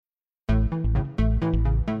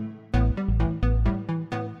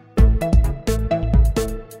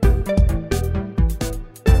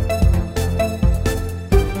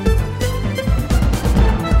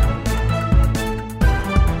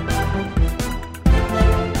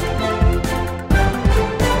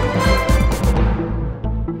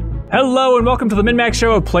Hello and welcome to the Min-Max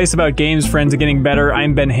Show, a place about games, friends, and getting better.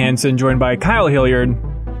 I'm Ben Hansen, joined by Kyle Hilliard.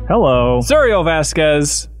 Hello. Zuriel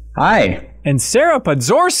Vasquez. Hi. And Sarah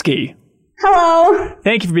Podzorski. Hello.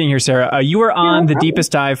 Thank you for being here, Sarah. You were on the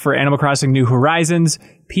deepest dive for Animal Crossing New Horizons.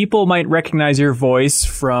 People might recognize your voice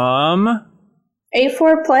from...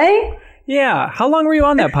 A4 Play? Yeah. How long were you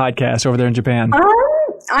on that podcast over there in Japan?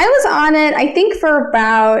 I was on it, I think, for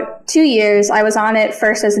about 2 years. I was on it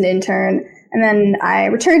first as an intern, and then I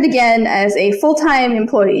returned again as a full-time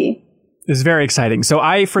employee. It was very exciting. So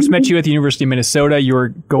I first met you at the University of Minnesota. You were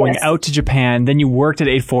going out to Japan. Then you worked at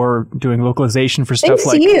 8-4 doing localization for stuff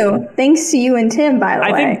like... Thanks to you and Tim, by the way.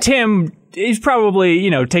 I think Tim... He's probably,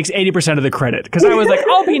 takes 80% of of the credit. Because I was like,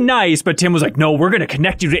 I'll be nice. But Tim was like, no, we're going to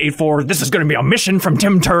connect you to 8-4. This is going to be a mission from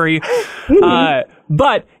Tim Turry.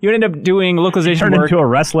 But you ended up doing localization Turned work. into a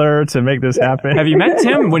wrestler to make this happen. Have you met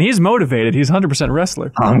Tim? When he's motivated, he's 100%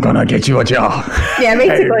 wrestler. I'm going to get you a job. Yeah,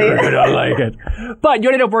 basically. I like it. But you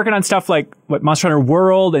ended up working on stuff like Monster Hunter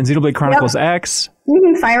World and Xenoblade Chronicles X.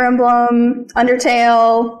 Fire Emblem,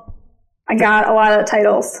 Undertale. I got a lot of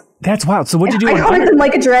titles. That's wild. So what'd you do? I colored them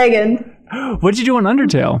like a dragon. What'd you do on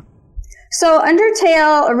Undertale? So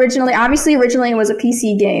Undertale originally it was a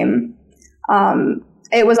PC game.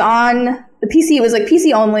 It was on the PC. It was like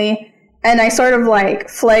PC only, and I sort of like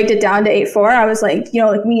flagged it down to 8.4. I was like,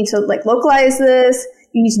 we need to like localize this.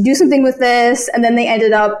 You need to do something with this, and then they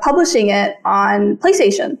ended up publishing it on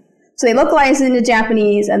PlayStation. So they localized it into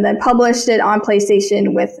Japanese and then published it on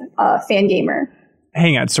PlayStation with Fangamer.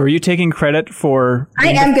 Hang on. So are you taking credit for...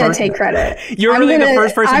 I am going to take credit. You're really the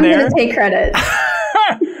first person there? I'm going to take credit.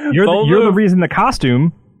 You're the reason the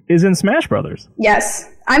costume is in Smash Brothers. Yes.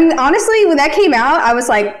 Honestly, when that came out, I was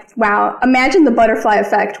like, wow, imagine the butterfly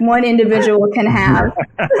effect one individual can have.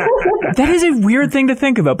 That is a weird thing to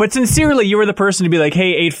think about. But sincerely, you were the person to be like,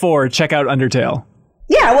 hey, 8-4, check out Undertale.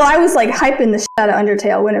 Yeah, well, I was like hyping the shit out of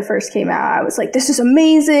Undertale when it first came out. I was like, this is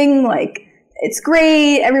amazing. Like, it's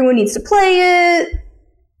great. Everyone needs to play it.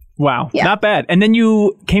 Wow, not bad. And then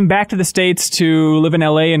you came back to the States to live in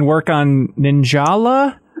LA and work on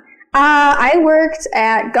Ninjala? I worked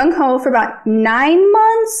at Gung Ho for about 9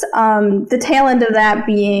 months. The tail end of that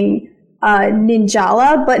being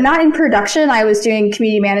Ninjala, but not in production. I was doing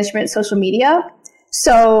community management, social media.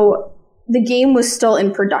 So the game was still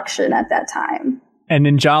in production at that time. And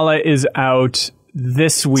Ninjala is out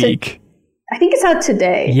this week. I think it's out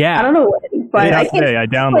today. Yeah. I don't know when, but I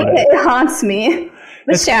downloaded it. It haunts me.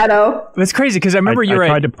 The shadow. That's crazy because I remember I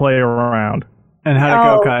tried to play around. And how'd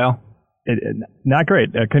it go, Kyle? Not great.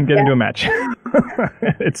 I couldn't get into a match.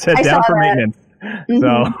 It said down for maintenance.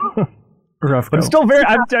 So rough. But it's still very.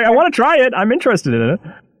 I want to try it. I'm interested in it.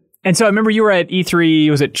 And so I remember you were at E3.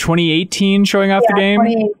 Was it 2018 showing off the game?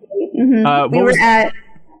 2018. Mm-hmm. We were at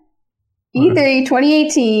E3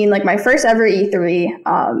 2018, like my first ever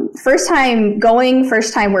E3. First time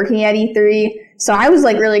working at E3. So I was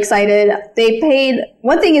like really excited. They paid,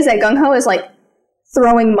 one thing is that Gung Ho is like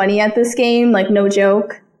throwing money at this game, like no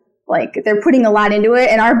joke. Like they're putting a lot into it.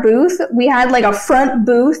 And our booth, we had like a front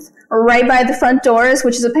booth right by the front doors,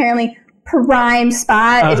 which is apparently prime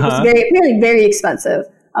spot. It was apparently very expensive.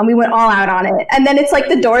 We went all out on it. And then it's like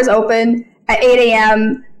the doors open at 8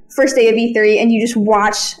 a.m., first day of E3, and you just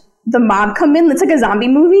watch the mob come in. It's like a zombie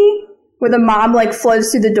movie where the mob like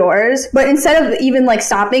floods through the doors. But instead of even like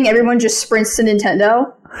stopping, everyone just sprints to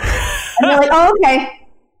Nintendo. And they're like, oh, okay.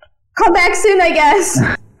 Come back soon, I guess.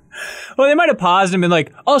 Well, they might have paused and been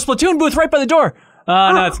like, oh, Splatoon booth right by the door.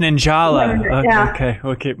 No, it's Ninjala. Okay,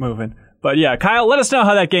 we'll keep moving. But yeah, Kyle, let us know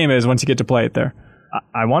how that game is once you get to play it there.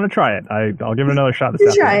 I want to try it. I'll give it another shot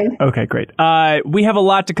this afternoon. Okay, great. We have a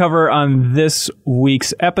lot to cover on this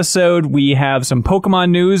week's episode. We have some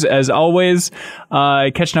Pokemon news, as always.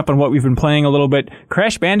 Catching up on what we've been playing a little bit.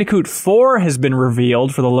 Crash Bandicoot 4 has been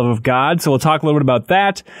revealed, for the love of God, so we'll talk a little bit about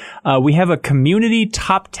that. We have a community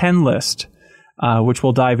top 10 list, which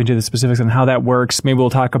we'll dive into the specifics on how that works. Maybe we'll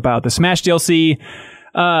talk about the Smash DLC,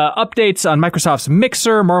 updates on Microsoft's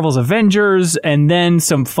Mixer, Marvel's Avengers, and then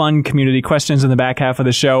some fun community questions in the back half of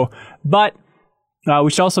the show. But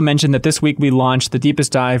we should also mention that this week we launched the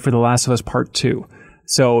deepest dive for The Last of Us Part 2.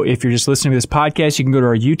 So if you're just listening to this podcast, you can go to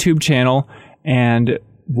our YouTube channel and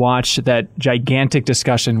watch that gigantic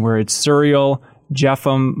discussion where it's Suriel,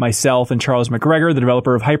 Jeffem, myself, and Charles McGregor, the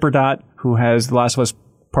developer of Hyperdot, who has The Last of Us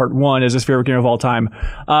Part 1 as his favorite game of all time.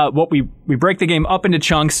 We break the game up into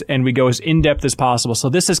chunks and we go as in-depth as possible. So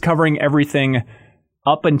this is covering everything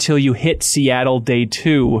up until you hit Seattle Day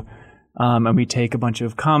 2. And we take a bunch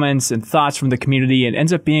of comments and thoughts from the community and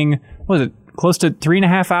ends up being, close to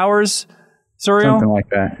 3.5 hours? Surreal? Something like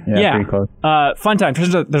that. Yeah. Pretty close. Fun time.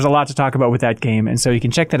 There's a lot to talk about with that game, and so you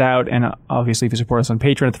can check that out. And obviously, if you support us on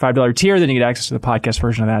Patreon at the $5 tier, then you get access to the podcast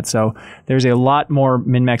version of that. So there's a lot more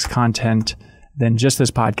MinMax content than just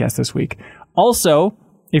this podcast this week. Also,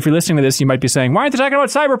 if you're listening to this, you might be saying, why aren't they talking about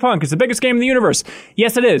Cyberpunk? It's the biggest game in the universe.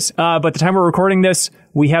 Yes, it is. But the time we're recording this,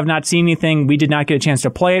 we have not seen anything. We did not get a chance to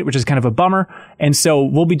play it, which is kind of a bummer. And so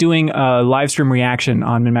we'll be doing a live stream reaction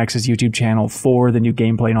on MinMax's YouTube channel for the new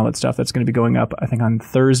gameplay and all that stuff. That's going to be going up, I think, on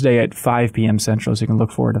Thursday at 5 p.m. Central, so you can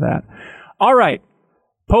look forward to that. All right.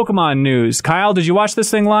 Pokemon news. Kyle, did you watch this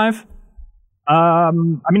thing live? I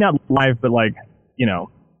mean, not live, but like,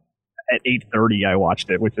 at 8:30 I watched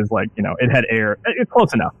it, which is like, it had air.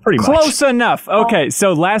 Close enough, pretty much. Close enough. Okay,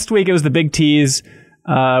 so last week it was the big tease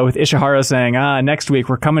with Ishihara saying, next week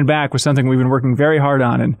we're coming back with something we've been working very hard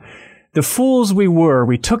on. And the fools we were,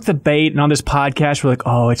 we took the bait, and on this podcast we're like,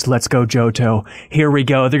 oh, it's Let's Go Johto. Here we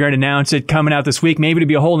go. They're going to announce it coming out this week, maybe to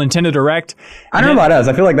be a whole Nintendo Direct. I don't know about us.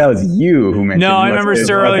 I feel like that was you who mentioned No, I remember,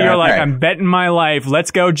 Cyril, you're like, okay. I'm betting my life.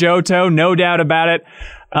 Let's Go Johto, no doubt about it.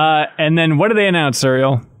 And then what did they announce,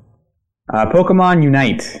 Cyril? Pokemon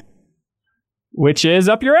Unite. Which is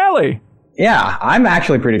up your alley. Yeah, I'm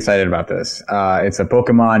actually pretty excited about this. It's a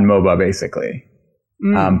Pokemon MOBA, basically.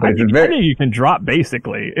 But it's I think you can drop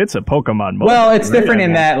basically. It's a Pokemon MOBA. Well, it's different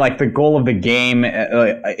in that like the goal of the game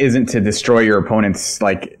isn't to destroy your opponent's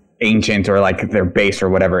like ancient or like their base or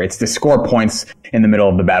whatever. It's to score points in the middle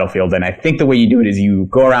of the battlefield. And I think the way you do it is you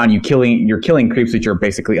go around, you're killing creeps, which are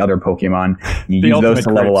basically other Pokemon. You use those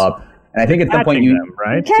to level up. And I think at some point you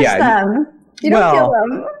catch them. You don't kill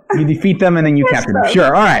them. You defeat them and then you capture them.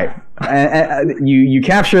 Sure, all right. You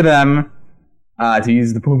capture them to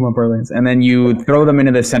use the Pokemon parlance, and then you throw them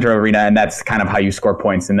into the center arena, and that's kind of how you score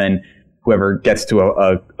points. And then whoever gets to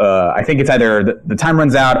I think it's either the time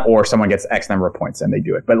runs out or someone gets X number of points and they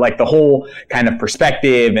do it. But like the whole kind of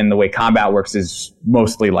perspective and the way combat works is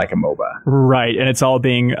mostly like a MOBA. Right, and it's all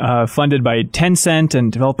being funded by Tencent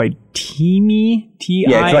and developed by Teamy.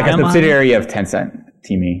 Yeah, it's like a subsidiary of Tencent.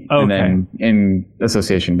 Teamy, okay. And then in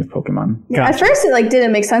association with Pokemon. Yeah, at first it like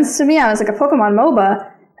didn't make sense to me. I was like a Pokemon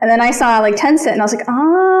MOBA, and then I saw like Tencent, and I was like,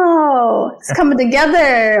 oh, it's coming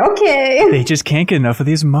together. Okay. They just can't get enough of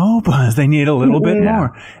these MOBAs. They need a little bit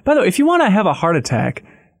more. By the way, if you want to have a heart attack,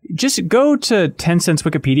 just go to Tencent's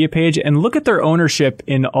Wikipedia page and look at their ownership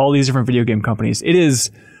in all these different video game companies. It is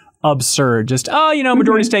absurd. Just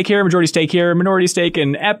majority stake here, minority stake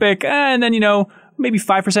in Epic, and then maybe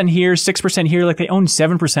 5% here, 6% here. Like they own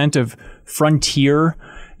 7% of Frontier,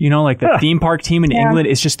 like the theme park team in England.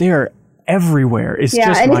 It's just they're everywhere. It's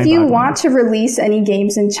just and if you want to release any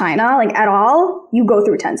games in China, like at all, you go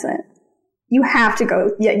through Tencent. You have to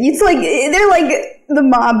go. Yeah, it's like they're like the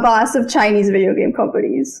mob boss of Chinese video game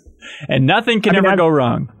companies. And nothing can ever go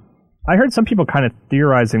wrong. I heard some people kind of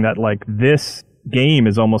theorizing that like this game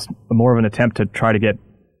is almost more of an attempt to try to get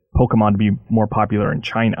Pokemon to be more popular in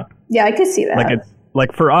China. Yeah, I could see that.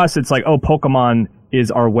 Like for us, it's like, oh, Pokemon is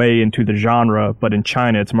our way into the genre, but in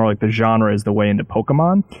China, it's more like the genre is the way into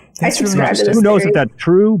Pokemon. Who knows if that's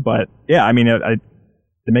true? But yeah, I mean, it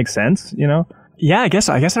makes sense, Yeah, I guess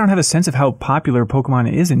I don't have a sense of how popular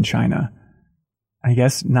Pokemon is in China. I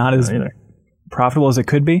guess not as profitable as it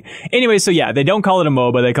could be. Anyway, so yeah, they don't call it a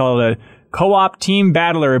MOBA. They call it a co-op team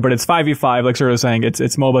battler, but it's 5v5, like Sarah was saying. It's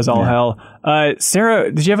MOBAs all hell. Sarah,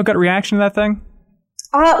 did you have a gut reaction to that thing?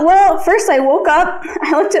 Well, first I woke up,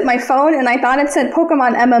 I looked at my phone, and I thought it said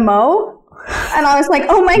Pokemon MMO. And I was like,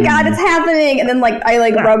 oh my god, it's happening. And then I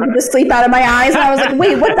rubbed the sleep out of my eyes, and I was like,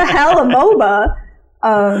 wait, what the hell, a MOBA?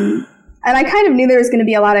 And I kind of knew there was going to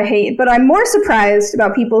be a lot of hate, but I'm more surprised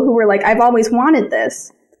about people who were like, I've always wanted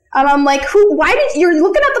this. And I'm like, you're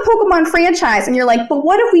looking at the Pokemon franchise, and you're like, but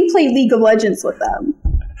what if we play League of Legends with them?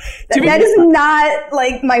 That is not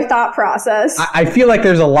like my thought process. I feel like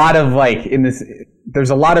there's a lot of there's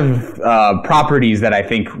a lot of properties that I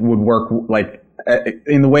think would work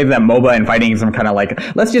in the way that MOBA and fighting games are kind of like,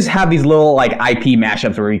 let's just have these little IP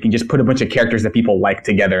mashups where you can just put a bunch of characters that people like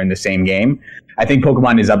together in the same game. I think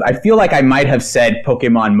Pokemon is up. I feel like I might have said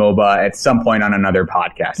Pokemon MOBA at some point on another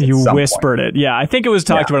podcast. You whispered it. Yeah, I think it was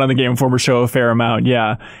talked about on the Game Informer show a fair amount.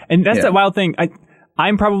 Yeah. And that's that wild thing.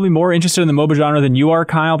 I'm probably more interested in the MOBA genre than you are,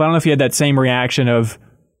 Kyle, but I don't know if you had that same reaction of,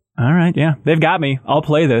 all right, yeah, they've got me. I'll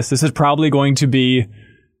play this. This is probably going to be,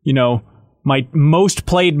 my most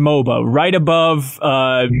played MOBA, right above,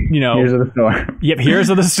 Heroes of the Storm. Yep, Heroes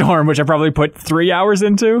of the Storm, which I probably put 3 hours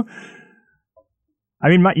into. I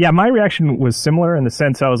mean, my reaction was similar in the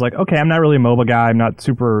sense I was like, okay, I'm not really a MOBA guy. I'm not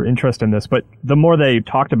super interested in this. But the more they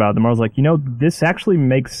talked about it, the more I was like, this actually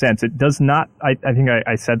makes sense. It does not, I think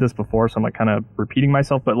I said this before, so I'm like kind of repeating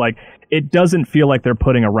myself, but like, it doesn't feel like they're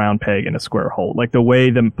putting a round peg in a square hole. Like the way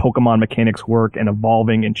the Pokemon mechanics work and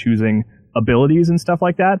evolving and choosing abilities and stuff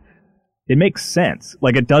like that, it makes sense.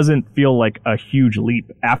 Like it doesn't feel like a huge leap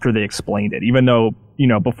after they explained it, even though,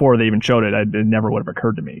 before they even showed it, it never would have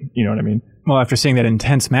occurred to me. You know what I mean? Well, after seeing that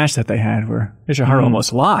intense match that they had where Ishihara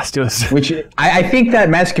almost lost, it was... Which I think that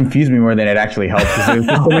match confused me more than it actually helped, because there was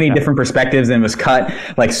so many different perspectives and was cut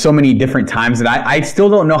like so many different times that I still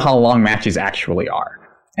don't know how long matches actually are.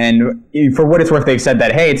 And for what it's worth, they've said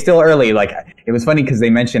that, hey, it's still early. Like, it was funny because they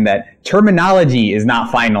mentioned that terminology is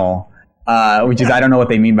not final, which is, I don't know what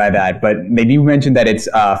they mean by that, but they do mention that it's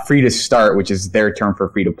free to start, which is their term for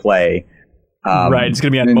free to play. Right, it's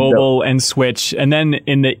going to be on mobile and Switch. And then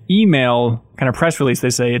in the email kind of press release,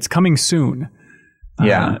 they say it's coming soon.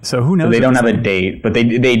 Yeah. So who knows? So they don't have a date, but they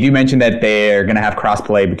do mention that they're going to have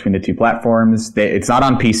crossplay between the two platforms. It's not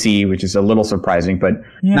on PC, which is a little surprising, but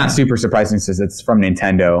not super surprising since it's from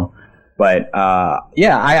Nintendo. But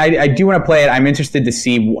I do want to play it. I'm interested to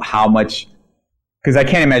see how much, because I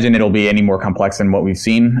can't imagine it'll be any more complex than what we've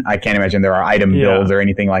seen. I can't imagine there are item builds or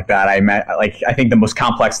anything like that. I think the most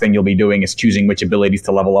complex thing you'll be doing is choosing which abilities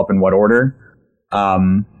to level up in what order.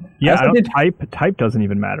 Type doesn't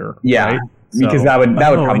even matter. Yeah. Right? Because that would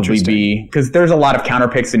probably be, because there's a lot of counter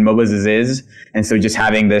picks in MOBAs as is, and so just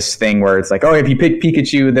having this thing where it's like, oh, if you pick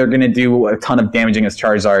Pikachu, they're going to do a ton of damage against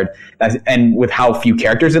Charizard, and with how few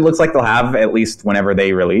characters it looks like they'll have, at least whenever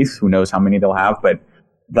they release, who knows how many they'll have, but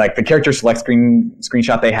like the character select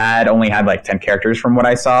screenshot they had only had like 10 characters from what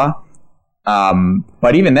I saw,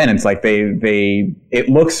 but even then it's like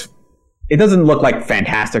it doesn't look like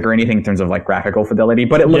fantastic or anything in terms of like graphical fidelity,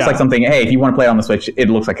 but it looks like something, hey, if you want to play it on the Switch, it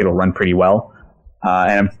looks like it'll run pretty well.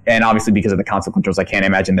 And obviously because of the console controls, I can't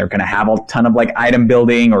imagine they're going to have a ton of like item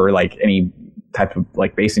building or like any type of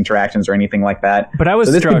like base interactions or anything like that. But I was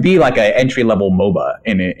so this could be like an entry level MOBA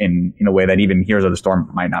in a way that even Heroes of the Storm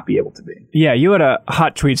might not be able to be. Yeah, you had a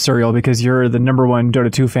hot tweet, Serial, because you're the #1 Dota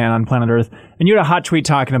 2 fan on planet Earth, and you had a hot tweet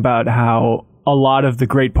talking about how a lot of the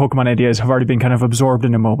great Pokemon ideas have already been kind of absorbed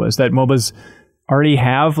into MOBAs, that MOBAs already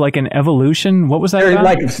have like an evolution. What was that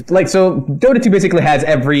about? So Dota 2 basically has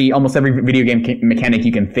almost every video game mechanic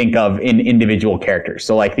you can think of in individual characters.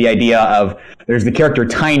 So like the idea of there's the character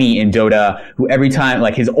Tiny in Dota, who every time,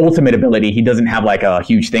 like his ultimate ability, he doesn't have like a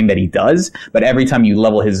huge thing that he does, but every time you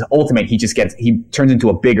level his ultimate, he turns into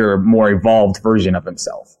a bigger, more evolved version of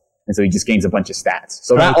himself. And so he just gains a bunch of stats.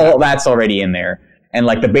 So that's already in there. And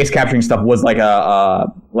like the base capturing stuff was like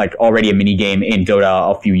already a mini game in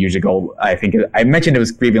Dota a few years ago. I think I mentioned it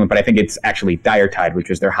was Grievous, but I think it's actually Dire Tide, which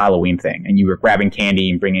was their Halloween thing, and you were grabbing candy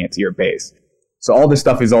and bringing it to your base. So all this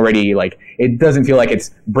stuff is already like, it doesn't feel like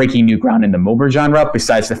it's breaking new ground in the MOBA genre.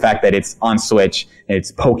 Besides the fact that it's on Switch,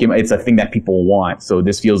 it's Pokemon, it's a thing that people want. So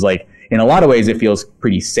this feels like, in a lot of ways, it feels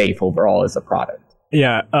pretty safe overall as a product.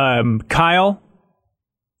 Yeah, Kyle,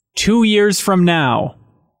 2 years from now,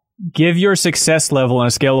 give your success level on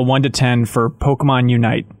a scale of 1 to 10 for Pokemon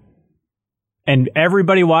Unite. And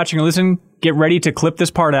everybody watching or listening, get ready to clip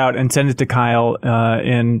this part out and send it to Kyle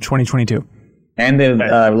in 2022. And the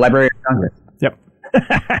Library of Congress. Yep.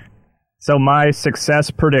 So my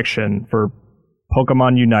success prediction for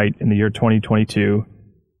Pokemon Unite in the year 2022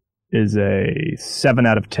 is a 7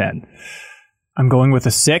 out of 10. I'm going with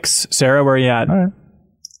a 6. Sarah, where are you at? All right.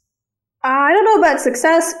 I don't know about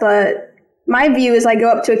success, but my view is I go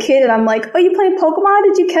up to a kid and I'm like, oh, you playing Pokemon?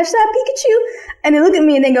 Did you catch that Pikachu? And they look at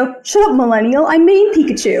me and they go, shut up, millennial. I main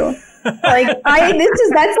Pikachu. Like, that's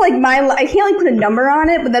like I can't like put a number on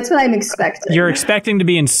it, but that's what I'm expecting. You're expecting to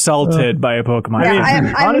be insulted by a Pokemon.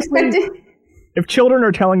 Yeah, I'm expecting. If children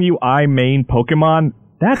are telling you I main Pokemon,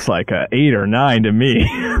 that's like a 8 or 9 to me.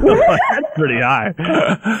 That's pretty high.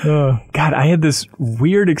 God, I had this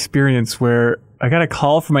weird experience where I got a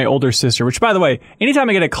call from my older sister, which, by the way, anytime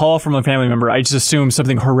I get a call from a family member, I just assume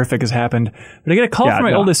something horrific has happened. But I get a call from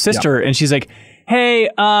my oldest sister, and she's like, hey,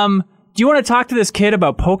 do you want to talk to this kid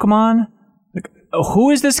about Pokemon? Like, who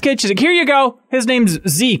is this kid? She's like, here you go. His name's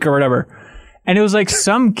Zeke or whatever. And it was like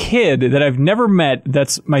some kid that I've never met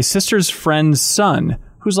that's my sister's friend's son,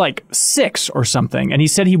 who's like 6 or something. And he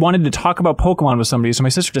said he wanted to talk about Pokemon with somebody. So my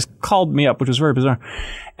sister just called me up, which was very bizarre.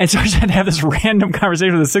 And so I just had to have this random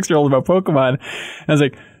conversation with a 6-year-old about Pokemon. And I was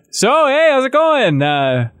like, so, hey, how's it going?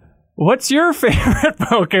 What's your favorite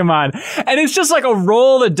Pokemon? And it's just like a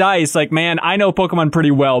roll of dice. Like, man, I know Pokemon pretty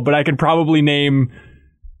well, but I could probably name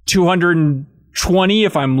 220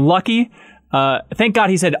 if I'm lucky. Thank God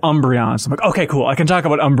he said Umbreon. So I'm like, okay, cool. I can talk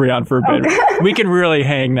about Umbreon for a bit. Okay. We can really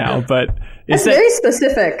hang now, but it's very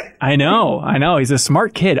specific. I know. He's a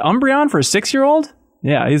smart kid. Umbreon for a 6-year-old?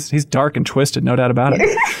 Yeah, he's dark and twisted, no doubt about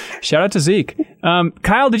it. Shout out to Zeke.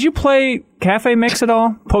 Kyle, did you play Cafe Mix at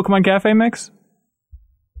all? Pokemon Cafe Mix?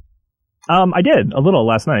 I did a little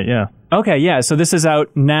last night. Yeah. Okay, yeah. So this is out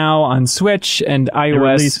now on Switch and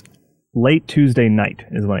iOS. Late Tuesday night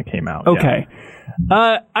is when it came out. Okay.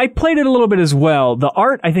 Yeah. I played it a little bit as well. The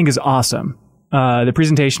art I think is awesome. The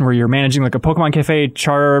presentation where you're managing like a Pokemon Cafe,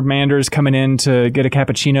 Charmander's coming in to get a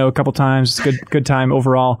cappuccino a couple times. It's good time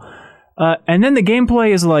overall. And then the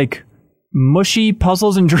gameplay is like mushy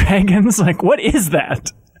puzzles and dragons. Like, what is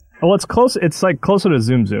that? Well, it's close. It's like closer to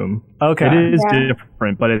Zoom Zoom. Okay, it is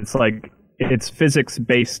different, but it's like it's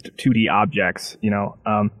physics-based 2D objects. You know,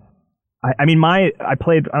 I mean, I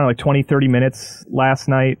played like 20, 30 minutes last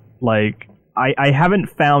night. Like, I haven't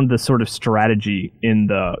found the sort of strategy in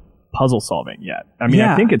the puzzle solving yet. I mean,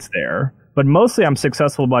 I think it's there, but mostly I'm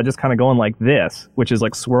successful by just kind of going like this, which is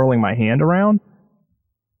like swirling my hand around.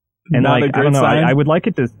 And not like, I don't know, I would like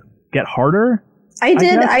it to get harder. I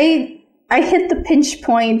hit the pinch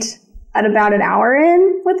point at about an hour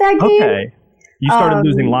in with that game. Okay. You started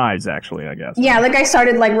losing lives, actually, I guess. Yeah, like I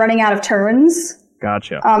started like running out of turns.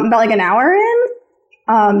 Gotcha. About like an hour in.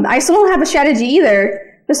 I still don't have a strategy either,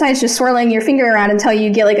 besides just swirling your finger around until you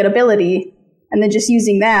get like an ability, and then just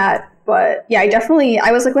using that. But yeah,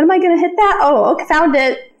 I was like, when am I going to hit that? Oh, okay, found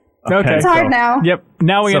it. Okay. It's hard now. Yep.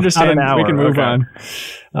 Now we understand. We can move on.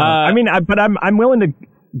 I mean, but I'm willing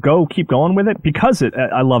to keep going with it because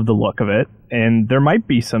I love the look of it, and there might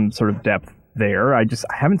be some sort of depth there. I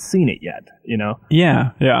haven't seen it yet, you know?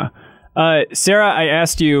 Yeah. Sarah, I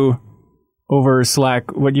asked you over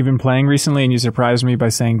Slack what you've been playing recently, and you surprised me by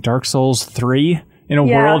saying Dark Souls 3 in a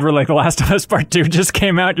world where like The Last of Us Part 2 just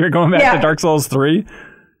came out. You're going back to Dark Souls 3?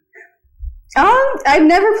 I've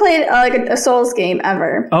never played like a Souls game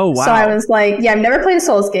ever. Oh, wow. So I was like, I've never played a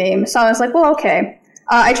Souls game. So I was like, well, okay.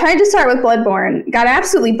 I tried to start with Bloodborne, got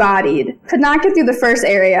absolutely bodied, could not get through the first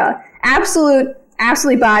area.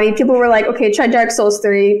 Absolutely bodied. People were like, okay, try Dark Souls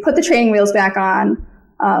 3, put the training wheels back on.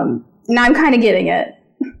 Now I'm kind of getting it.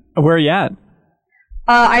 Where are you at?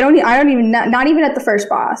 I don't even, not even at the first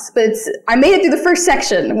boss, but I made it through the first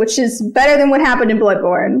section, which is better than what happened in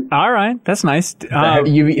Bloodborne. All right. That's nice. Have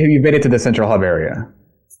you made it to the central hub area?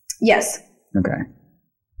 Yes. Okay.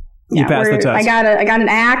 You passed the test. I got an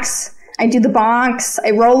axe. I do the bonks.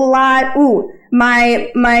 I roll a lot. Ooh,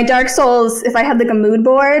 my Dark Souls, if I had like a mood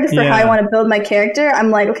board for how I want to build my character,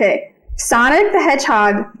 I'm like, okay, Sonic the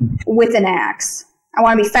Hedgehog with an axe. I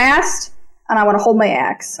want to be fast, and I want to hold my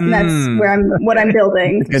axe. And that's what I'm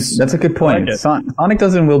building. That's a good point. Sonic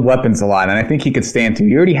doesn't wield weapons a lot, and I think he could stand to.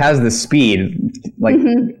 He already has the speed. Like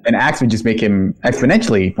an axe would just make him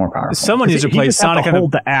exponentially more powerful. Someone needs to play Sonic and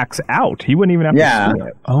hold the axe out. He wouldn't even have to swing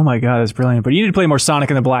it. Oh my god, that's brilliant! But you need to play more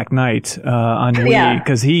Sonic and the Black Knight on Wii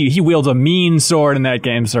because he wields a mean sword in that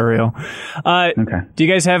game. Surreal. Okay. Do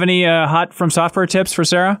you guys have any hot from software tips for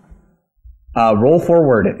Sarah? Roll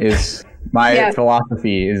forward is my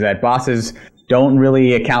philosophy. Is that bosses don't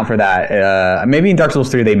really account for that. Maybe in Dark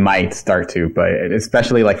Souls 3 they might start to, but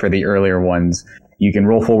especially like for the earlier ones, you can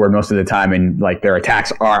roll forward most of the time, and like their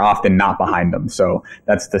attacks are often not behind them. So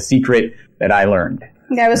that's the secret that I learned.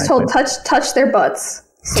 Yeah, I was told touch their butts.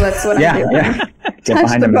 So that's what I'm doing. Yeah, get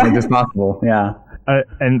behind them as much as possible. Yeah,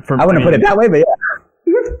 and I wouldn't put it that way, but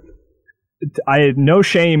I had no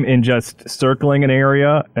shame in just circling an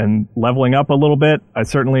area and leveling up a little bit. I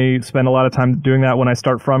certainly spend a lot of time doing that when I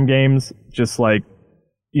start from games. Just like,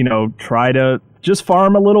 try to just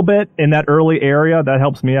farm a little bit in that early area. That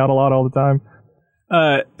helps me out a lot all the time.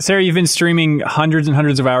 Sarah, you've been streaming hundreds and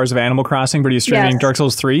hundreds of hours of Animal Crossing, but are you streaming Dark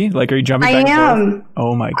Souls 3? Like, are you jumping back and forth?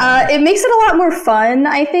 Oh my god. It makes it a lot more fun,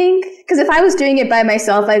 I think. Because if I was doing it by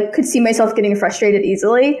myself, I could see myself getting frustrated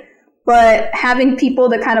easily. But having people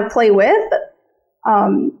to kind of play with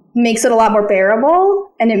makes it a lot more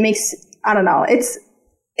bearable. And it makes, I don't know, it's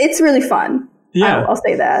really fun. Yeah. I'll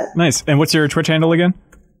say that. Nice. And what's your Twitch handle again?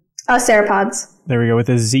 Sarapods. There we go, with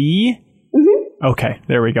a Z. Okay,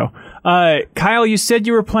 there we go. Kyle, you said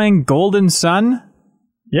you were playing Golden Sun?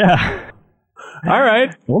 Yeah. All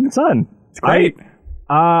right. Golden Sun. It's great.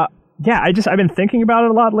 I've been thinking about it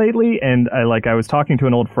a lot lately, and I was talking to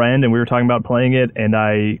an old friend, and we were talking about playing it, and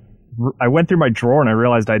I went through my drawer, and I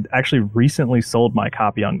realized I'd actually recently sold my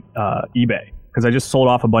copy on eBay, because I just sold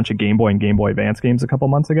off a bunch of Game Boy and Game Boy Advance games a couple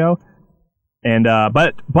months ago. And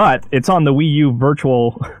but it's on the Wii U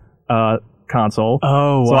Virtual console.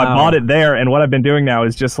 Oh, wow. So I bought it there, and what I've been doing now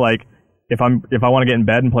is just like if I want to get in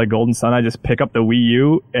bed and play Golden Sun, I just pick up the Wii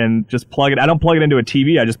U and just plug it. I don't plug it into a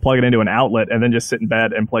TV. I just plug it into an outlet and then just sit in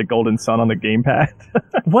bed and play Golden Sun on the gamepad.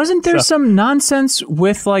 Wasn't there some nonsense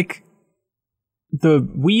with like the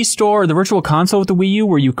Wii Store, or the Virtual Console with the Wii U,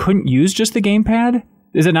 where you couldn't use just the gamepad?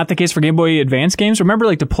 Is it not the case for Game Boy Advance games? Remember,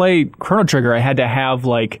 like to play Chrono Trigger, I had to have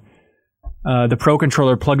like the Pro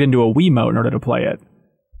Controller plugged into a Wiimote in order to play it.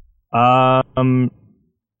 You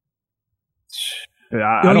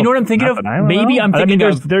know what I'm thinking of? Maybe I'm thinking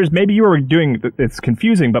of... There's maybe you were doing... It's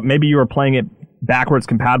confusing, but maybe you were playing it backwards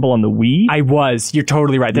compatible on the Wii? I was. You're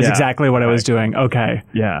totally right. That's exactly what I was doing. Okay.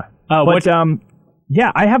 Yeah.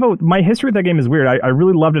 I have my history with that game is weird. I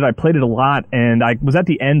really loved it. I played it a lot, and I was at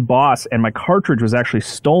the end boss, and my cartridge was actually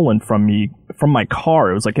stolen from my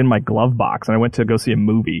car. It was like in my glove box, and I went to go see a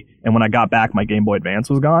movie, and when I got back, my Game Boy Advance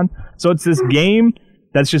was gone. So it's this game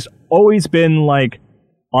that's just always been like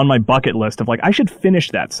on my bucket list of like, I should finish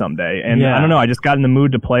that someday. And I don't know, I just got in the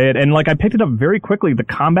mood to play it. And like, I picked it up very quickly. The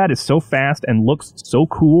combat is so fast and looks so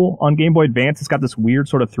cool on Game Boy Advance. It's got this weird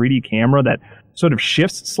sort of 3D camera that sort of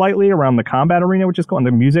shifts slightly around the combat arena, which is cool. And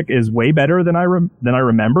the music is way better than I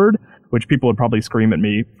remembered, which people would probably scream at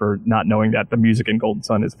me for not knowing that the music in Golden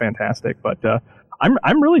Sun is fantastic. But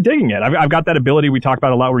I'm really digging it. I've got that ability we talk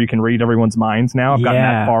about a lot where you can read everyone's minds now. I've gotten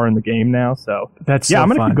that far in the game now. So I'm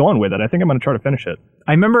going to keep going with it. I think I'm going to try to finish it.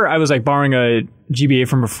 I remember I was like borrowing a GBA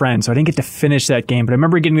from a friend, so I didn't get to finish that game. But I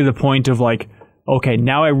remember getting to the point of like, okay,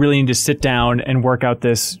 now I really need to sit down and work out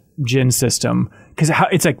this Jin system. Because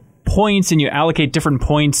it's like points, and you allocate different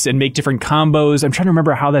points and make different combos. I'm trying to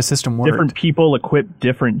remember how that system works. Different people equip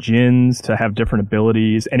different Jins to have different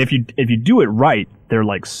abilities. And if you do it right, they're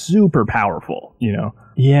like super powerful, you know?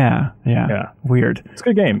 Yeah. Weird. It's a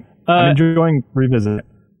good game. I'm enjoying Revisit.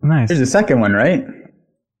 Nice. There's a second one, right?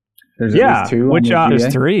 There's at least two.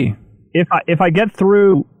 There's three. If I get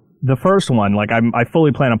through the first one, like I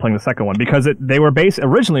fully plan on playing the second one, because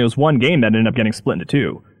originally it was one game that ended up getting split into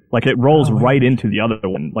two. Like it rolls right into the other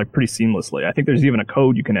one, like pretty seamlessly. I think there's even a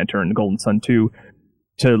code you can enter in Golden Sun 2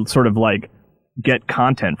 to sort of like get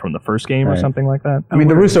content from the first game or something like that. I mean,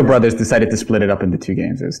 the Russo brothers decided to split it up into two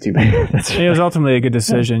games. It was too bad. It was ultimately a good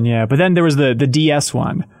decision, yeah. But then there was the DS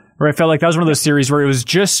one, where I felt like that was one of those series where it was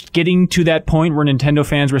just getting to that point where Nintendo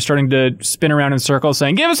fans were starting to spin around in circles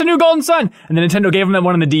saying, give us a new Golden Sun! And then Nintendo gave them that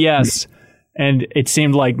one on the DS. And it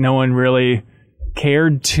seemed like no one really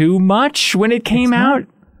cared too much when it came out.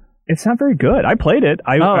 It's not very good. I played it.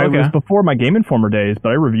 I was before my Game Informer days, but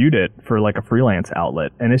I reviewed it for like a freelance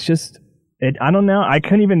outlet. And it's just... I don't know. I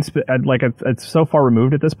couldn't even... it's so far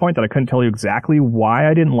removed at this point that I couldn't tell you exactly why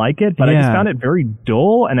I didn't like it. But I just found it very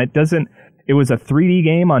dull, and it doesn't... It was a 3D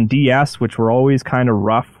game on DS, which were always kind of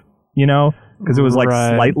rough, you know, because it was like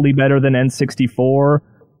slightly better than N64.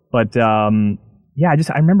 But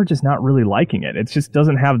I remember just not really liking it. It just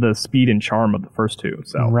doesn't have the speed and charm of the first two.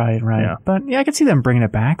 So right. Yeah. But I could see them bringing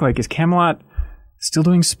it back. Like, is Camelot still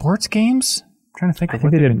doing sports games? I'm trying to think of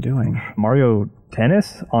what they've been doing. Mario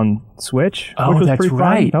Tennis on Switch. Oh, which was that's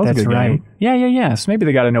right. That was a good game. Yeah. So maybe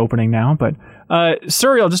they got an opening now. But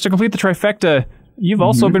Suriel, just to complete the trifecta, you've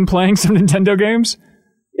also been playing some Nintendo games?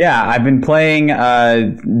 Yeah, I've been playing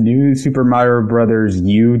New Super Mario Brothers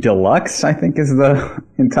U Deluxe, I think is the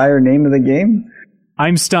entire name of the game.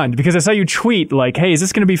 I'm stunned because I saw you tweet like, hey, is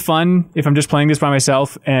this going to be fun if I'm just playing this by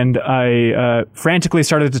myself? And I frantically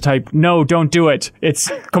started to type, no, don't do it.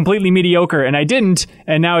 It's completely mediocre. And I didn't.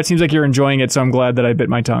 And now it seems like you're enjoying it. So I'm glad that I bit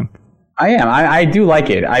my tongue. I am. I do like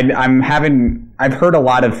it. I've heard a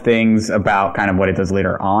lot of things about kind of what it does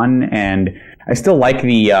later on. And I still like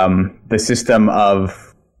the system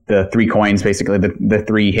of the 3 coins, basically the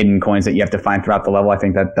 3 hidden coins that you have to find throughout the level. I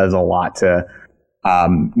think that does a lot to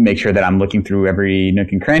make sure that I'm looking through every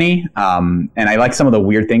nook and cranny. And I like some of the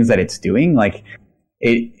weird things that it's doing. Like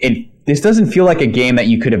this doesn't feel like a game that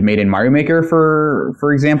you could have made in Mario Maker,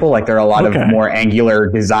 for example. Like there are a lot of more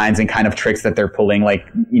angular designs and kind of tricks that they're pulling, like,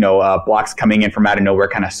 blocks coming in from out of nowhere,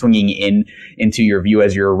 kind of swinging into your view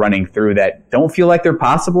as you're running through that don't feel like they're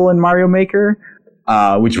possible in Mario Maker.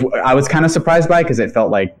 Which I was kind of surprised by because it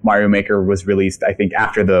felt like Mario Maker was released, I think,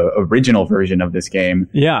 after the original version of this game.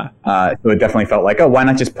 Yeah. So it definitely felt like, why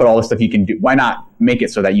not just put all the stuff you can do? Why not make it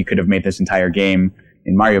so that you could have made this entire game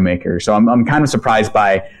in Mario Maker? So I'm kind of surprised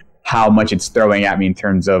by how much it's throwing at me in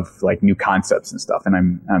terms of like new concepts and stuff, and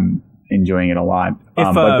I'm enjoying it a lot.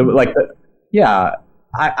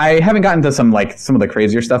 I haven't gotten to some of the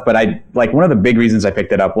crazier stuff, but one of the big reasons I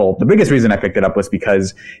picked it up. Well, the biggest reason I picked it up was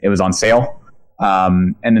because it was on sale.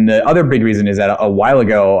 And then the other big reason is that a while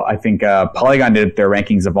ago, I think Polygon did their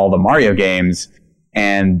rankings of all the Mario games,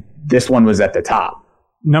 and this one was at the top.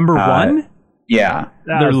 Number one? Yeah,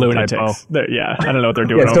 they're lunatics. Yeah, I don't know what they're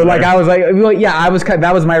doing. Yeah, so like there. I was like, well, yeah,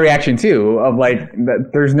 that was my reaction too. Of like,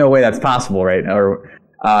 there's no way that's possible, right? Or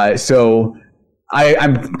so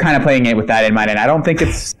I'm kind of playing it with that in mind, and I don't think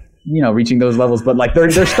it's reaching those levels, but like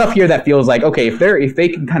there's stuff here that feels like, okay, if they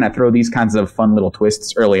can kind of throw these kinds of fun little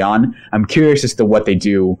twists early on, I'm curious as to what they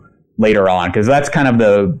do later on, because that's kind of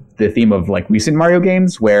the theme of like recent Mario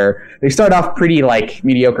games, where they start off pretty like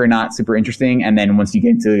mediocre, not super interesting, and then once you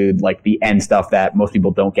get into like the end stuff that most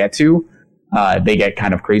people don't get to, they get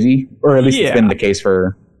kind of crazy, or at least it's been the case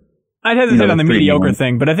for. I'd hesitate on the mediocre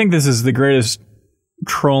thing, but I think this is the greatest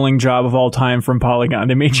trolling job of all time from Polygon.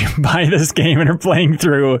 They made you buy this game and are playing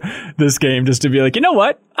through this game just to be like, you know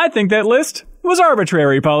what? I think that list was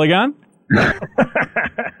arbitrary, Polygon.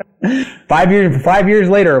 5 years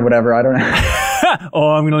later or whatever, I don't know. Oh,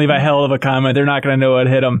 I'm going to leave a hell of a comment. They're not going to know what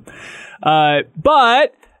hit them.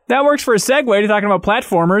 But that works for a segue to talking about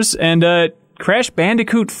platformers and Crash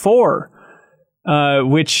Bandicoot 4,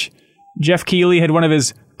 which Jeff Keighley had one of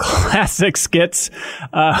his classic skits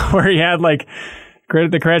where he had like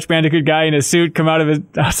the Crash Bandicoot guy in a suit come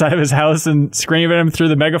outside of his house and scream at him through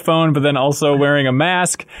the megaphone, but then also wearing a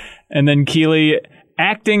mask, and then Keighley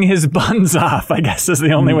acting his buns off, I guess is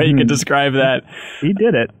the only way you could describe that. He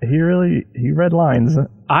did it. He read lines.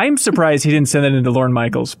 I'm surprised he didn't send that into Lorne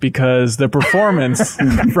Michaels, because the performance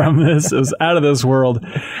from this is out of this world.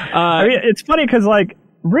 I mean, it's funny because like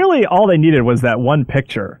really all they needed was that one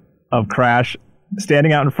picture of Crash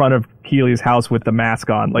standing out in front of Keighley's house with the mask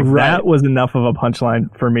on. Like that was enough of a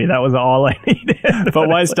punchline for me. That was all I needed. But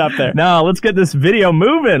why stop there? No, let's get this video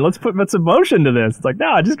moving. Let's put some motion to this. It's like,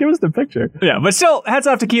 no, just give us the picture. Yeah, but still, hats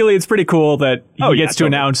off to Keighley. It's pretty cool that he gets to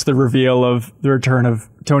announce the reveal of the return of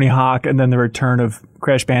Tony Hawk and then the return of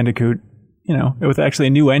Crash Bandicoot, with actually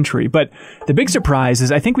a new entry. But the big surprise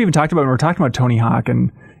is, I think we even talked about when we were talking about Tony Hawk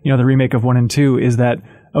and, the remake of 1 and 2, is that,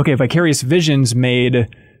 okay, Vicarious Visions made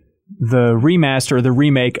the remaster or the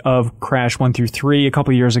remake of Crash 1 through 3 a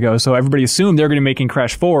couple years ago. So everybody assumed they're going to be making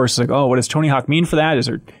Crash 4. So it's like, oh, what does Tony Hawk mean for that? Is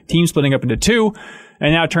their team splitting up into 2?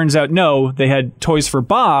 And now it turns out, no, they had Toys for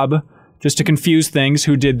Bob, just to confuse things,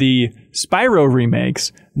 who did the Spyro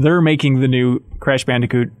remakes. They're making the new Crash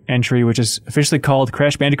Bandicoot entry, which is officially called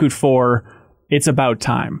Crash Bandicoot 4, It's About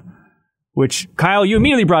Time. Which, Kyle, you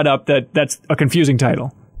immediately brought up that's a confusing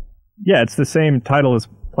title. Yeah, it's the same title as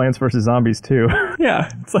Plants vs. Zombies 2. Yeah,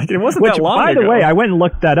 it's like it wasn't that long ago. By the way, I went and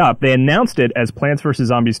looked that up. They announced it as Plants vs.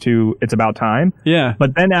 Zombies 2, It's About Time. Yeah.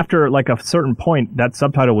 But then after like a certain point, that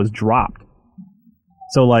subtitle was dropped.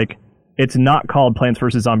 So like, it's not called Plants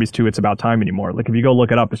vs. Zombies 2, It's About Time anymore. Like if you go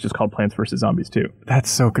look it up, it's just called Plants vs. Zombies 2. That's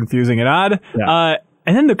so confusing and odd. Yeah.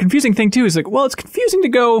 And then the confusing thing too is like, well, it's confusing to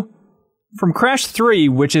go from Crash 3,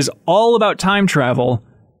 which is all about time travel,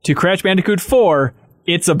 to Crash Bandicoot 4,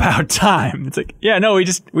 It's About Time. It's like, yeah, no, we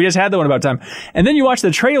just had the one about time. And then you watch the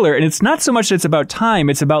trailer and it's not so much that it's about time,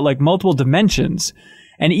 it's about like multiple dimensions.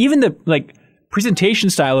 And even the like presentation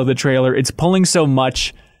style of the trailer, it's pulling so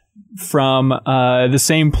much from the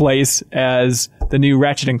same place as the new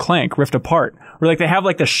Ratchet and Clank Rift Apart, where like they have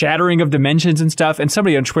like the shattering of dimensions and stuff. And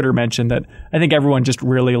somebody on Twitter mentioned that I think everyone just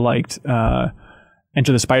really liked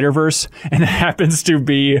Enter the Spider-Verse, and it happens to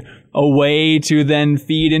be a way to then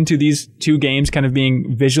feed into these two games kind of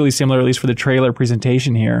being visually similar, at least for the trailer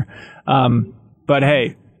presentation here. But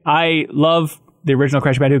hey, I love the original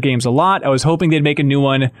Crash Bandicoot games a lot. I was hoping they'd make a new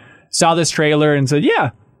one, saw this trailer and said,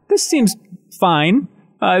 yeah, this seems fine.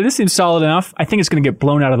 This seems solid enough. I think it's going to get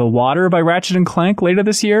blown out of the water by Ratchet and Clank later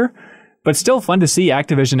this year, but still fun to see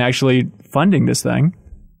Activision actually funding this thing.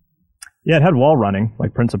 Yeah, it had wall running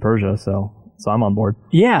like Prince of Persia, so I'm on board.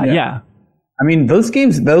 Yeah. I mean, those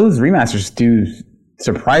remasters do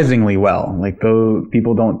surprisingly well. Like, though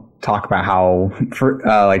people don't talk about how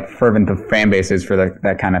fervent the fan base is for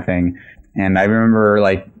that kind of thing. And I remember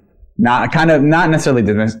like not necessarily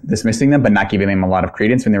dismissing them, but not giving them a lot of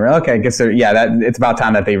credence when they were okay. I guess it's about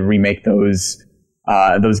time that they remake those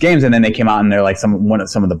games. And then they came out and they're like some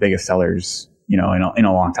of the biggest sellers, in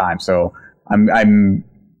a long time. So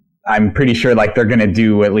I'm pretty sure like they're going to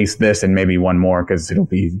do at least this and maybe one more because it'll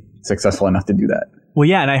be successful enough to do that. Well,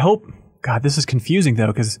 yeah, and I hope, God, this is confusing though,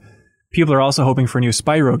 because people are also hoping for a new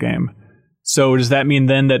Spyro game. So does that mean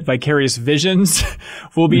then that Vicarious Visions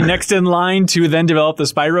will be next in line to then develop the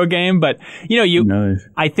Spyro game? But,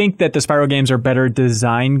 I think that the Spyro games are better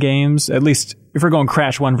design games, at least if we're going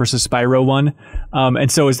Crash 1 versus Spyro 1.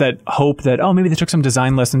 And so is that hope that, maybe they took some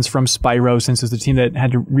design lessons from Spyro since it was the team that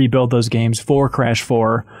had to rebuild those games for Crash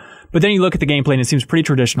 4. But then you look at the gameplay and it seems pretty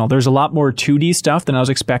traditional. There's a lot more 2D stuff than I was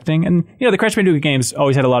expecting. And, the Crash Bandicoot games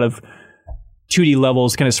always had a lot of 2D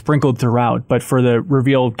levels kind of sprinkled throughout. But for the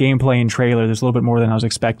revealed gameplay and trailer, there's a little bit more than I was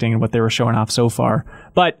expecting and what they were showing off so far.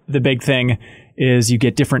 But the big thing is you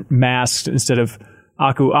get different masks instead of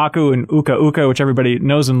Aku Aku and Uka Uka, which everybody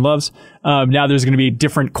knows and loves. Now there's going to be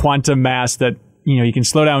different quantum masks that, you can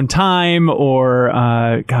slow down time or,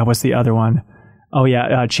 what's the other one? Oh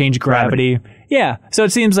yeah, change gravity. Yeah, so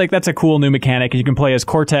it seems like that's a cool new mechanic. You can play as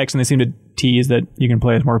Cortex, and they seem to tease that you can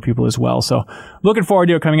play as more people as well. So looking forward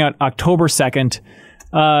to it coming out October 2nd.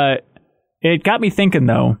 It got me thinking,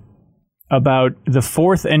 though, about the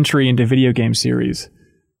fourth entry into video game series.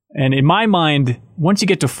 And in my mind, once you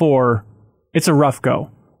get to 4, it's a rough go.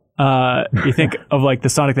 You think of like the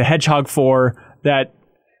Sonic the Hedgehog 4, that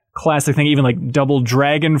classic thing, even like Double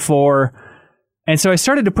Dragon 4. And so I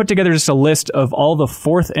started to put together just a list of all the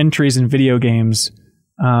fourth entries in video games.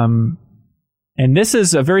 And this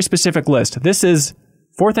is a very specific list. This is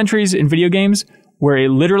fourth entries in video games where it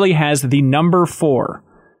literally has the number 4,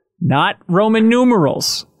 not Roman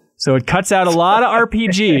numerals. So it cuts out a lot of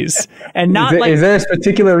RPGs. And not is there a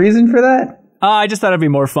particular reason for that? I just thought it'd be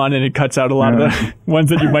more fun, and it cuts out a lot of the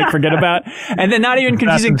ones that you might forget about. And then not even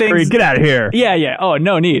confusing things. Creed, get out of here. Yeah. Oh,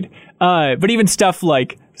 no need. But even stuff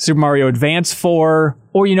like Super Mario Advance 4,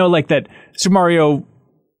 or, like that Super Mario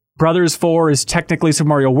Brothers 4 is technically Super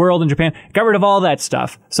Mario World in Japan. Got rid of all that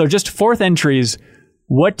stuff. So just fourth entries.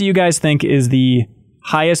 What do you guys think is the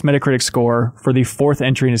highest Metacritic score for the fourth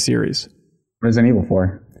entry in a series? Resident Evil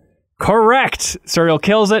 4. Correct. Serial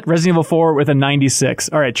kills it. Resident Evil 4 with a 96.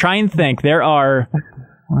 All right, try and think. There are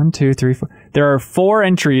 1, 2, 3, 4. There are 4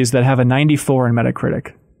 entries that have a 94 in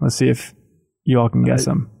Metacritic. Let's see if you all can guess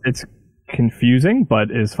them. It's confusing, but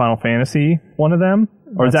is Final Fantasy one of them?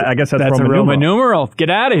 Or is that? I guess that's a Roman numeral. Get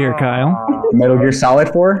out of here, Kyle. Metal Gear Solid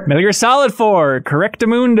 4? Metal Gear Solid 4.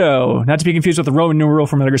 Correctamundo. Not to be confused with the Roman numeral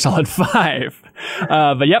from Metal Gear Solid 5.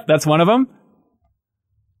 But yep, that's one of them.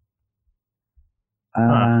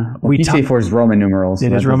 PC4 is Roman numerals.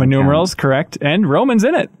 It is Roman numerals, correct. And Roman's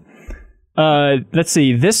in it. Let's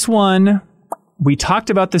see. This one, we talked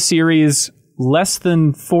about the series less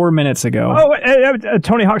than 4 minutes ago. Oh,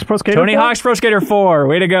 Tony Hawk's Pro Skater 4? Tony Hawk's Pro Skater 4.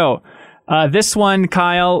 Way to go. This one,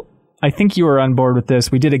 Kyle, I think you were on board with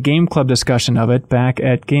this. We did a game club discussion of it back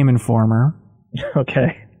at Game Informer.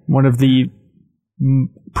 Okay. One of the,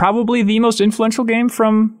 probably the most influential game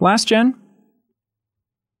from last gen.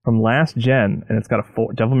 From last gen, and it's got a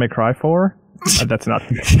 4, Devil May Cry 4? That's not,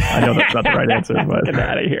 I know that's not the right answer, but get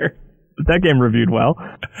out of here. That game reviewed well,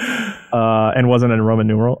 and wasn't in Roman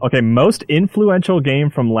numeral. Okay, most influential game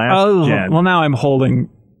from last gen. Well, now I'm holding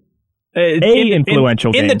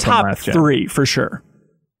influential game in the from top last gen. 3 for sure.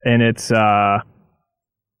 And it's and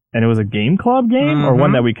it was a Game Club game or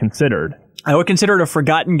one that we considered. I would consider it a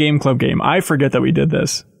forgotten Game Club game. I forget that we did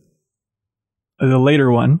this. The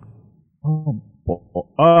later one.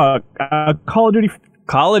 Call of Duty.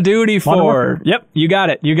 Call of Duty 4. Yep, you got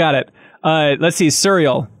it. Let's see,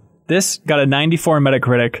 Serial. This got a 94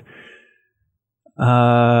 Metacritic.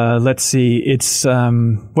 Let's see. It's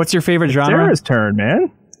what's your favorite genre? Sarah's turn,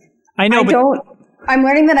 man. I know, I'm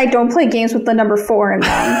learning that I don't play games with the number 4 in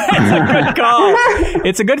them. It's a good call.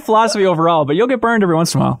 It's a good philosophy overall, but you'll get burned every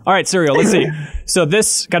once in a while. All right, Serial. Let's see. So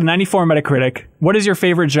this got a 94 Metacritic. What is your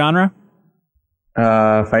favorite genre?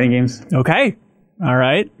 Fighting games. Okay. All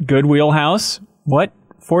right. Good wheelhouse. What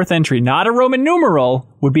fourth entry? Not a Roman numeral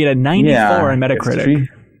would be at a 94 in Metacritic.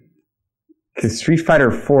 Because Street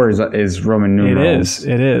Fighter 4 is Roman numerals.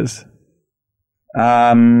 It is.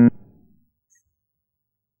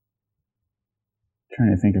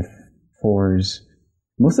 Trying to think of 4s.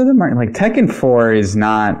 Most of them are like Tekken 4 is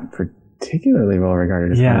not particularly well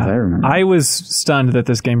regarded as far as I remember. I was stunned that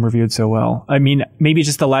this game reviewed so well. I mean, maybe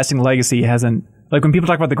just the lasting legacy hasn't. Like when people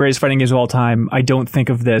talk about the greatest fighting games of all time, I don't think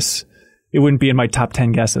of this. It wouldn't be in my top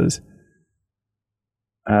 10 guesses.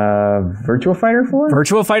 Virtua Fighter 4?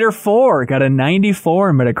 Virtua Fighter 4 got a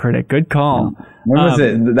 94 Metacritic. Good call. When was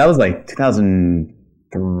it? That was like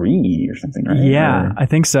 2003 or something, right? Yeah, I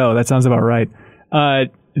think so. That sounds about right.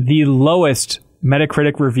 The lowest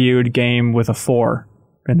Metacritic reviewed game with a 4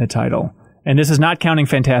 in the title. And this is not counting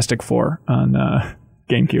Fantastic 4 on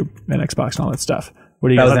GameCube and Xbox and all that stuff. What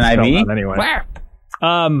do you guys? That was an IV? Anyway.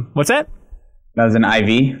 What's that? That was an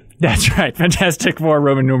IV? That's right. Fantastic 4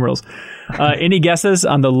 Roman numerals. Any guesses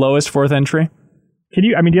on the lowest fourth entry? Do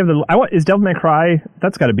you have the? Is Devil May Cry?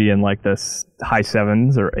 That's got to be in like the high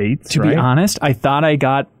 7s or 8s. To be honest, I thought I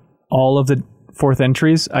got all of the fourth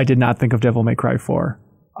entries. I did not think of Devil May Cry 4.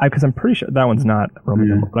 Because I'm pretty sure that one's not Roman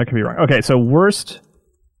numeral, but I could be wrong. Okay, so worst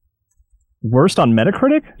on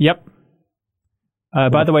Metacritic? Yep.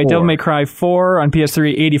 By the way, Devil May Cry 4 on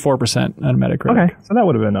PS3, 84% on Metacritic. Okay, so that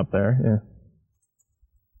would have been up there, yeah.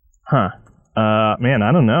 Man,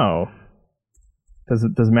 I don't know.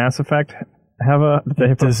 Does Mass Effect have a? They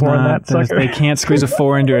have a 4 in that sucker? They can't squeeze a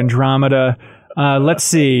 4 into Andromeda. Let's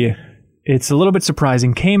see. It's a little bit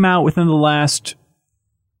surprising. Came out within the last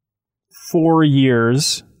 4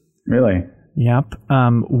 years. Really? Yep.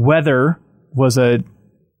 Weather was a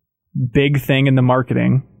big thing in the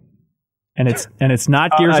marketing, and it's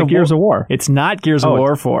not Gears of War. It's not Gears of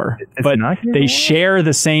War 4, but they share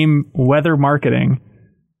the same weather marketing.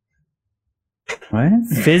 What?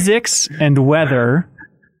 Physics and weather.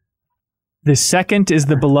 The second is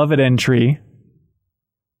the beloved entry.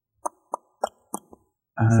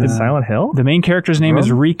 Is it Silent Hill? The main character's name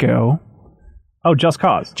is Rico. Oh, Just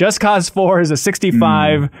Cause. Just Cause 4 is a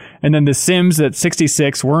 65, and then The Sims at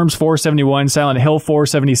 66, Worms 471, Silent Hill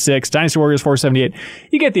 476, Dynasty Warriors 478.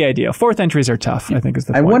 You get the idea. Fourth entries are tough, I think is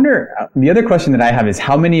the point. I wonder, the other question that I have is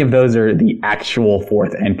how many of those are the actual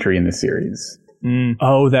fourth entry in the series?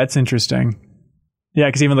 Oh, that's interesting. Yeah,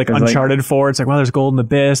 because even like Uncharted 4, it's like, well, there's Golden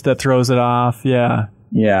Abyss that throws it off. Yeah.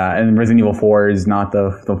 Yeah, and Resident Evil 4 is not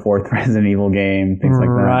the fourth Resident Evil game, things like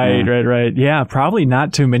that. Right. Yeah, probably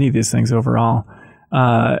not too many of these things overall.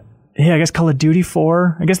 I guess Call of Duty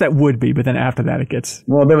 4, I guess that would be, but then after that it gets...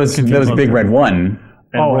 Well, there was Big Red 1.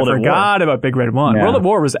 I forgot about Big Red 1. Yeah. World at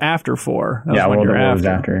War was after 4. World at War was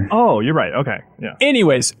after. Oh, you're right. Okay, yeah.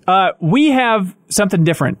 Anyways, we have something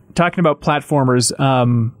different. Talking about platformers,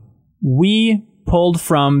 we pulled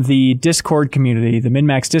from the Discord community, the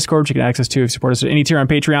MinMax Discord, which you can access to if you support us at any tier on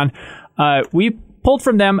Patreon. We pulled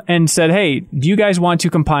from them and said, hey, do you guys want to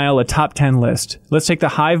compile a top 10 list? Let's take the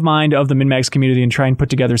hive mind of the MinMax community and try and put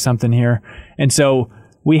together something here. And so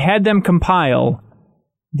we had them compile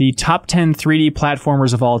the top 10 3D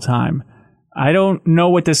platformers of all time. I don't know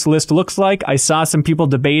what this list looks like. I saw some people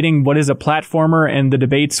debating what is a platformer, and the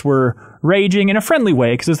debates were raging in a friendly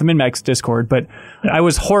way because it's the MinMax Discord. But I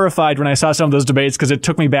was horrified when I saw some of those debates because it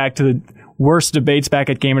took me back to the worst debates back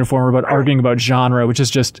at Game Informer about arguing about genre, which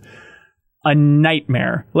is just a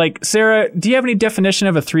nightmare. Like, Sarah, do you have any definition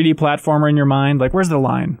of a 3D platformer in your mind? Like, where's the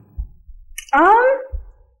line?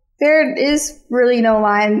 There is really no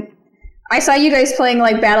line. I saw you guys playing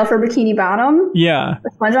like Battle for Bikini Bottom. Yeah.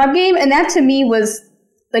 The SpongeBob game. And that to me was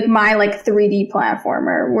like my 3D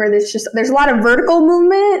platformer where there's a lot of vertical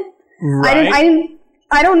movement. Right.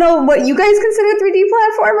 I don't know what you guys consider 3D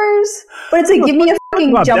platformers, but it's like, give me a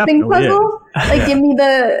fucking jumping puzzle. Like, give me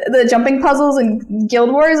the jumping puzzles and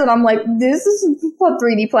Guild Wars, and I'm like, this is a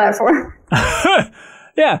 3D platform.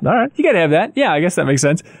 Yeah. All right. You gotta have that. Yeah, I guess that makes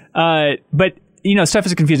sense. But stuff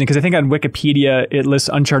is confusing because I think on Wikipedia it lists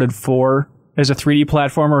Uncharted 4 as a 3D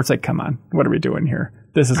platformer. It's like, come on, what are we doing here?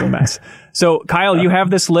 This is a mess. So, Kyle, you have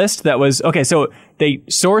this list that was, okay, so they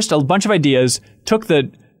sourced a bunch of ideas, took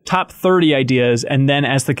the top 30 ideas, and then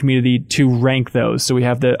asked the community to rank those. So we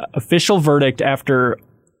have the official verdict after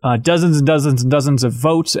dozens and dozens and dozens of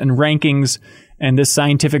votes and rankings, and this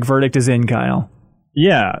scientific verdict is in, Kyle.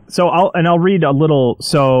 Yeah, so I'll read a little.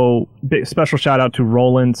 So special shout out to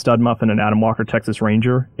Roland, Stud Muffin, and Adam Walker, Texas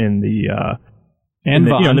Ranger, in the the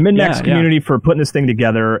MinMax community for putting this thing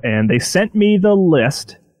together. And they sent me the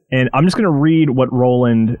list, and I'm just going to read what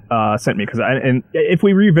Roland sent me because if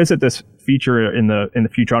we revisit this feature in the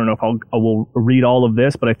future, I don't know if I will read all of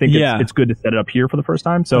this, but I think it's good to set it up here for the first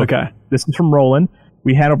time. So This is from Roland.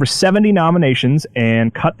 We had over 70 nominations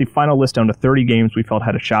and cut the final list down to 30 games we felt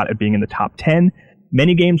had a shot at being in the top 10.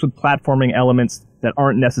 Many games with platforming elements that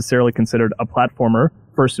aren't necessarily considered a platformer,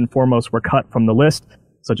 first and foremost, were cut from the list,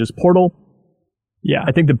 such as Portal. Yeah.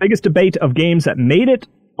 I think the biggest debate of games that made it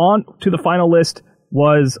on to the final list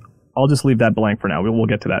was, I'll just leave that blank for now. We'll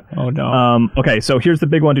get to that. Oh, no. Okay, so here's the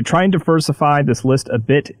big one. To try and diversify this list a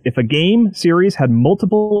bit, if a game series had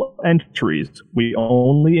multiple entries, we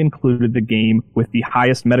only included the game with the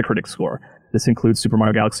highest Metacritic score. This includes Super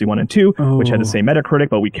Mario Galaxy 1 and 2, which had the same Metacritic,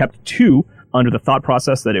 but we kept 2 under the thought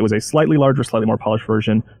process that it was a slightly larger, slightly more polished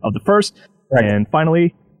version of the first. Correct. And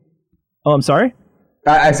finally, I'm sorry?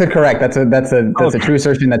 I said correct. That's a true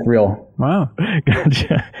assertion. That's real. Wow.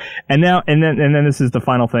 Gotcha. And then this is the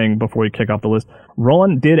final thing before we kick off the list.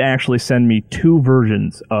 Roland did actually send me 2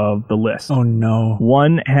 versions of the list. Oh no.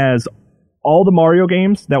 One has all the Mario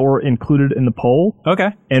games that were included in the poll. Okay.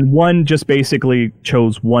 And one just basically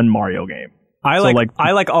chose one Mario game. I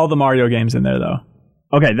like all the Mario games in there though.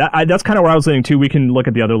 Okay, that's kind of where I was leaning too. We can look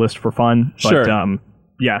at the other list for fun. But, sure.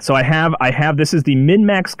 Yeah, so I have this is the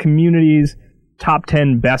MinMax community's top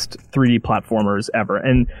 10 best 3D platformers ever.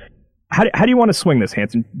 And how do you want to swing this,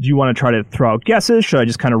 Hanson? Do you want to try to throw out guesses? Should I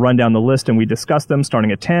just kind of run down the list and we discuss them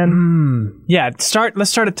starting at 10? Yeah, let's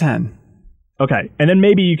start at 10. Okay, and then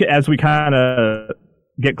maybe you could, as we kind of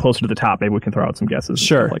get closer to the top, maybe we can throw out some guesses and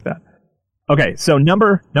Sure. stuff like that. Okay, so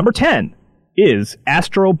number 10 is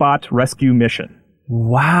Astrobot Rescue Mission.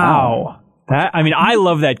 Wow. I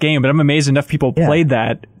love that game, but I'm amazed enough people played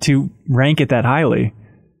that to rank it that highly.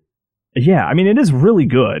 Yeah, I mean, it is really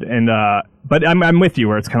good, and but I'm with you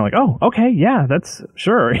where it's kind of like, oh, okay, yeah, that's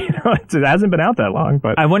sure. You know, it hasn't been out that long,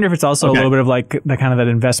 but I wonder if it's also a little bit of like the kind of that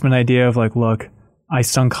investment idea of like, look, I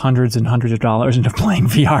sunk hundreds and hundreds of dollars into playing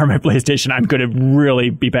VR on my PlayStation. I'm going to really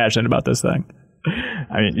be passionate about this thing.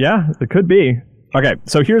 I mean, yeah, it could be. Okay,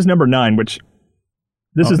 so here's number 9, which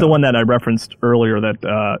this is the one that I referenced earlier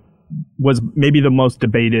that was maybe the most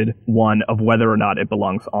debated one of whether or not it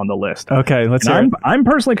belongs on the list. Okay, let's hear it. I'm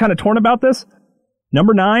personally kind of torn about this.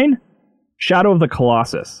 Number 9, Shadow of the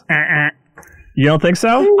Colossus. You don't think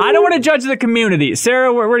so? I don't want to judge the community.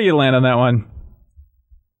 Sarah, where do you land on that one?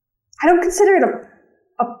 I don't consider it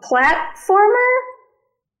a platformer.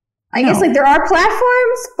 I guess like there are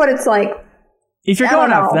platforms, but it's like if you're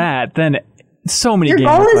going off that, then so many your games.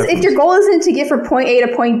 Goal is if your goal isn't to get from point A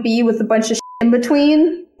to point B with a bunch of shit in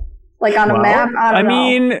between, like on a map. I don't know.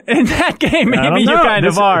 mean, in that game, maybe you kind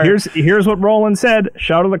of are. Here's what Roland said: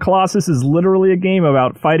 Shadow of the Colossus is literally a game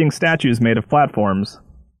about fighting statues made of platforms.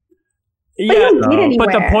 Yeah,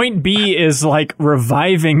 but the point B is like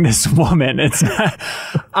reviving this woman. It's not,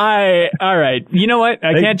 all right. You know what?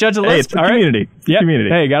 I can't judge the list. It's the community. Yep. Community.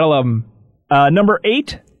 Hey, gotta love them. Number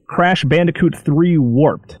 8, Crash Bandicoot 3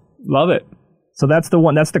 Warped. Love it. So that's the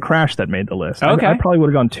one. That's the Crash that made the list. Okay. I probably would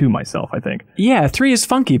have gone 2 myself, I think. Yeah, 3 is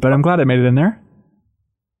funky, but I'm glad I made it in there.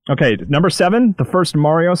 Okay, number 7, the first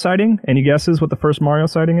Mario sighting. Any guesses what the first Mario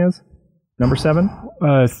sighting is? Number 7?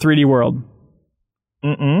 3D World.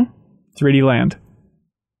 3D Land.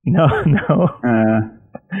 No.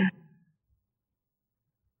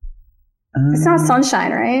 It's not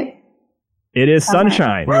Sunshine, right? It is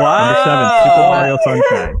Sunshine. Wow. Number 7, Super Mario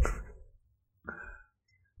Sunshine.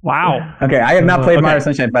 Wow. Okay, I have not played Mario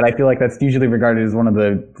Sunshine, but I feel like that's usually regarded as one of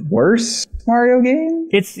the worst Mario games.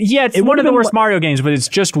 It's one of the worst Mario games, but it's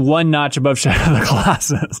just one notch above Shadow of the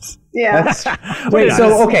Colossus. Yeah.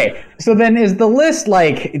 So then is the list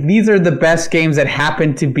like these are the best games that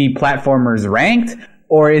happen to be platformers ranked,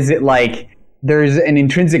 or is it like there's an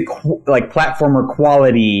intrinsic like platformer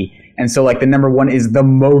quality? And so, like, the number 1 is the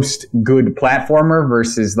most good platformer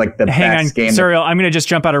versus, like, the best game. Serial, I'm going to just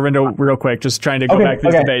jump out a window real quick, just trying to go back to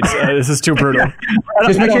these debates. This is too brutal.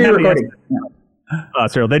 Just make sure you're recording.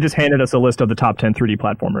 Serial, they just handed us a list of the top 10 3D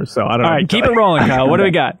platformers, so I don't know. All right, keep it rolling, Kyle. What do we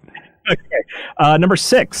got? Okay. Number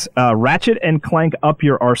 6, Ratchet and Clank Up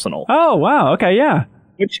Your Arsenal. Oh, wow. Okay, yeah.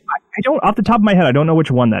 Which, I don't, off the top of my head, I don't know which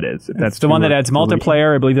one that is. If that's the one that adds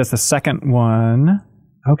multiplayer. I believe that's the second one.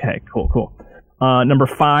 Okay, cool. Number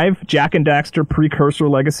 5, Jak and Daxter Precursor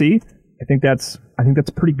Legacy. I think that's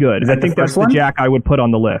pretty good. I think that's the Jak I would put on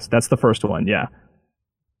the list. That's the first one, yeah.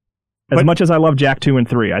 As much as I love Jak 2 and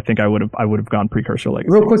 3, I think I would have gone Precursor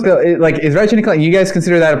Legacy. Real quick though, is Ratchet and Clank? You guys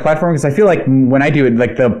consider that a platform? Because I feel like when I do it,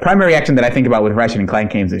 like the primary action that I think about with Ratchet and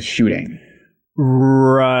Clank games is shooting.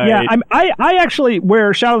 Right. Yeah, I actually,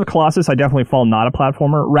 where Shadow of the Colossus, I definitely fall not a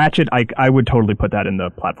platformer. Ratchet, I would totally put that in the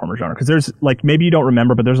platformer genre. Because there's, like, maybe you don't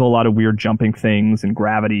remember, but there's a lot of weird jumping things and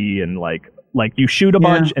gravity and, like you shoot a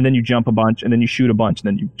bunch and then you jump a bunch and then you shoot a bunch and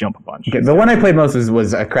then you jump a bunch. Okay, the one I played most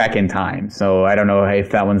was A Crack in Time. So I don't know if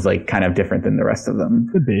that one's, like, kind of different than the rest of them.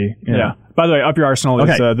 Could be. Yeah. By the way, Up Your Arsenal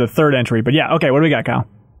is the third entry. But yeah, okay, what do we got, Kyle?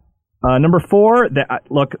 Number 4,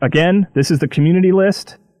 look, again, this is the community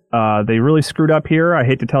list. They really screwed up here. I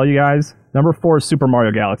hate to tell you guys. Number 4 is Super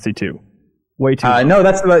Mario Galaxy 2. Way too. No,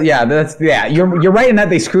 that's You're right in that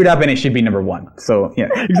they screwed up, and it should be number 1. So yeah,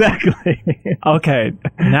 exactly. Okay,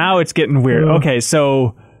 now it's getting weird. Okay,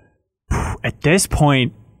 so at this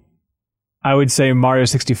point, I would say Mario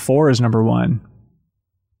 64 is number 1.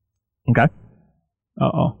 Okay.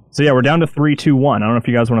 So yeah, we're down to 3, 2, 1. I don't know if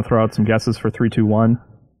you guys want to throw out some guesses for 3, 2, 1.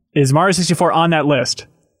 Is Mario 64 on that list?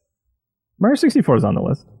 Mario 64 is on the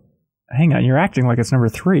list. Hang on, you're acting like it's number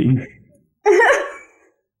 3.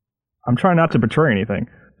 I'm trying not to betray anything.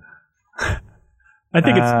 I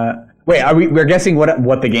think it's. Wait, we're guessing what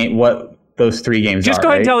those 3 games are. Just go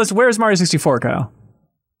ahead and tell us, where's Mario 64, Kyle?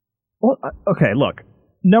 Well, okay, look.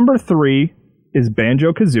 Number 3 is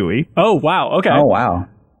Banjo-Kazooie. Oh, wow. Okay. Oh, wow.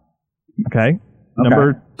 Okay.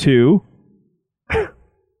 Number 2.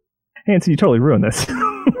 Hanson, you totally ruined this.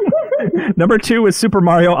 Number 2 is Super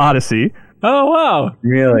Mario Odyssey. Oh, wow.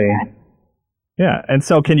 Really? Yeah, and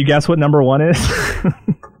so can you guess what number 1 is?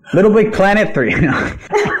 Little Big Planet 3.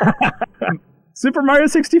 Super Mario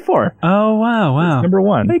 64. Oh, wow. It's number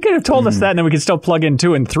 1. They could have told us that, and then we could still plug in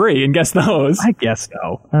 2 and 3 and guess those. I guess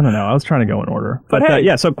so. I don't know. I was trying to go in order. But hey.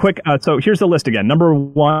 Yeah, so quick. So here's the list again. Number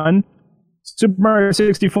 1, Super Mario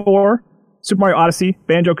 64, Super Mario Odyssey,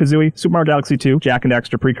 Banjo-Kazooie, Super Mario Galaxy 2, Jak and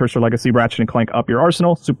Daxter Precursor Legacy, Ratchet and Clank Up Your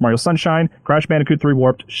Arsenal, Super Mario Sunshine, Crash Bandicoot 3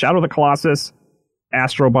 Warped, Shadow of the Colossus,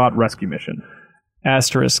 Astrobot Rescue Mission.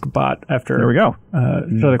 Asterisk bot after there we go.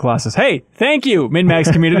 For the Colossus. Hey, thank you,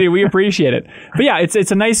 MinMax community. We appreciate it. But yeah,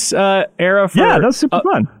 it's a nice era for that's super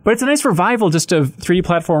fun. But it's a nice revival just of 3D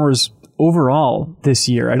platformers overall this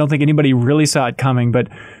year. I don't think anybody really saw it coming, but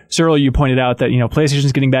Cyril, you pointed out that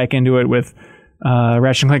PlayStation's getting back into it with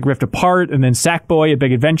Ratchet and Clank Rift Apart, and then Sackboy: A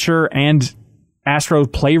Big Adventure, and Astro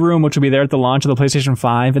Playroom, which will be there at the launch of the PlayStation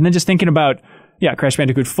 5, and then just thinking about Crash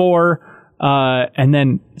Bandicoot 4. And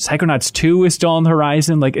then Psychonauts 2 is still on the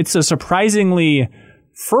horizon. Like, it's a surprisingly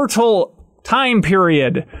fertile time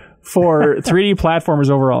period for 3D platformers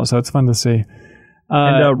overall, so it's fun to see.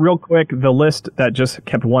 And real quick, the list that just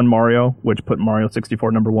kept one Mario, which put Mario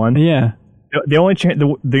 64 number 1. Yeah. The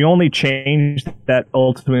only change that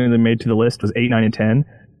ultimately made to the list was 8, 9, and 10.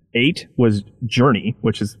 8 was Journey,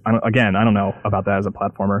 which is, I don't know about that as a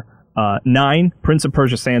platformer. 9, Prince of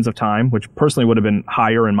Persia: Sands of Time, which personally would have been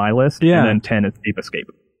higher in my list. Yeah. And then 10 is Ape Escape.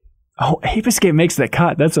 Oh, Ape Escape makes the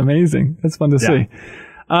cut. That's amazing. That's fun to see.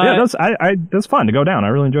 That's fun to go down. I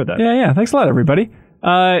really enjoyed that. Yeah. Thanks a lot, everybody.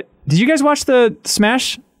 Did you guys watch the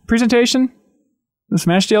Smash presentation? The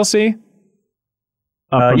Smash DLC?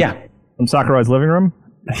 From Sakurai's living room?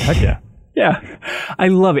 Heck yeah. Yeah. I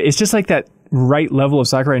love it. It's just like that right level of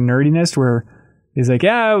Sakurai nerdiness where he's like,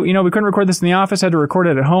 we couldn't record this in the office, had to record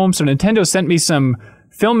it at home, so Nintendo sent me some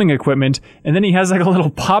filming equipment, and then he has like a little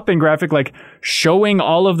pop-in graphic like showing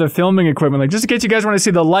all of the filming equipment, like just in case you guys want to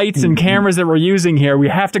see the lights and cameras that we're using here, we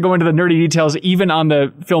have to go into the nerdy details even on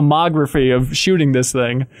the filmography of shooting this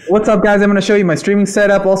thing. What's up, guys? I'm going to show you my streaming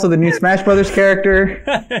setup, also the new Smash Brothers character.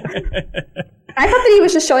 I thought that he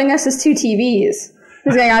was just showing us his 2 TVs.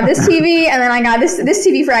 He's like, I got this TV, and then I got this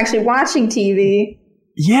TV for actually watching TV.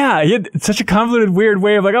 Yeah, he had such a convoluted, weird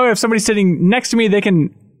way of like, if somebody's sitting next to me, they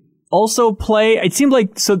can also play. It seemed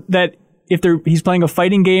like so that if he's playing a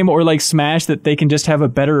fighting game or like Smash, that they can just have a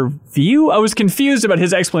better view. I was confused about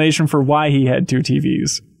his explanation for why he had 2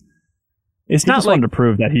 TVs. It's not just wanted to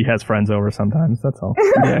prove that he has friends over sometimes. That's all.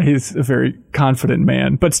 Yeah, he's a very confident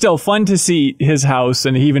man, but still fun to see his house.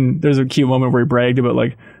 And there's a cute moment where he bragged about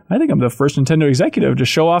like, I think I'm the first Nintendo executive to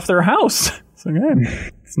show off their house. It's like,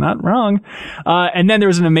 it's not wrong. And then there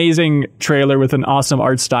was an amazing trailer with an awesome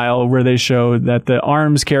art style where they showed that the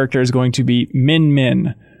ARMS character is going to be Min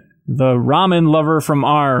Min, the ramen lover from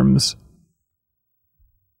ARMS.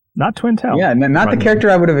 Not Twintel. Yeah, not the character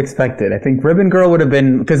I would have expected. I think Ribbon Girl would have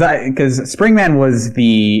been because Springman is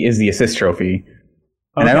the assist trophy,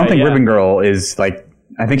 and I don't think Ribbon Girl is like.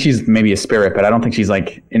 I think she's maybe a spirit, but I don't think she's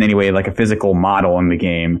like in any way like a physical model in the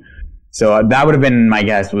game. So that would have been my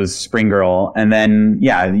guess was Spring Girl, and then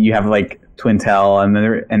you have like Twintel,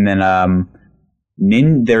 and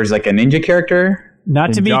then there's like a ninja character. Not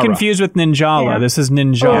Ninjara. To be confused with Ninjala. Yeah. This is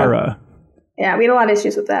Ninjara. Yeah, we had a lot of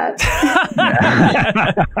issues with that.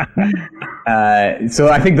 So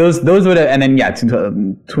I think those would have, and then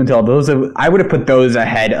Twintel. I would have put those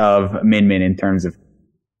ahead of Min Min in terms of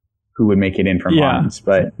who would make it in from ARMS.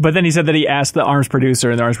 But then he said that he asked the ARMS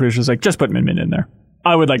producer, and the ARMS producer was like, just put Min Min in there.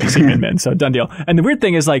 I would like to see Min Min, so done deal. And the weird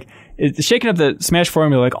thing is, like, shaking up the Smash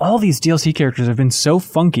formula, like, all these DLC characters have been so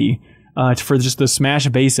funky for just the Smash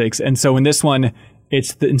basics. And so in this one,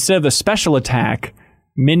 it's instead of the special attack,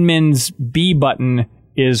 Min Min's B button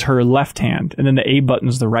is her left hand, and then the A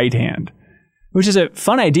button's the right hand. Which is a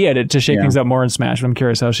fun idea to shake things up more in Smash. But I'm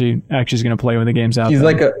curious how she actually is going to play when the game's out. She's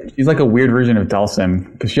like a weird version of Dhalsim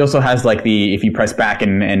because she also has like if you press back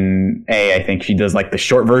and A, I think she does like the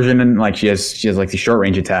short version, and like she has like the short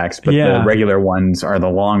range attacks, but the regular ones are the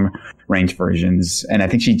long range versions. And I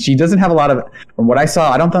think she doesn't have a lot of, from what I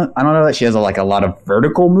saw, I don't know that she has a lot of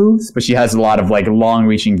vertical moves, but she has a lot of like long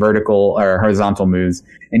reaching vertical or horizontal moves,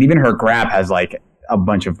 and even her grab has like a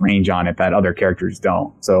bunch of range on it that other characters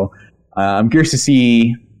don't. So. I'm curious to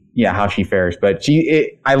see, how she fares. But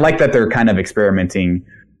I like that they're kind of experimenting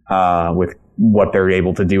with what they're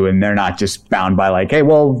able to do, and they're not just bound by like, hey,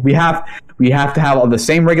 well, we have to have all the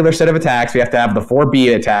same regular set of attacks. We have to have the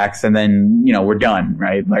 4B attacks, and then we're done,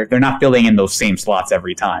 right? Like they're not filling in those same slots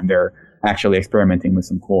every time. They're actually experimenting with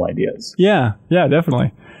some cool ideas. Yeah,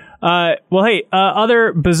 definitely. Well, hey,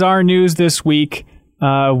 other bizarre news this week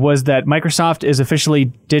was that Microsoft is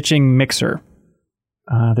officially ditching Mixer.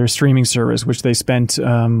 Their streaming service, which they spent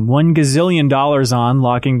 $1 gazillion on,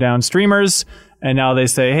 locking down streamers and now they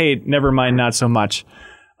say, hey, never mind, not so much.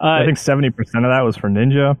 I think 70% of that was for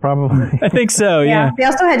Ninja, probably. I think so, yeah. They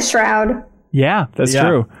also had Shroud. Yeah, that's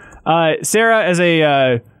true. Sarah, as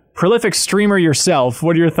a prolific streamer yourself,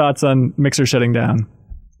 what are your thoughts on Mixer shutting down?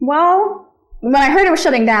 Well, when I heard it was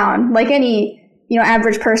shutting down, like any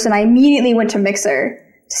average person, I immediately went to Mixer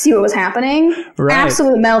to see what was happening. Right.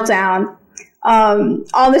 Absolute meltdown.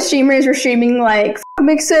 All the streamers were streaming like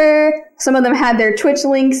Mixer. Some of them had their Twitch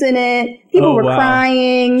links in it. People were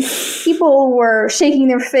crying. People were shaking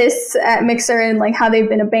their fists at Mixer and like how they've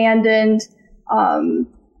been abandoned.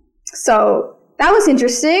 So that was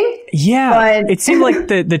interesting. Yeah, but it seemed like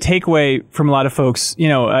the takeaway from a lot of folks,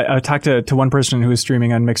 I talked to one person who was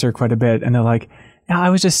streaming on Mixer quite a bit, and they're like, I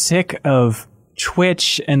was just sick of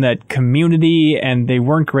Twitch and that community, and they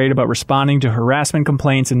weren't great about responding to harassment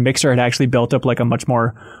complaints, and Mixer had actually built up like a much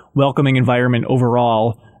more welcoming environment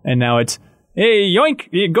overall, and now it's, hey, yoink,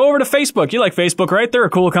 you go over to Facebook. You like Facebook, right? They're a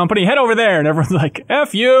cool company. Head over there. And everyone's like,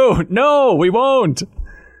 F you. No, we won't.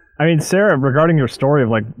 I mean, Sarah, regarding your story of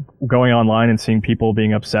like going online and seeing people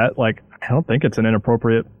being upset, like, I don't think it's an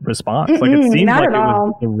inappropriate response. Like, it seemed like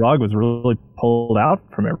the rug was really pulled out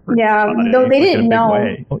from everybody. Yeah, though they didn't know.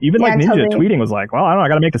 Even like Ninja tweeting was like, well, I don't know, I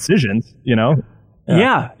got to make decisions,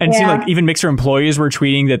 Yeah. And it seemed like even Mixer employees were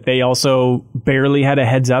tweeting that they also barely had a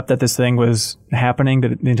heads up that this thing was happening,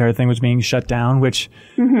 that the entire thing was being shut down, which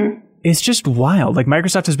is just wild. Like,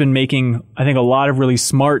 Microsoft has been making, I think, a lot of really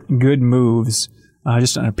smart, good moves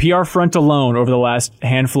just on a PR front alone over the last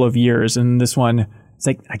handful of years. And this one, it's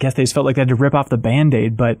like, I guess they just felt like they had to rip off the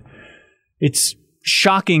Band-Aid, but it's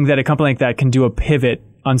shocking that a company like that can do a pivot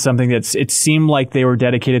on something it seemed like they were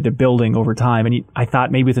dedicated to building over time. And I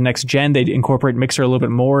thought maybe with the next gen, they'd incorporate Mixer a little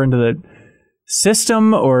bit more into the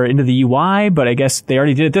system or into the UI, but I guess they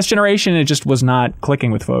already did it this generation. It just was not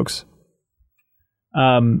clicking with folks.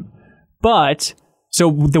 But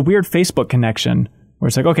so the weird Facebook connection where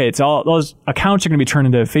it's like, okay, it's all those accounts are going to be turned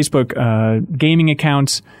into Facebook gaming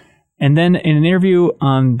accounts. And then in an interview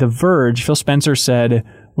on The Verge, Phil Spencer said,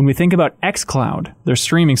 when we think about xCloud, their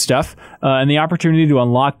streaming stuff, and the opportunity to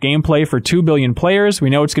unlock gameplay for 2 billion players, we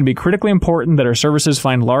know it's going to be critically important that our services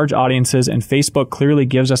find large audiences, and Facebook clearly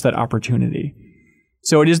gives us that opportunity.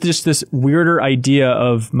 So it is just this weirder idea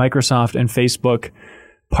of Microsoft and Facebook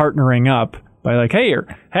partnering up by like, hey,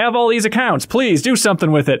 have all these accounts, please do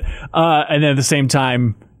something with it. And then at the same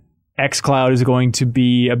time, xCloud is going to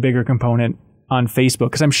be a bigger component on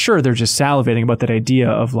Facebook, because I'm sure they're just salivating about that idea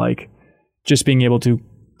of like just being able to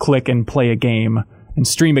click and play a game and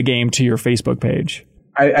stream a game to your Facebook page.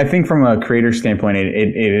 I think from a creator standpoint,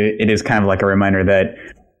 it is kind of like a reminder that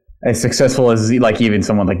as successful as like even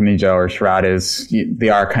someone like Ninja or Shroud is, they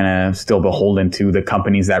are kind of still beholden to the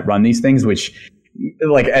companies that run these things, which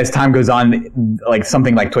like as time goes on, like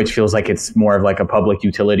something like Twitch feels like it's more of like a public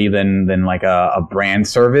utility than like a brand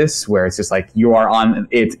service, where it's just like you are on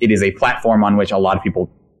it is a platform on which a lot of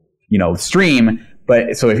people stream.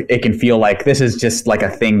 But so it can feel like this is just like a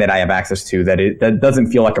thing that I have access to, that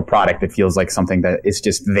doesn't feel like a product. It feels like something that is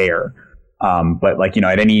just there. But like,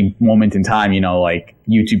 at any moment in time, like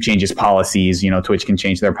YouTube changes policies, Twitch can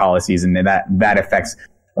change their policies, and that affects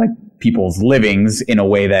like people's livings in a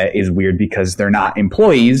way that is weird because they're not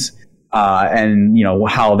employees, and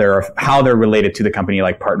how they're related to the company,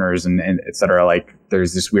 like partners and et cetera. Like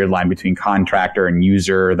there's this weird line between contractor and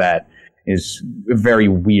user that is very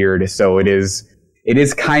weird. So it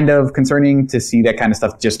is kind of concerning to see that kind of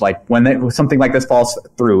stuff. Just like when something like this falls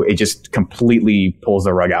through, it just completely pulls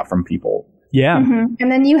the rug out from people. Yeah. Mm-hmm.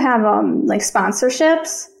 And then you have like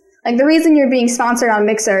sponsorships. Like the reason you're being sponsored on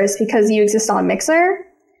Mixer is because you exist on Mixer.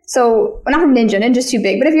 So not from Ninja. Ninja's too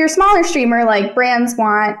big. But if you're a smaller streamer, like brands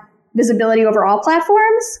want visibility over all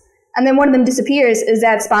platforms, and then one of them disappears, is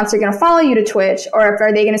that sponsor going to follow you to Twitch, or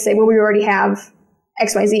are they going to say, well, we already have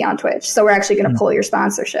XYZ on Twitch, so we're actually going to pull your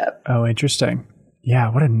sponsorship? Oh, interesting. Yeah,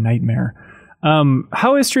 what a nightmare.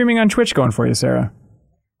 How is streaming on Twitch going for you, Sarah?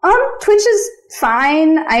 Twitch is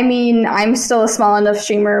fine. I mean, I'm still a small enough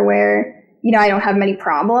streamer where, I don't have many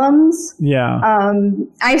problems. Yeah.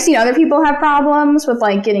 I've seen other people have problems with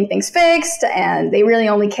like getting things fixed, and they really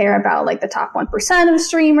only care about like the top 1% of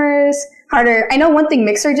streamers. Harder. I know one thing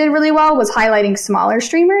Mixer did really well was highlighting smaller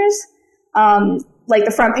streamers. Like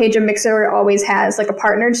the front page of Mixer always has like a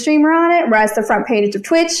partnered streamer on it, whereas the front page of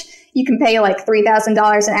Twitch, you can pay like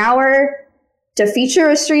 $3,000 an hour to feature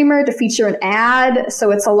a streamer, to feature an ad. So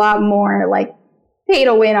it's a lot more like pay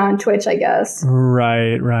to win on Twitch, I guess.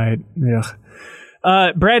 Right.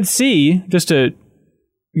 Brad C., just to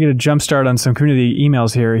get a jump start on some community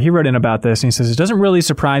emails here, he wrote in about this and he says, it doesn't really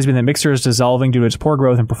surprise me that Mixer is dissolving due to its poor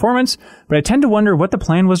growth and performance, but I tend to wonder what the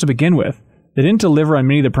plan was to begin with. They didn't deliver on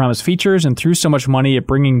many of the promised features and threw so much money at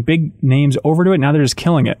bringing big names over to it. Now they're just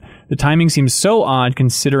killing it. The timing seems so odd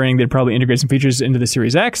considering they'd probably integrate some features into the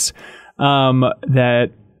Series X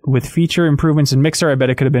that with feature improvements in Mixer, I bet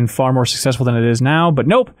it could have been far more successful than it is now. But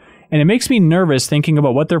nope. And it makes me nervous thinking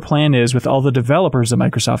about what their plan is with all the developers that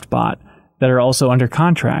Microsoft bought that are also under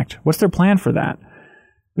contract. What's their plan for that?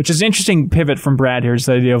 Which is an interesting pivot from Brad here. Is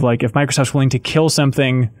the idea of like, if Microsoft's willing to kill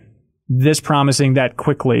something this promising that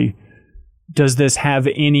quickly, does this have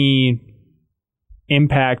any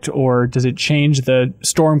impact, or does it change the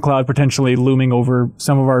storm cloud potentially looming over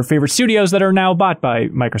some of our favorite studios that are now bought by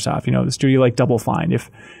Microsoft? You know, the studio like Double Fine. If,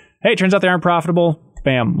 hey, it turns out they aren't profitable,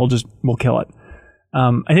 bam, we'll kill it.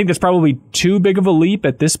 I think that's probably too big of a leap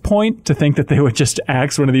at this point to think that they would just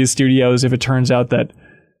axe one of these studios if it turns out that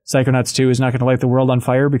Psychonauts 2 is not going to light the world on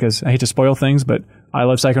fire, because I hate to spoil things, but I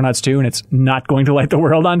love Psychonauts 2 and it's not going to light the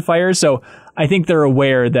world on fire. So I think they're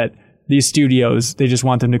aware that these studios, they just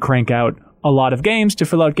want them to crank out a lot of games to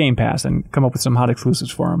fill out Game Pass and come up with some hot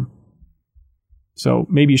exclusives for them. So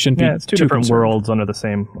maybe you shouldn't be it's two different worlds under the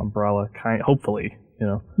same umbrella, hopefully, you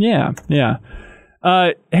know. Yeah.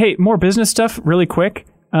 Hey, more business stuff really quick.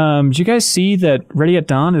 Did you guys see that Ready at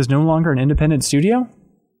Dawn is no longer an independent studio?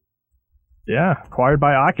 Yeah, acquired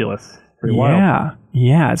by Oculus. Pretty wild.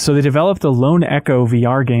 Yeah. So they developed the Lone Echo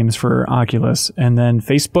VR games for Oculus, and then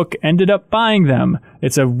Facebook ended up buying them.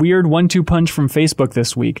 It's a weird 1-2 punch from Facebook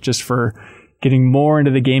this week, just for getting more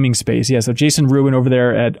into the gaming space. Yeah, so Jason Rubin over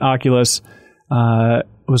there at Oculus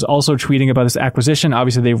was also tweeting about this acquisition.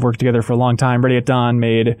 Obviously, they've worked together for a long time. Ready at Dawn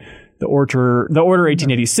made the Order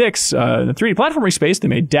 1886, the 3D platforming space. They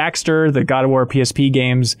made Daxter, the God of War PSP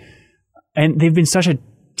games, and they've been such a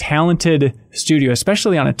talented studio,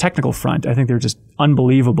 especially on a technical front. I think they're just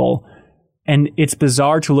unbelievable. And it's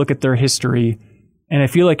bizarre to look at their history, and I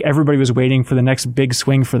feel like everybody was waiting for the next big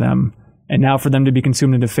swing for them, and now for them to be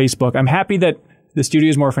consumed into Facebook. I'm happy that the studio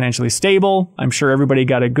is more financially stable. I'm sure everybody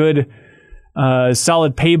got a good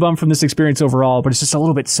solid pay bump from this experience overall, but it's just a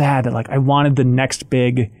little bit sad that, like, I wanted the next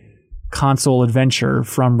big console adventure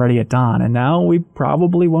from Ready at Dawn, and now we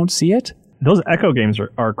probably won't see it. Those Echo games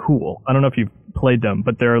are cool. I don't know if you've played them,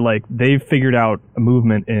 but they're like, they've figured out a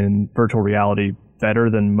movement in virtual reality better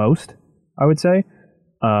than most, I would say.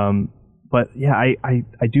 But yeah, I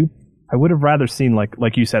would have rather seen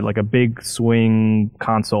like you said, like a big swing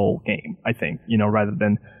console game, I think, you know, rather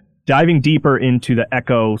than diving deeper into the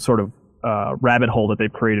Echo sort of rabbit hole that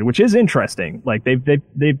they've created, which is interesting. Like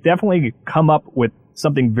they've definitely come up with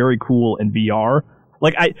something very cool in VR.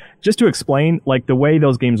 Like, just to explain, like, the way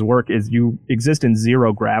those games work is you exist in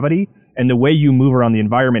zero gravity, and the way you move around the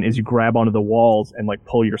environment is you grab onto the walls and, like,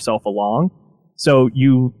 pull yourself along. So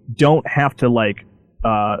you don't have to, like,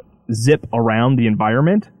 zip around the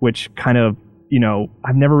environment, which kind of, you know,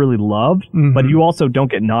 I've never really loved, but you also don't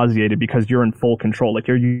get nauseated because you're in full control. Like,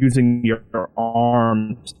 you're using your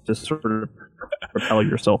arms to sort of propel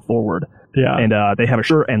yourself forward. Yeah. And they have a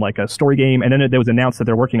shirt and, like, a story game, and then it was announced that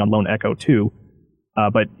they're working on Lone Echo 2.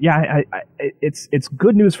 But yeah, it's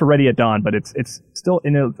good news for Ready at Dawn, but it's still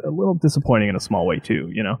in a little disappointing in a small way too,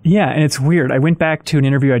 you know? Yeah, and it's weird. I went back to an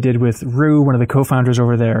interview I did with Rue, one of the co-founders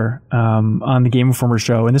over there, on the Game Informer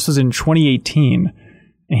show, and this was in 2018.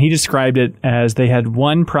 And he described it as they had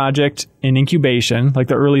one project in incubation, like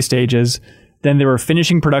the early stages. Then they were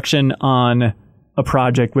finishing production on a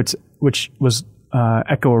project which was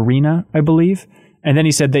Echo Arena, I believe. And then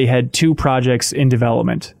he said they had two projects in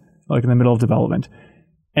development, like in the middle of development.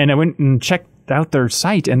 And I went and checked out their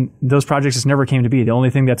site, and those projects just never came to be. The only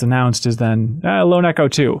thing that's announced is then Lone Echo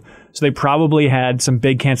 2. So they probably had some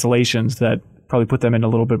big cancellations that probably put them in a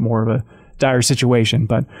little bit more of a dire situation.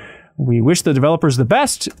 But we wish the developers the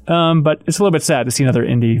best, but it's a little bit sad to see another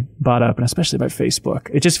indie bought up, and especially by Facebook.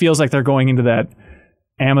 It just feels like they're going into that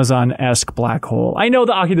Amazon-esque black hole. I know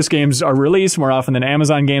the Oculus games are released more often than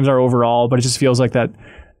Amazon games are overall, but it just feels like that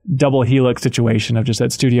double helix situation of just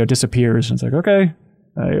that studio disappears, and it's like, okay,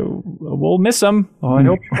 we'll miss them. Oh,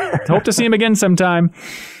 I hope to see him again sometime.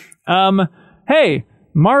 Hey,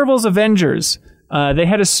 Marvel's Avengers. They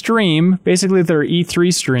had a stream, basically their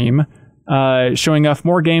E3 stream, showing off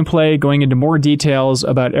more gameplay, going into more details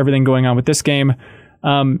about everything going on with this game.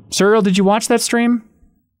 Cyril, did you watch that stream?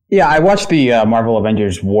 Yeah, I watched the Marvel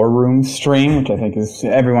Avengers War Room stream, which I think is,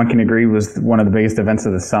 everyone can agree, was one of the biggest events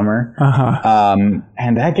of the summer.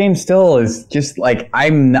 And that game still is just like, I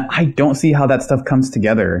don't see how that stuff comes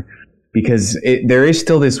together, because there is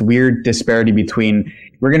still this weird disparity between,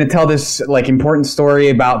 we're going to tell this like important story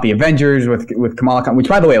about the Avengers with Kamala Khan, which,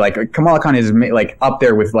 by the way, like Kamala Khan is like up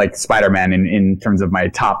there with like Spider-Man in terms of my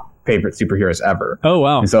top favorite superheroes ever. Oh,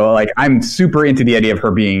 wow. And so like I'm super into the idea of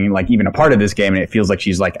her being like even a part of this game, and it feels like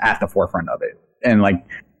she's like at the forefront of it. And like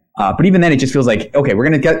but even then it just feels like, okay, we're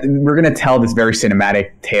gonna tell this very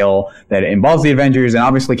cinematic tale that involves the Avengers, and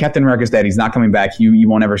obviously Captain America's dead. He's not coming back. You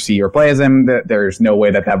won't ever see or play as him. There's no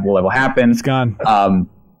way that will ever happen. It's gone.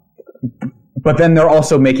 But then they're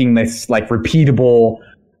also making this like repeatable,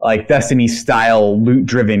 like Destiny style loot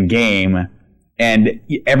driven game. And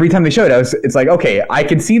every time they show it, it's like, okay, I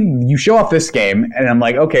can see you show off this game, and I'm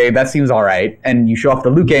like, okay, that seems all right. And you show off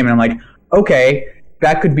the loot game, and I'm like, okay,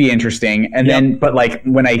 that could be interesting. And then, but like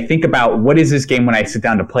when I think about what is this game when I sit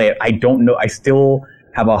down to play it, I don't know. I still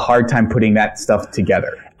have a hard time putting that stuff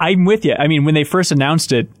together. I'm with you. I mean, when they first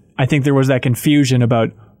announced it, I think there was that confusion about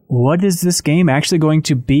what is this game actually going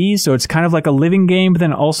to be? So it's kind of like a living game, but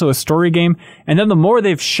then also a story game. And then the more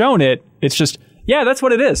they've shown it, it's just, yeah, that's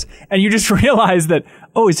what it is. And you just realize that,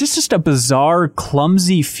 oh, is this just a bizarre,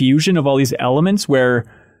 clumsy fusion of all these elements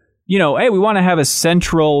where, you know, hey, we want to have a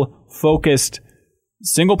central, focused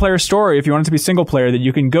single player story, if you want it to be single player, that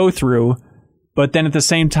you can go through. But then at the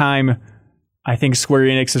same time, I think Square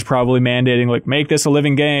Enix is probably mandating, like, make this a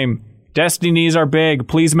living game. Destinies are big.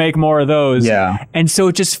 Please make more of those. Yeah. And so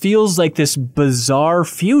it just feels like this bizarre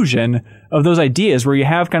fusion of those ideas where you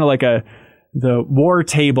have kind of like the war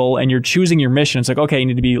table and you're choosing your mission. It's like, okay, you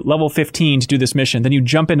need to be level 15 to do this mission. Then you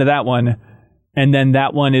jump into that one. And then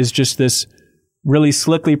that one is just this really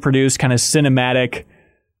slickly produced kind of cinematic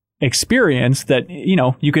experience that, you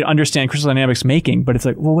know, you could understand Crystal Dynamics making, but it's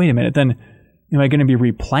like, well, wait a minute. Then am I going to be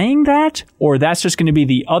replaying that? Or that's just going to be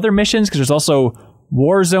the other missions? Because there's also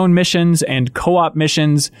Warzone missions and co-op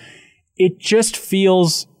missions. It just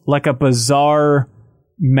feels like a bizarre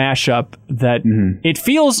mashup that it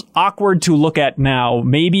feels awkward to look at now.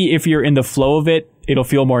 Maybe if you're in the flow of it, it'll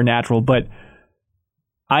feel more natural, but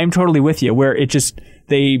I'm totally with you where it just,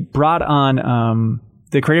 they brought on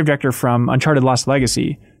the creative director from Uncharted Lost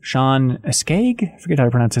Legacy, Sean Escague? I forget how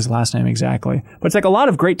to pronounce his last name exactly. But it's like a lot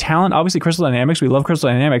of great talent. Obviously, Crystal Dynamics. We love Crystal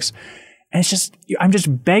Dynamics. And it's just, I'm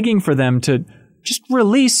just begging for them to just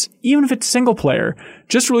release, even if it's single player,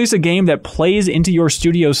 just release a game that plays into your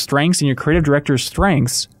studio's strengths and your creative director's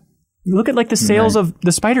strengths. Look at like the sales of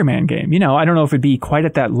the Spider-Man game. You know, I don't know if it'd be quite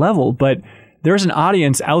at that level, but there's an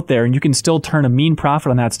audience out there and you can still turn a mean profit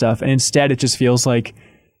on that stuff. And instead it just feels like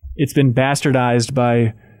it's been bastardized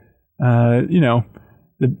by, you know,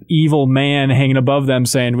 the evil man hanging above them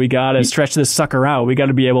saying, we got to stretch this sucker out. We got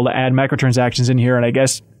to be able to add microtransactions in here. And I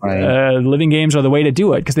guess living games are the way to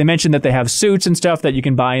do it, because they mentioned that they have suits and stuff that you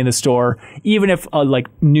can buy in the store, even if like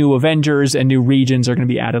new Avengers and new regions are going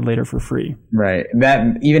to be added later for free. Right. That,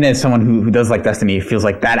 even as someone who does like Destiny, it feels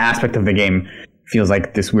like that aspect of the game feels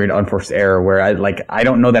like this weird unforced error where I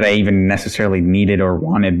don't know that I even necessarily needed or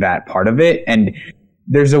wanted that part of it. And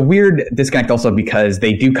there's a weird disconnect also because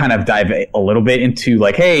they do kind of dive a little bit into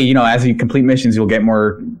like, hey, you know, as you complete missions, you'll get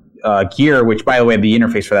more gear, which, by the way, the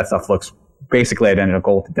interface for that stuff looks basically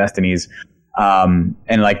identical to Destiny's. And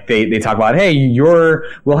like they talk about, hey,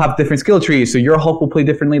 we'll have different skill trees, so your Hulk will play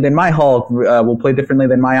differently than my Hulk, will play differently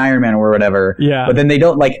than my Iron Man or whatever. Yeah. But then they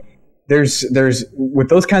don't like. There's with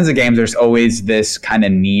those kinds of games, there's always this kind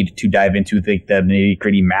of need to dive into the nitty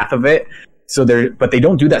gritty math of it. But they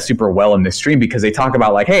don't do that super well in this stream because they talk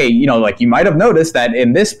about like, hey, you know, like you might have noticed that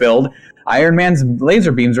in this build, Iron Man's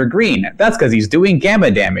laser beams are green. That's because he's doing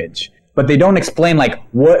gamma damage. But they don't explain like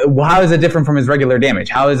how is it different from his regular damage?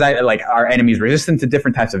 How is that like are enemies resistant to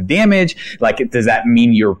different types of damage? Like, does that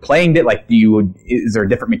mean you're playing it? Like, is there a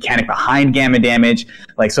different mechanic behind gamma damage?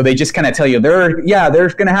 Like, so they just kind of tell you they're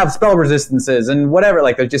going to have spell resistances and whatever.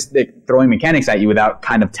 Like, they're throwing mechanics at you without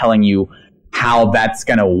kind of telling you how that's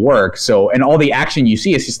going to work. So, and all the action you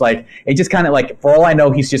see is just like, it just kind of like, for all I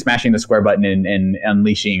know, he's just mashing the square button and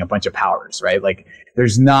unleashing a bunch of powers, right? Like,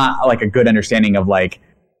 there's not like a good understanding of like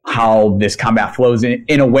how this combat flows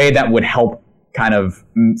in a way that would help kind of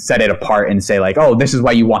set it apart and say like, oh, this is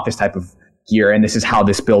why you want this type of gear and this is how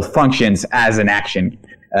this build functions as an action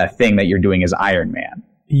thing that you're doing as Iron Man.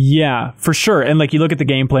 Yeah, for sure. And like, you look at the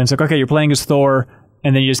gameplay and it's like, okay, you're playing as Thor,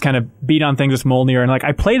 and then you just kind of beat on things with Mjolnir. And like,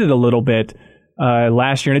 I played it a little bit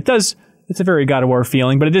last year, and it's a very God of War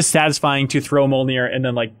feeling, but it is satisfying to throw Mjolnir and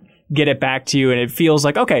then like get it back to you. And it feels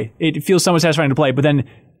like, okay, it feels somewhat satisfying to play. But then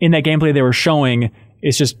in that gameplay they were showing,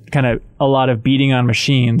 it's just kind of a lot of beating on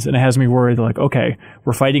machines. And it has me worried like, okay,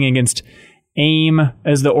 we're fighting against AIM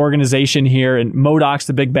as the organization here, and MODOK's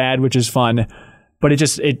the big bad, which is fun. But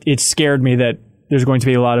it scared me that there's going to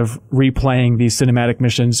be a lot of replaying these cinematic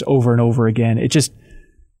missions over and over again.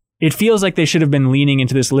 It feels like they should have been leaning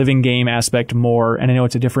into this living game aspect more. And I know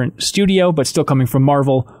it's a different studio, but still coming from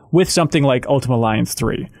Marvel with something like Ultimate Alliance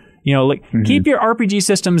 3. You know, like keep your RPG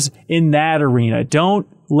systems in that arena. Don't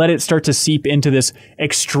let it start to seep into this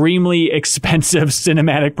extremely expensive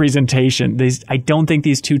cinematic presentation. I don't think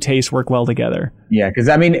these two tastes work well together. Yeah, because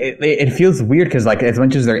I mean, it feels weird because like as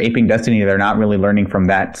much as they're aping Destiny, they're not really learning from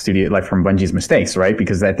that studio, like from Bungie's mistakes, right?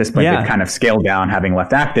 Because at this point, they've kind of scaled down, having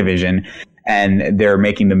left Activision. And they're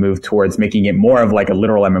making the move towards making it more of like a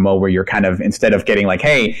literal MMO where you're kind of, instead of getting like,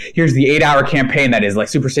 hey, here's the 8-hour campaign that is like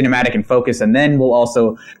super cinematic and focused, and then we'll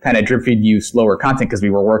also kind of drip feed you slower content because we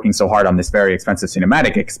were working so hard on this very expensive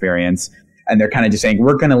cinematic experience. And they're kind of just saying,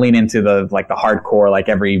 we're going to lean into the hardcore, like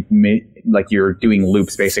you're doing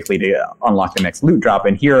loops basically to unlock the next loot drop.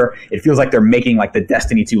 And here it feels like they're making like the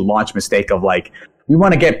Destiny 2 launch mistake of like, we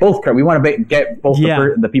want to get both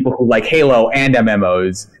the people who like Halo and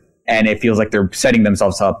MMOs. And it feels like they're setting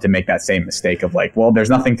themselves up to make that same mistake of like, well,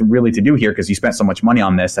 there's nothing really to do here because you spent so much money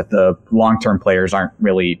on this that the long-term players aren't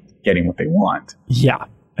really getting what they want. Yeah.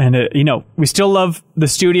 And, we still love the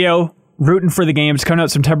studio, rooting for the game. It's coming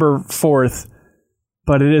out September 4th.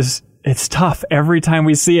 But it's tough. Every time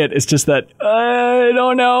we see it, it's just that, I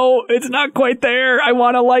don't know. It's not quite there. I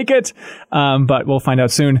want to like it. But we'll find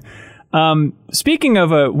out soon. Speaking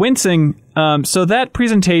of wincing, so that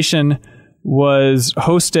presentation was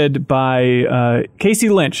hosted by Casey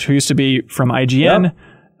Lynch, who used to be from IGN. Yep.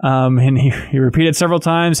 And he repeated several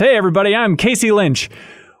times, "Hey, everybody, I'm Casey Lynch,"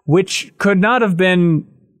 which could not have been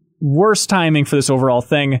worse timing for this overall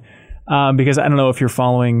thing, because I don't know if you're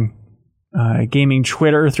following gaming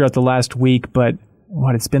Twitter throughout the last week, but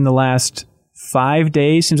it's been the last 5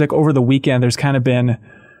 days. Seems like over the weekend, there's kind of been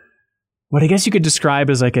what I guess you could describe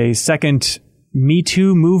as like a second Me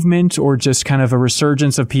Too movement, or just kind of a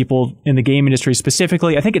resurgence of people in the game industry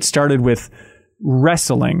specifically. I think it started with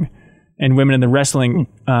wrestling and women in the wrestling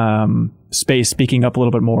space speaking up a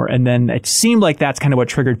little bit more. And then it seemed like that's kind of what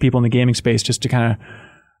triggered people in the gaming space just to kind of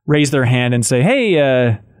raise their hand and say,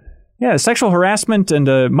 hey, sexual harassment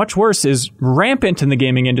and much worse is rampant in the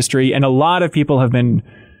gaming industry. And a lot of people have been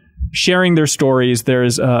sharing their stories.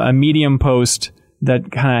 There's a Medium post that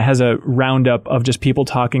kind of has a roundup of just people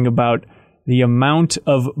talking about the amount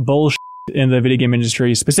of bullshit in the video game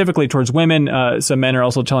industry, specifically towards women. Some men are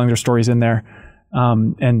also telling their stories in there.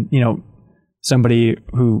 And, somebody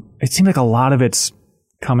who, it seemed like a lot of it's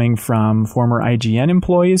coming from former IGN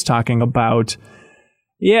employees talking about,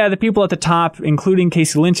 the people at the top, including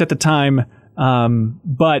Casey Lynch at the time,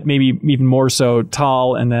 but maybe even more so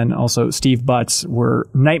Tal and then also Steve Butts were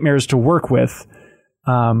nightmares to work with.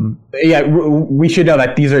 We should know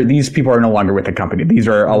that these people are no longer with the company. These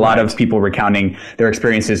are a lot of people recounting their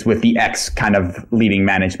experiences with the ex kind of leading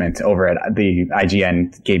management over at the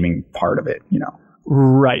IGN gaming part of it,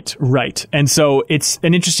 Right. And so it's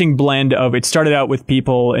an interesting blend of, it started out with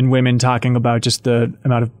people and women talking about just the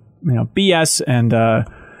amount of, BS and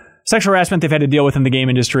sexual harassment they've had to deal with in the game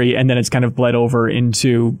industry. And then it's kind of bled over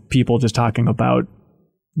into people just talking about,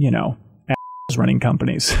 running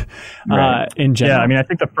companies in general. Yeah, I mean, I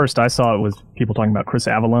think the first I saw it was people talking about Chris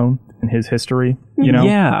Avallone and his history,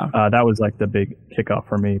 that was like the big kickoff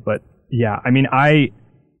for me. But yeah, I mean,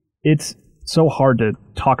 it's so hard to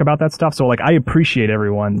talk about that stuff. So like, I appreciate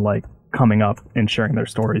everyone like coming up and sharing their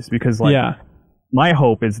stories because my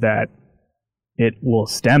hope is that it will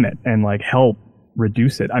stem it and like help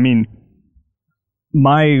reduce it. I mean,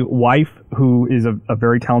 my wife, who is a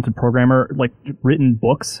very talented programmer, like written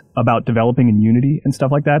books about developing in Unity and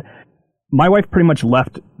stuff like that. My wife pretty much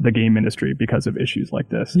left the game industry because of issues like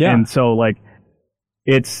this. Yeah. And so like,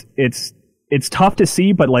 it's tough to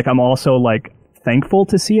see, but like, I'm also like thankful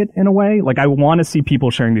to see it in a way. Like I want to see people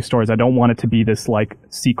sharing these stories. I don't want it to be this like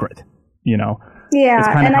secret, Yeah. It's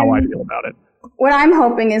kind of how I feel about it. What I'm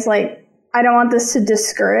hoping is like, I don't want this to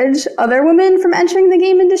discourage other women from entering the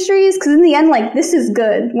game industries, because in the end, like, this is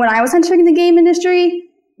good. When I was entering the game industry,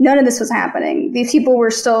 none of this was happening. These people were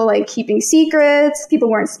still like keeping secrets. People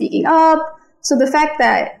weren't speaking up. So the fact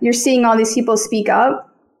that you're seeing all these people speak up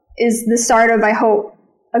is the start of, I hope,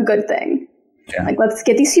 a good thing. Yeah. Like, let's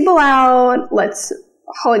get these people out. Let's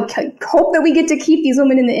hope that we get to keep these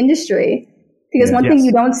women in the industry. Because one thing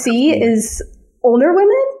you don't see is older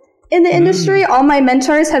women in the industry. All my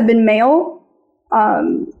mentors have been male.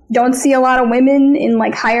 Don't see a lot of women in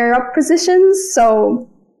like higher up positions. So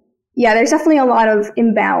yeah, there's definitely a lot of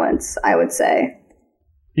imbalance, I would say.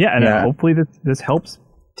 Yeah, and hopefully this helps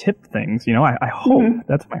tip things. I hope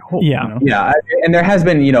that's my hope. Yeah, yeah, and there has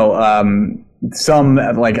been some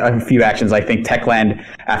like a few actions. I think Techland,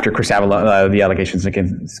 after Chris Avellone, the allegations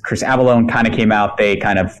against Chris Avellone kind of came out, they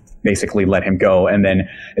kind of basically let him go. And then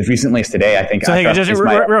as recently as today, I think. So just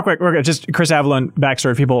real quick, just Chris Avellone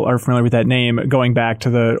backstory. If people are familiar with that name, going back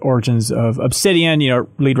to the origins of Obsidian,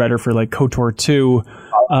 lead writer for like KOTOR 2.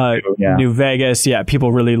 New Vegas. Yeah,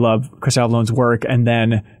 people really love Chris Avallone's work. And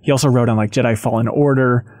then he also wrote on like Jedi Fallen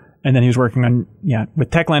Order. And then he was working on,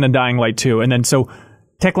 with Techland and Dying Light 2. And then so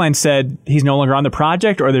Techland said he's no longer on the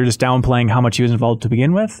project, or they're just downplaying how much he was involved to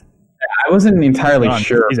begin with? I wasn't entirely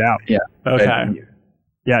sure. He's out. Yeah. Okay.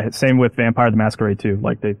 Yeah, same with Vampire the Masquerade too.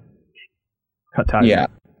 Like they cut ties. Yeah.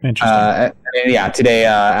 Interesting. Today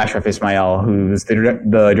Ashraf Ismail, who's the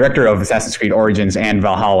director of Assassin's Creed Origins and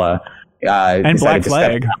Valhalla, and Black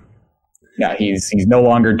Flag. Yeah, he's no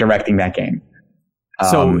longer directing that game.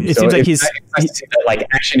 So it seems like he's nice to see that, like,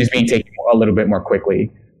 action is being taken a little bit more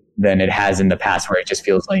quickly than it has in the past, where it just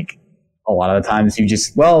feels like a lot of the times you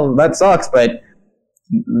just, well, that sucks, but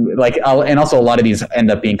like, and also a lot of these end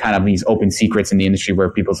up being kind of these open secrets in the industry where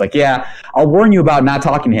people's like, yeah, I'll warn you about not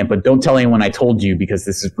talking to him, but don't tell anyone I told you,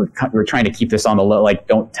 because we're trying to keep this on the low. Like,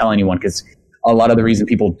 don't tell anyone, because a lot of the reason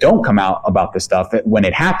people don't come out about this stuff when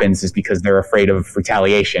it happens is because they're afraid of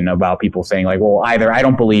retaliation, about people saying like, well, either I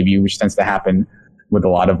don't believe you, which tends to happen with a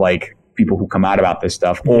lot of like people who come out about this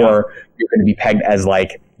stuff, or you're going to be pegged as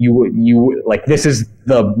like you like, this is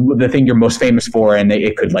the thing you're most famous for, and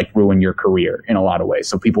it could like ruin your career in a lot of ways.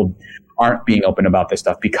 So people aren't being open about this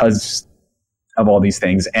stuff because of all these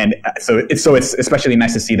things, and so it's especially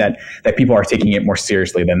nice to see that people are taking it more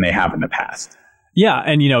seriously than they have in the past. Yeah,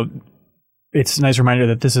 and it's a nice reminder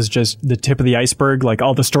that this is just the tip of the iceberg. Like,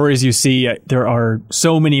 all the stories you see, there are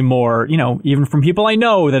so many more, even from people I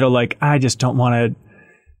know that are like, I just don't want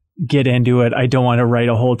to get into it. I don't want to write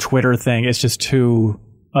a whole Twitter thing. It's just too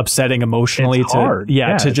upsetting emotionally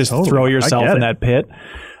to just throw yourself in that pit.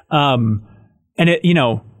 And it,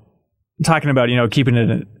 talking about, keeping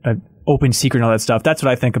it an open secret and all that stuff. That's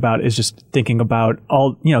what I think about, is just thinking about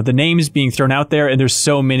all, the names being thrown out there. And there's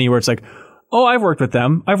so many where it's like, oh, I've worked with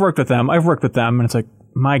them. I've worked with them. And it's like,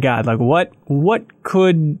 my God, like what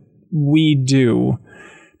could we do?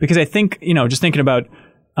 Because I think, just thinking about,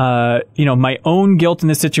 my own guilt in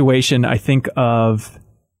this situation, I think of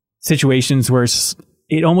situations where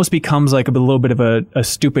it almost becomes like a little bit of a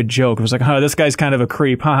stupid joke. It was like, this guy's kind of a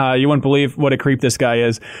creep. Haha, you wouldn't believe what a creep this guy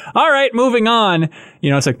is. All right, moving on.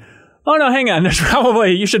 It's like, oh no, hang on. There's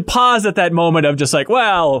probably, you should pause at that moment of just like,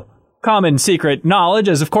 well, common secret knowledge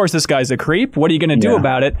is, of course, this guy's a creep. What are you going to do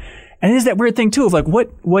about it? And it is that weird thing too of like,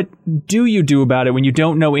 what do you do about it when you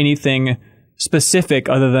don't know anything specific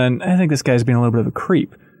other than, I think this guy's being a little bit of a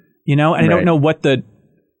creep, and I don't know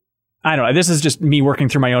I don't know. This is just me working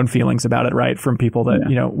through my own feelings about it, right? From people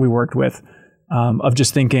that, we worked with, of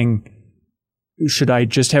just thinking, should I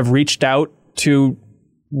just have reached out to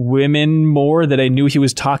women more that I knew he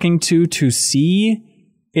was talking to see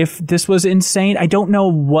if this was insane? I don't know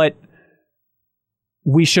what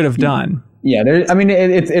we should have done. Yeah,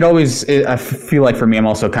 it always, I feel like for me, I'm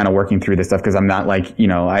also kind of working through this stuff because I'm not like,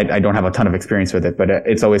 I don't have a ton of experience with it, but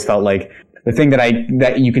it's always felt like the thing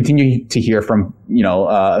that you continue to hear from,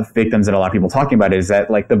 victims and a lot of people talking about it is that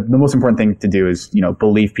like the most important thing to do is,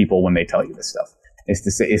 believe people when they tell you this stuff.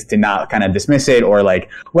 Is to not kind of dismiss it, or like,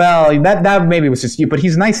 well, that maybe was just you, but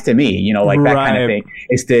he's nice to me, like that kind of thing.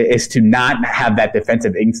 Is to not have that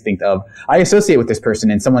defensive instinct of, I associate with this person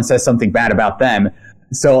and someone says something bad about them,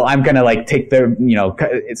 so I'm gonna like take the,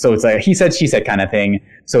 so it's like he said, she said kind of thing.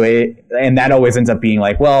 So and that always ends up being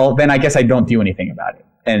like, well, then I guess I don't do anything about it.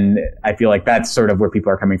 And I feel like that's sort of where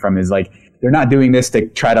people are coming from, is like, they're not doing this to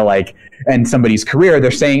try to like end somebody's career.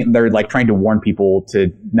 They're like trying to warn people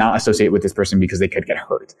to not associate with this person because they could get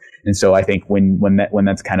hurt. And so I think when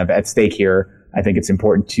that's kind of at stake here, I think it's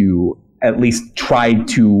important to at least try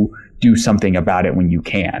to do something about it when you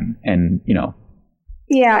can. And,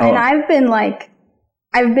 Yeah. And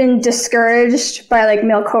I've been discouraged by like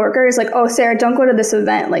male coworkers, like, oh, Sarah, don't go to this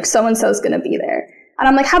event. Like, so-and-so's going to be there. And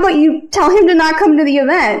I'm like, how about you tell him to not come to the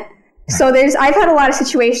event? So I've had a lot of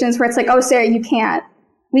situations where it's like, oh, Sarah, you can't.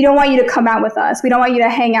 We don't want you to come out with us. We don't want you to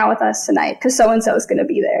hang out with us tonight because so-and-so is going to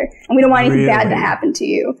be there. And we don't want anything bad to happen to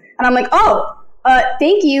you. And I'm like, oh,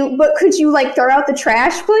 thank you. But could you like throw out the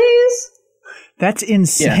trash, please? That's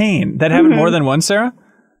insane. Yeah. That happened more than once, Sarah?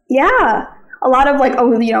 Yeah. A lot of like,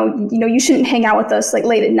 oh, you shouldn't hang out with us like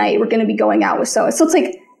late at night. We're going to be going out with so it's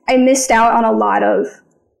like I missed out on a lot of,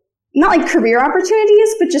 not like career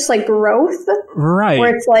opportunities, but just like growth. Right.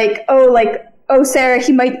 Where it's like, oh, Sarah,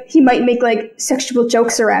 he might make like sexual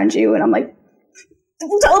jokes around you. And I'm like,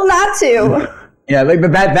 tell him not to. Yeah, like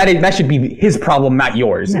that should be his problem, not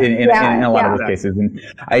yours. In a lot of those cases, and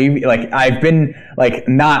I've been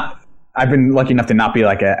lucky enough to not be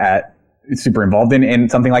like super involved in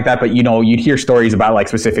something like that. But you'd hear stories about like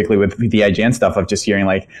specifically with the IGN stuff of just hearing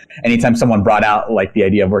like anytime someone brought out like the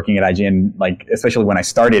idea of working at IGN, like especially when I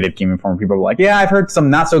started at Game Informer, people were like, yeah, I've heard some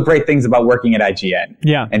not so great things about working at IGN.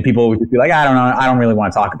 Yeah, and people would just be like, I don't know, I don't really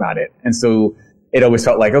want to talk about it, and so. It always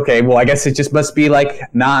felt like, okay, well, I guess it just must be like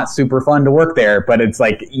not super fun to work there. But it's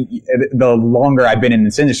like the longer I've been in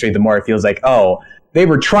this industry, the more it feels like, oh, they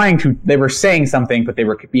were saying something, but they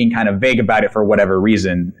were being kind of vague about it for whatever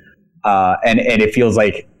reason. And it feels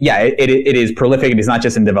like, yeah, it is prolific. It is not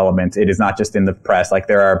just in development. It is not just in the press. Like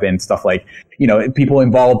there have been stuff like, people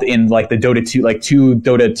involved in like the Dota 2, like two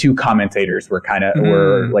Dota 2 commentators were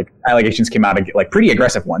like allegations came out, like pretty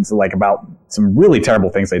aggressive ones, like about some really terrible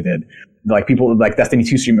things they did. Like people like Destiny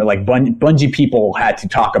 2 streamer, like Bungie people had to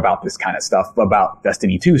talk about this kind of stuff about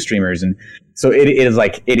Destiny 2 streamers. And so it is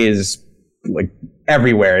like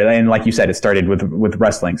everywhere. And like you said, it started with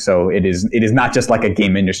wrestling. So it is not just like a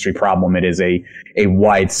game industry problem. It is a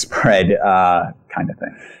widespread, kind of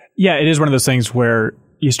thing. Yeah. It is one of those things where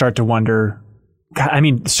you start to wonder, I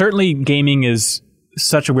mean, certainly gaming is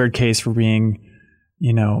such a weird case for being,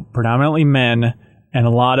 predominantly men, and a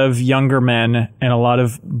lot of younger men, and a lot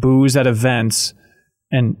of booze at events.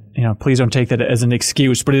 And, please don't take that as an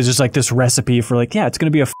excuse, but it's just like this recipe for like, yeah, it's going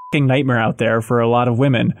to be a fucking nightmare out there for a lot of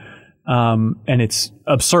women. And it's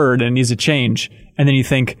absurd and needs to change. And then you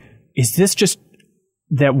think, is this just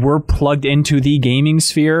that we're plugged into the gaming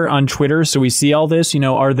sphere on Twitter? So we see all this,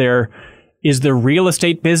 is the real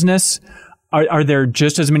estate business? Are there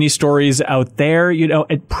just as many stories out there?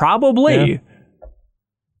 Probably. Yeah.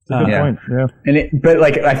 Good point. Yeah. But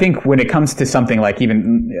like, I think when it comes to something like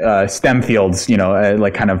even STEM fields,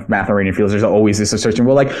 like kind of math oriented fields, there's always this assertion,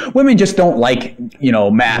 well, like women just don't like,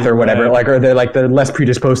 math or whatever, like, or they're less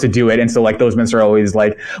predisposed to do it. And so like those men are always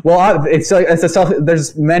like, well,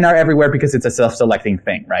 there's men are everywhere because it's a self-selecting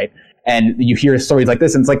thing. Right. And you hear stories like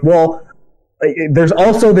this and it's like, well, there's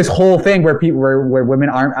also this whole thing where where women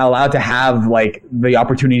aren't allowed to have like the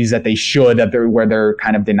opportunities that they should, where they're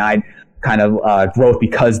kind of denied kind of growth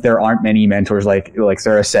because there aren't many mentors, like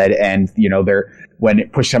Sarah said, and when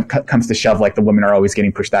it comes to shove, like the women are always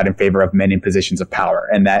getting pushed out in favor of men in positions of power,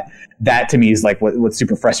 and that to me is like what's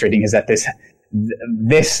super frustrating, is that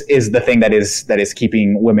this is the thing that is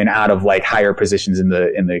keeping women out of like higher positions in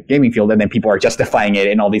the gaming field, and then people are justifying it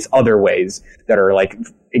in all these other ways that are like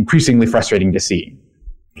increasingly frustrating to see.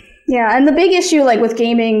 Yeah, and the big issue like with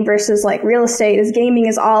gaming versus like real estate is gaming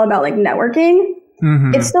is all about like networking.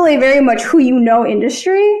 Mm-hmm. It's still a very much who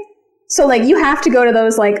industry. So like you have to go to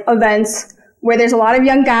those like events where there's a lot of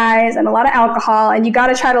young guys and a lot of alcohol, and you got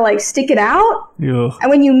to try to like stick it out. Yeah.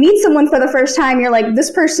 And when you meet someone for the first time, you're like,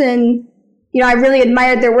 this person, I really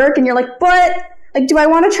admired their work, and you're like, but like, do I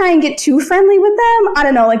want to try and get too friendly with them? I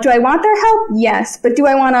don't know. Like, do I want their help? Yes. But do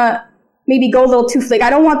I want to maybe go a little too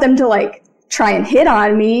I don't want them to like try and hit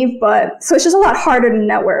on me, but so it's just a lot harder to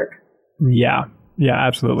network. Yeah. Yeah,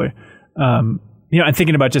 absolutely. I'm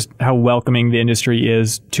thinking about just how welcoming the industry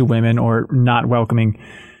is to women, or not welcoming.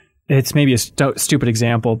 It's maybe a stupid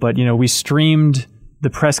example, but, we streamed the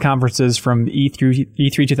press conferences from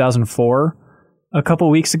E3 2004 a couple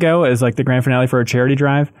weeks ago as like the grand finale for a charity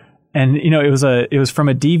drive. And, it was from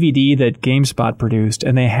a DVD that GameSpot produced,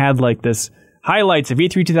 and they had like this highlights of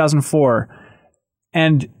E3 2004.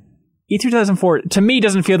 And E3 2004 to me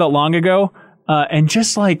doesn't feel that long ago. And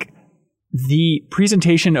just like, the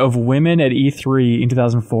presentation of women at E3 in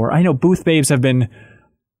 2004. I know booth babes have been,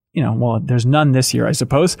 there's none this year, I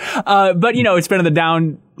suppose. But, it's been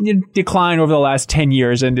on the decline over the last 10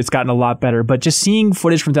 years, and it's gotten a lot better. But just seeing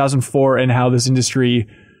footage from 2004 and how this industry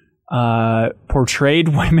portrayed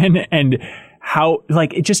women, and how,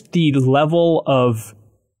 like, just the level of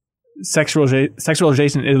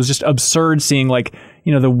sexualization, it was just absurd seeing, like,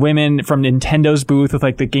 the women from Nintendo's booth with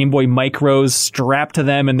like the Game Boy Micros strapped to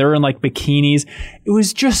them, and they're in like bikinis. It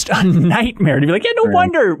was just a nightmare to be like, yeah, no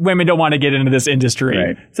wonder women don't want to get into this industry.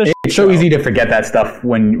 Right. It's so easy to forget that stuff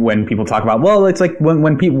when people talk about, well, it's like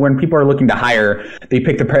when people are looking to hire, they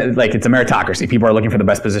pick like it's a meritocracy. People are looking for the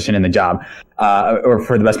best position in the job, or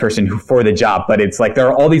for the best person for the job. But it's like there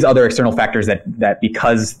are all these other external factors that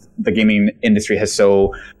because the gaming industry has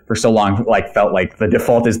for so long like felt like the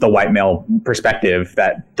default is the white male perspective,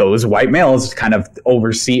 that those white males kind of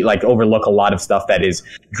overlook a lot of stuff that is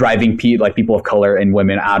driving people of color and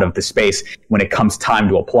women out of the space when it comes time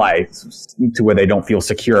to apply, to where they don't feel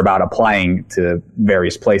secure about applying to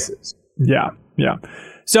various places. Yeah.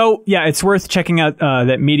 So yeah, it's worth checking out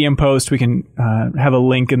that Medium post. We can have a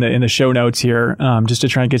link in the show notes here, just to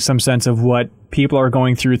try and get some sense of what people are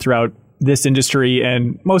going throughout this industry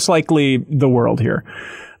and most likely the world here.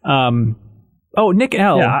 Nick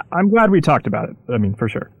L. Yeah, I'm glad we talked about it. I mean, for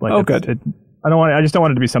sure. Good. I just don't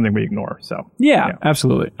want it to be something we ignore. So yeah.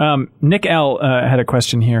 Absolutely. Nick L. Had a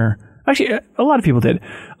question here. Actually, a lot of people did.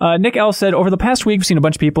 Nick L. said, over the past week, we've seen a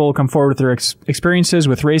bunch of people come forward with their experiences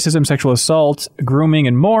with racism, sexual assault, grooming,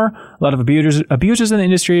 and more. A lot of abusers in the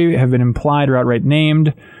industry have been implied or outright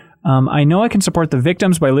named. I know I can support the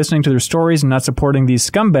victims by listening to their stories and not supporting these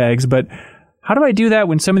scumbags, but how do I do that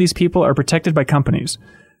when some of these people are protected by companies?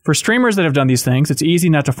 For streamers that have done these things, it's easy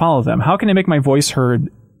not to follow them. How can I make my voice heard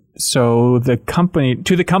to the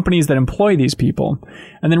companies that employ these people?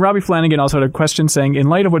 And then Robbie Flanagan also had a question saying, in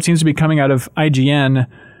light of what seems to be coming out of IGN,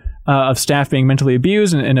 of staff being mentally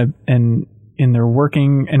abused and in their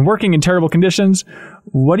working in terrible conditions,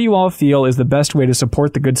 what do you all feel is the best way to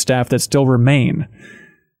support the good staff that still remain?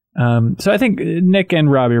 So I think Nick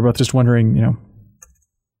and Robbie are both just wondering,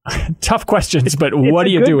 tough questions, but what do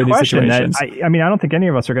you do in these situations? I mean, I don't think any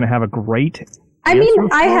of us are going to have a great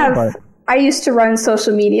I used to run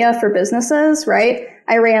social media for businesses, right?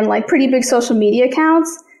 I ran pretty big social media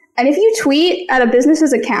accounts. And if you tweet at a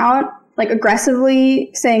business's account, aggressively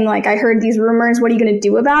saying I heard these rumors, what are you going to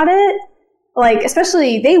do about it?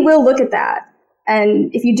 Especially they will look at that.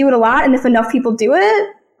 And if you do it a lot and if enough people do it,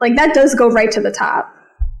 that does go right to the top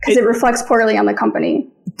because it reflects poorly on the company.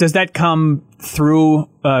 Does that come through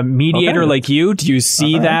a mediator like you? Do you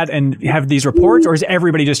see that and have these reports, or is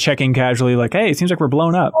everybody just checking casually hey, it seems like we're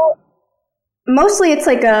blown up? Mostly it's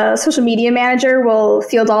a social media manager will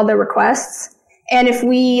field all the requests. And if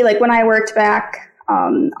we, when I worked back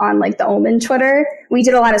on the Omen Twitter, we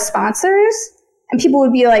did a lot of sponsors and people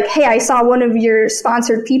would be hey, I saw one of your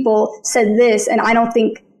sponsored people said this and I don't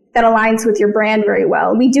think that aligns with your brand very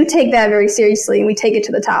well. We do take that very seriously and we take it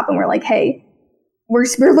to the top and we're hey, we're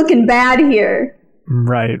looking bad here.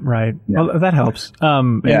 Right. Yeah. Well, that helps.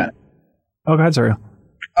 Yeah. Oh, go ahead, sorry.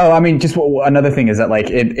 Oh, I mean, just another thing is that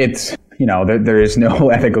it's there is no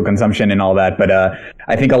ethical consumption and all that, but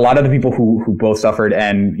I think a lot of the people who both suffered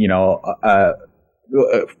and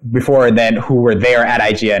before then who were there at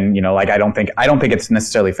IGN, I don't think it's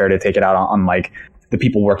necessarily fair to take it out on the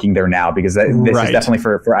people working there now, because this is definitely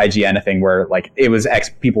for IGN a thing where it was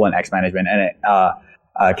people in X management, and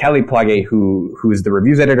Kelly Plage, who is the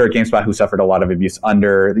reviews editor at GameSpot, who suffered a lot of abuse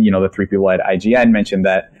under the three people at IGN, mentioned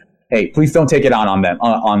that, hey, please don't take it on them,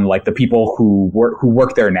 on the people who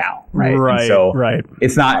work there now, right? Right. So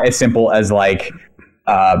it's not as simple as just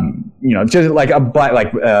boycott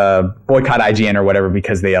IGN or whatever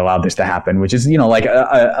because they allowed this to happen, which is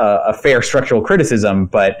a fair structural criticism,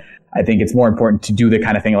 but I think it's more important to do the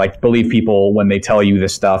kind of thing believe people when they tell you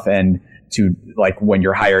this stuff, and to when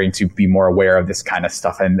you're hiring to be more aware of this kind of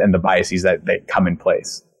stuff and the biases that come in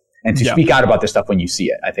place, and to speak out about this stuff when you see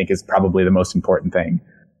it, I think is probably the most important thing.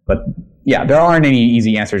 But yeah, there aren't any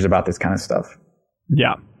easy answers about this kind of stuff.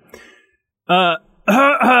 Yeah.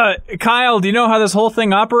 Kyle, do you know how this whole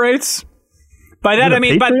thing operates? By that I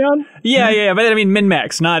mean, by that I mean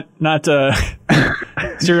min-max, not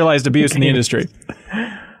serialized abuse in the industry.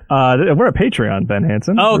 We're a Patreon, Ben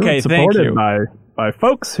Hansen. Okay, thank you. By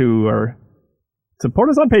folks who are support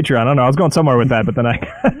us on Patreon. I don't know. I was going somewhere with that, but then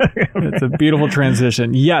it's a beautiful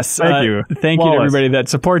transition. Yes. Thank you. Thank you to everybody that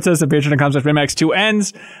supports us at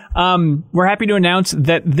patreon.com/minmax2ends. We're happy to announce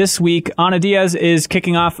that this week, Ana Diaz is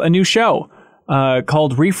kicking off a new show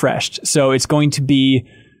called Refreshed. So it's going to be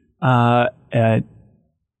an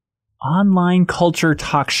online culture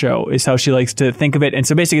talk show is how she likes to think of it. And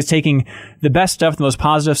so basically it's taking the best stuff, the most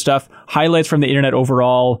positive stuff, highlights from the internet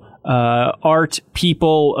overall, art,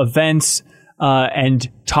 people, events, and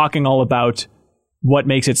talking all about what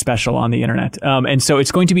makes it special on the internet. And so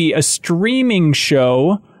it's going to be a streaming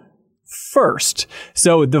show first.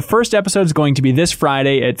 So the first episode is going to be this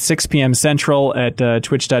Friday at 6 p.m. Central at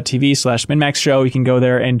twitch.tv/minmaxshow. You can go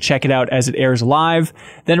there and check it out as it airs live.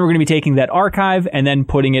 Then we're going to be taking that archive and then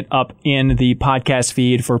putting it up in the podcast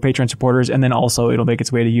feed for Patreon supporters. And then also it'll make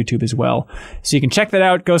its way to YouTube as well. So you can check that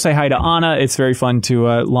out. Go say hi to Ana. It's very fun to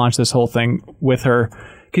launch this whole thing with her.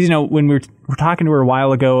 Because, when we were talking to her a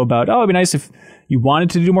while ago about, it'd be nice if you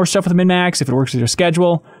wanted to do more stuff with Min-Max, if it works with your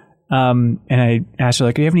schedule. And I asked her,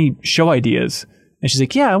 do you have any show ideas? And she's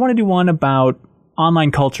like, yeah, I want to do one about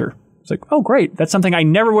online culture. It's like, oh, great. That's something I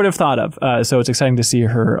never would have thought of. So it's exciting to see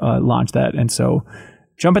her launch that. And so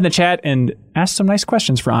jump in the chat and ask some nice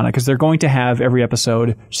questions for Anna, because they're going to have every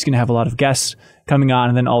episode. She's going to have a lot of guests coming on,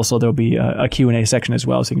 and then also there'll be a Q&A section as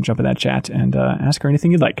well, so you can jump in that chat and ask her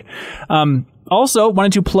anything you'd like. Also,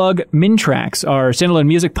 wanted to plug Mintrax, our standalone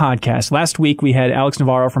music podcast. Last week, we had Alex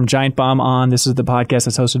Navarro from Giant Bomb on. This is the podcast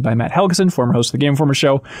that's hosted by Matt Helgeson, former host of the Game Informer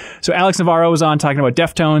show. So Alex Navarro was on talking about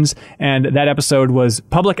Deftones, and that episode was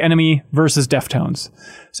Public Enemy versus Deftones.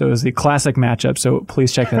 So it was the classic matchup, so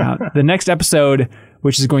please check that out. The next episode,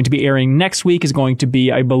 which is going to be airing next week, is going to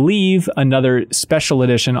be, I believe, another special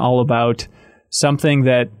edition all about something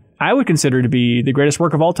that I would consider to be the greatest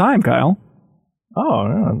work of all time, Kyle. Oh,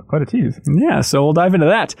 yeah, quite a tease. Yeah, so we'll dive into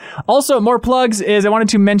that. Also, more plugs is I wanted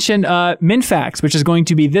to mention MinFacts, which is going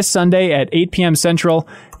to be this Sunday at 8 p.m. Central.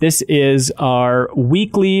 This is our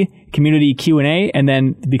weekly community Q&A, and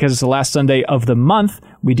then because it's the last Sunday of the month,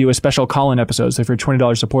 we do a special call-in episode. So if you're a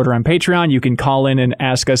 $20 supporter on Patreon, you can call in and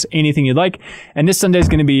ask us anything you'd like. And this Sunday is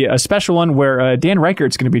going to be a special one where Dan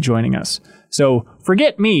Reichert's going to be joining us. So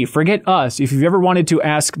forget me, forget us. If you've ever wanted to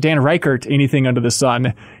ask Dan Reichert anything under the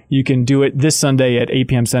sun, you can do it this Sunday at 8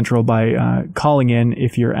 p.m. Central by calling in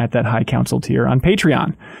if you're at that high council tier on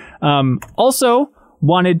Patreon. Also,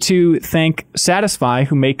 wanted to thank Satisfy,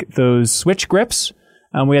 who make those Switch grips.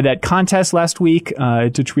 We had that contest last week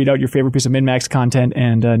to tweet out your favorite piece of MinMax content,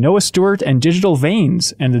 and Noah Stewart and Digital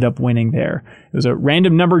Veins ended up winning there. It was a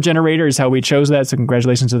random number generator is how we chose that, so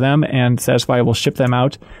congratulations to them, and Satisfy will ship them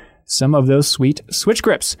out some of those sweet Switch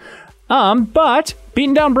grips. But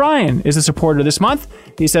Beaten Down Brian is a supporter this month.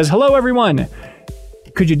 He says, "Hello, everyone.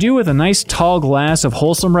 Could you do with a nice tall glass of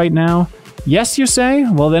wholesome right now? Yes, you say?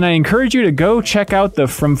 Well, then I encourage you to go check out the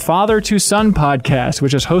From Father to Son podcast,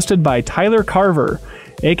 which is hosted by Tyler Carver,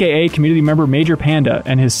 aka community member Major Panda,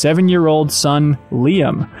 and his 7-year-old son,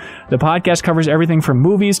 Liam. The podcast covers everything from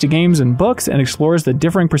movies to games and books and explores the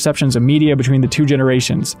differing perceptions of media between the two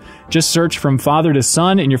generations. Just search From Father to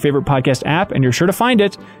Son in your favorite podcast app, and you're sure to find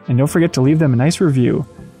it. And don't forget to leave them a nice review."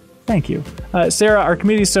 Thank you. Sarah, our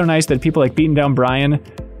community is so nice that people like Beaten Down Brian,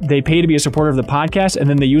 they pay to be a supporter of the podcast, and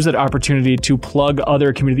then they use that opportunity to plug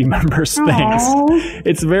other community members' things.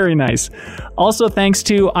 It's very nice. Also, thanks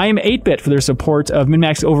to I Am 8-Bit for their support of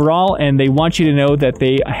MinMax overall, and they want you to know that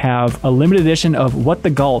they have a limited edition of What the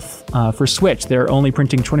Golf for Switch. They're only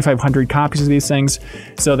printing 2,500 copies of these things,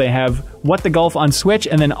 so they have What the Golf on Switch,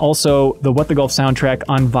 and then also the What the Golf soundtrack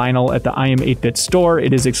on vinyl at the I Am 8-Bit store.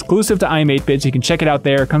 It is exclusive to I Am 8-Bit, so you can check it out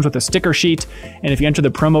there. It comes with a sticker sheet, and if you enter the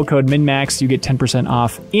promo code MinMax, you get 10%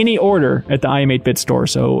 off any order at the I Am 8-Bit store,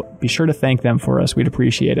 so be sure to thank them for us. We'd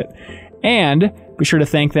appreciate it. And be sure to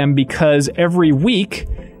thank them because every week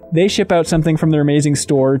they ship out something from their amazing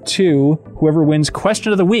store to whoever wins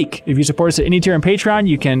Question of the Week. If you support us at any tier on Patreon,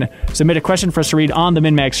 you can submit a question for us to read on the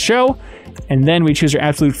MinMax show, and then we choose your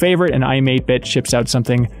absolute favorite, and I Am 8-Bit ships out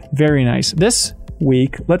something very nice. This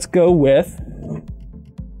week, let's go with...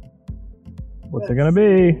 What's it going to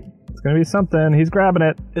be? It's going to be something. He's grabbing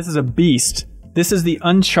it. This is a beast. This is the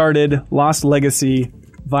Uncharted Lost Legacy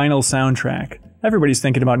vinyl soundtrack. Everybody's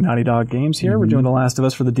thinking about Naughty Dog games here. We're doing The Last of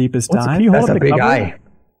Us for the Deepest Dive. That's a big eye.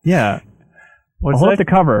 Yeah. Hold up the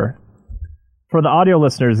cover. For the audio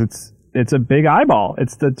listeners, it's a big eyeball.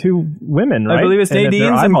 It's the two women, right? I believe it's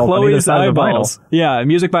Nadine's and Chloe's eyeballs. Yeah,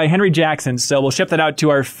 music by Henry Jackson. So we'll ship that out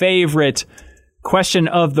to our favorite question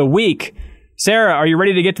of the week. Sarah, are you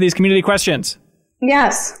ready to get to these community questions?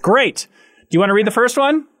 Yes. Great. Do you want to read the first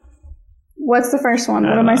one? What's the first one?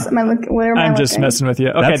 What am I looking? I'm just messing with you.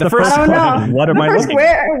 Okay, the first one. I don't know. What am I looking?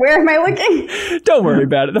 Where am I looking? Don't worry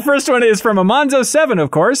about it. The first one is from Amonzo7, of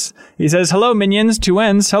course. He says, "Hello, minions, 2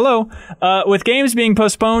 N's. Hello. With games being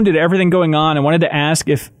postponed due to everything going on, I wanted to ask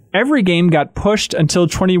if every game got pushed until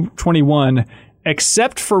 2021,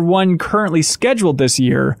 except for one currently scheduled this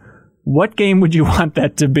year, what game would you want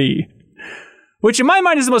that to be?" Which, in my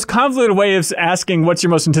mind, is the most convoluted way of asking what's your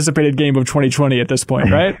most anticipated game of 2020 at this point,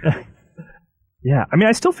 right? Yeah, I mean,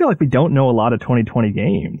 I still feel like we don't know a lot of 2020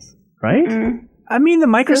 games, right? I mean, the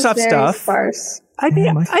Microsoft stuff. Sparse. I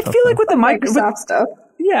feel like with the Microsoft stuff.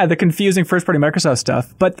 Yeah, the confusing first-party Microsoft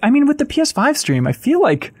stuff. But I mean, with the PS5 stream, I feel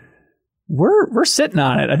like we're sitting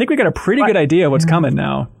on it. I think we got a pretty good idea of what's coming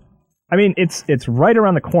now. I mean, it's right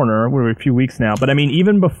around the corner. We're a few weeks now, but I mean,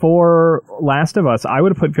 even before Last of Us, I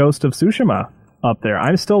would have put Ghost of Tsushima up there.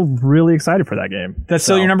 I'm still really excited for that game. That's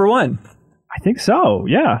still your number one. I think so,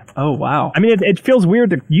 yeah. Oh, wow. I mean, it feels weird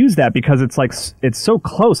to use that because it's like, it's so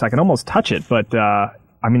close. I can almost touch it. But,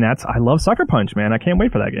 I mean, I love Sucker Punch, man. I can't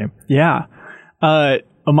wait for that game. Yeah.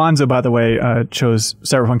 Amanza, by the way, chose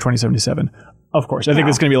Cyberpunk 2077. Of course. I think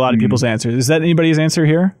it's going to be a lot of people's answers. Is that anybody's answer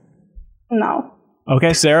here? No.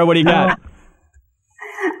 Okay, Sarah, what do you got?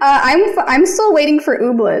 I'm still waiting for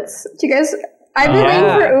Ooblets. Do you guys? I've been waiting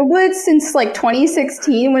for Ooblets since like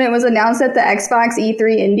 2016 when it was announced at the Xbox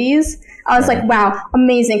E3 Indies. I was like, wow,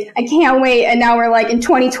 amazing! I can't wait. And now we're like in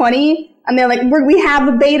 2020, and they're like, we have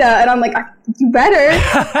a beta, and I'm like, you better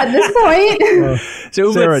at this point.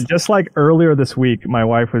 So Sarah, just like earlier this week, my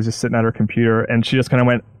wife was just sitting at her computer, and she just kind of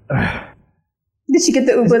went. Did she get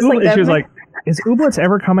the Ooblets like that? She was like, is Ooblets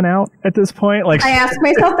ever coming out at this point? Like, I ask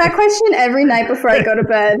myself that question every night before I go to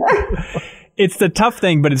bed. It's the tough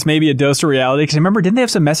thing, but it's maybe a dose of reality. Because remember, didn't they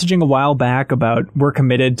have some messaging a while back about we're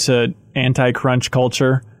committed to anti-crunch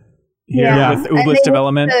culture? With Ooblets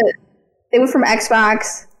development. They went from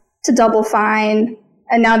Xbox to Double Fine,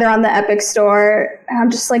 and now they're on the Epic Store. And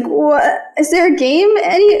I'm just like, what? Is there a game?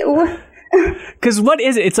 Because what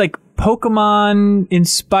is it? It's like Pokemon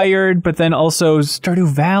inspired, but then also Stardew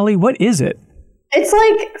Valley. What is it? It's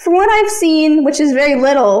like, from what I've seen, which is very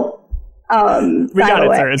little. We got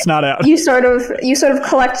it, sir. It's not out. You sort of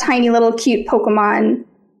collect tiny little cute Pokemon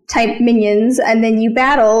type minions, and then you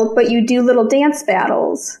battle, but you do little dance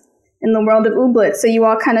battles in the world of Ooblets. So you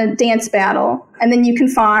all kind of dance battle, and then you can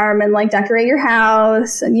farm and like decorate your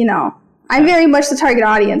house, and I'm very much the target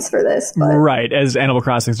audience for this. But. Right, as Animal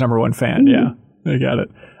Crossing's #1 fan. Yeah, I got it.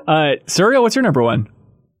 Suriel, what's your number one?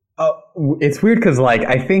 It's weird because like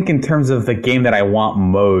I think in terms of the game that I want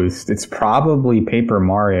most, it's probably Paper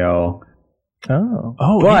Mario.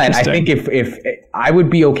 But I think if I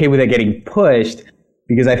would be okay with it getting pushed,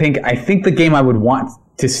 because I think the game I would want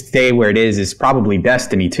to stay where it is probably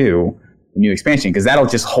Destiny 2, the new expansion, because that'll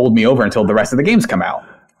just hold me over until the rest of the games come out.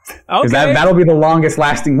 Because that'll be the longest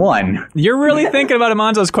lasting one. You're really thinking about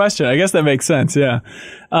Amanzo's question. I guess that makes sense. Yeah.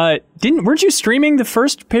 Weren't you streaming the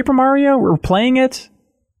first Paper Mario or playing it?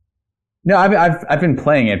 No, I've been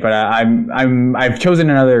playing it, but I've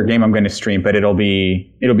chosen another game I'm going to stream, but it'll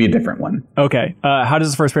be a different one. Okay. How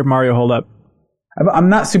does the first Paper Mario hold up? I'm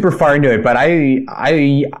not super far into it, but I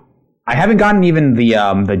haven't gotten even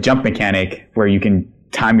the jump mechanic where you can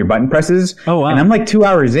time your button presses. Oh wow! And I'm like 2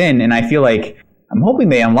 hours in, and I feel like I'm hoping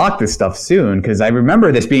they unlock this stuff soon, because I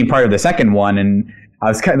remember this being part of the second one, and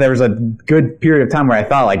there was a good period of time where I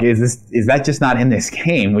thought, like, is that just not in this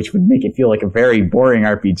game, which would make it feel like a very boring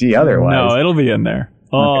RPG otherwise. No, it'll be in there.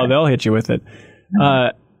 Oh, They'll hit you with it.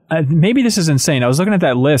 Maybe this is insane. I was looking at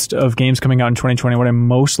that list of games coming out in 2020, what I'm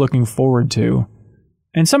most looking forward to.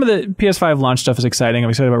 And some of the PS5 launch stuff is exciting. I'm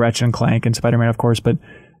excited about Ratchet & Clank and Spider-Man, of course, but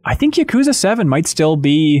I think Yakuza 7 might still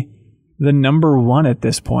be the #1 at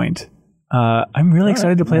this point. I'm really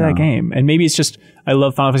excited to play that game. And maybe it's just, I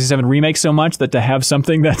love Final Fantasy VII Remake so much that to have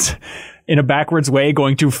something that's in a backwards way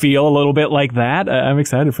going to feel a little bit like that, I'm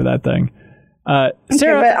excited for that thing.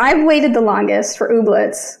 Sarah, but I've waited the longest for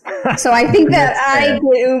Ooblets, so I think that I get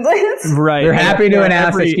Ooblets. Right. You're happy to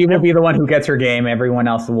announce that she will be the one who gets her game. Everyone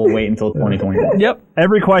else will wait until 2021. Yep.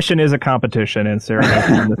 Every question is a competition, and Sarah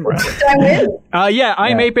has won this round. Did I win? Yeah,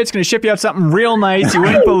 I'm 8-Bit's going to ship you out something real nice. You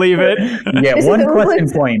wouldn't believe it. You get one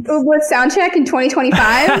question point. Ooblets soundcheck in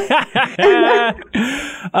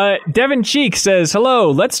 2025. Devin Cheek says,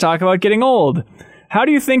 hello, let's talk about getting old. How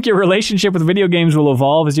do you think your relationship with video games will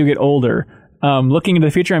evolve as you get older? Looking into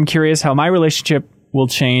the future, I'm curious how my relationship will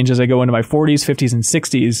change as I go into my 40s, 50s, and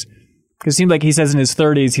 60s. Because it seems like he says in his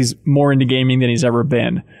 30s, he's more into gaming than he's ever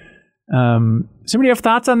been. Does anybody have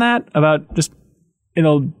thoughts on that? About just,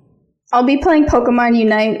 I'll be playing Pokemon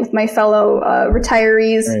Unite with my fellow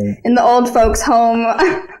retirees in the old folks' home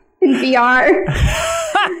in VR.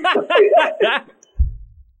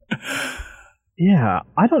 Yeah,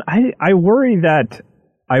 I worry that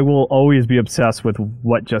I will always be obsessed with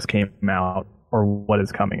what just came out or what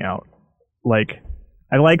is coming out. Like,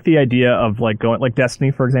 I like the idea of like going, like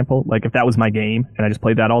Destiny, for example. Like, if that was my game and I just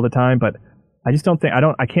played that all the time, but I just don't think,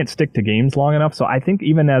 I can't stick to games long enough. So I think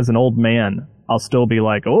even as an old man, I'll still be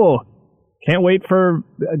like, oh, can't wait for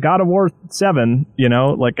God of War 7,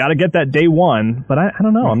 like gotta get that day one. But I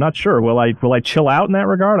don't know. I'm not sure. Will I chill out in that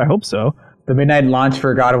regard? I hope so. The midnight launch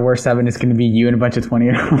for God of War 7 is going to be you and a bunch of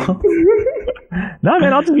 20-year-olds. No,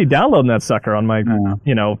 man, I'll just be downloading that sucker on my,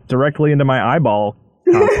 directly into my eyeball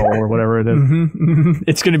console or whatever it is. Mm-hmm.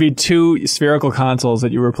 It's going to be 2 spherical consoles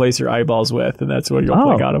that you replace your eyeballs with, and that's what you'll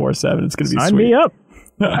play God of War 7. It's going to be sweet. Sign me up.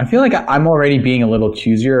 I feel like I'm already being a little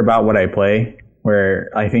choosier about what I play, where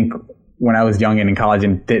I think when I was young and in college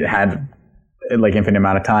and had like infinite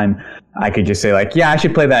amount of time, I could just say like, yeah, I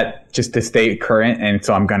should play that just to stay current. And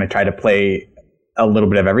so I'm going to try to play a little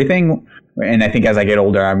bit of everything. And I think as I get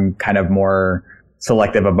older, I'm kind of more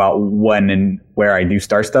selective about when and where I do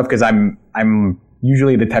start stuff. Cause I'm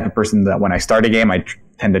usually the type of person that when I start a game, I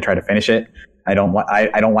tend to try to finish it. I don't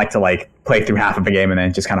like to like play through half of a game and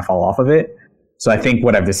then just kind of fall off of it. So I think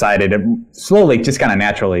what I've decided slowly, just kind of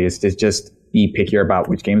naturally, is to just be pickier about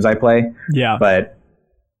which games I play. Yeah. But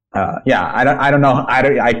I don't know.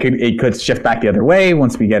 It could shift back the other way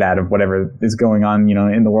once we get out of whatever is going on,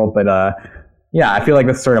 in the world. But I feel like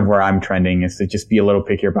that's sort of where I'm trending, is to just be a little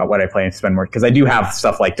pickier about what I play and spend more, because I do have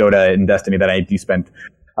stuff like Dota and Destiny that I do spend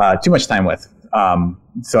too much time with.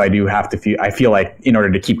 So I do have to I feel like in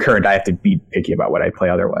order to keep current, I have to be picky about what I play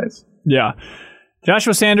otherwise. Yeah.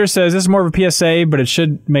 Joshua Sanders says, this is more of a PSA, but it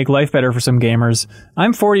should make life better for some gamers.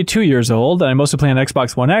 I'm 42 years old, and I mostly play on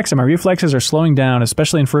Xbox One X, and my reflexes are slowing down,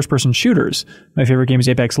 especially in first-person shooters. My favorite game is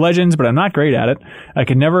Apex Legends, but I'm not great at it. I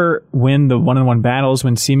could never win the one-on-one battles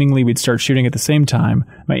when seemingly we'd start shooting at the same time.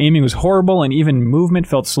 My aiming was horrible, and even movement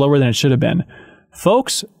felt slower than it should have been.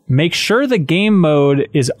 Folks, make sure the game mode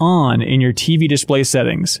is on in your TV display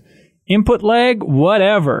settings. Input lag?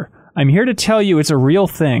 Whatever. I'm here to tell you it's a real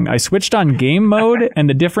thing. I switched on game mode, and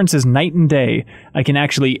the difference is night and day. I can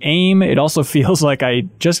actually aim. It also feels like I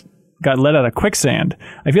just got let out of quicksand.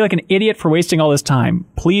 I feel like an idiot for wasting all this time.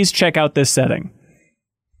 Please check out this setting.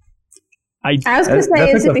 I was going to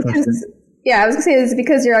say, is it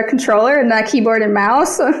because you're a controller and not keyboard and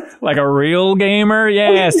mouse? Like a real gamer?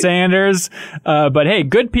 Yeah, Sanders. But hey,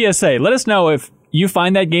 good PSA. Let us know if you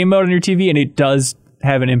find that game mode on your TV and it does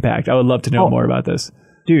have an impact. I would love to know more about this.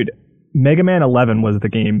 Dude, Mega Man 11 was the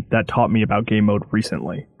game that taught me about game mode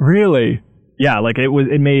recently. Really? Yeah, like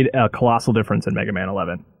it made a colossal difference in Mega Man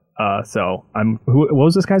 11. What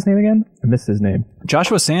was this guy's name again? I missed his name.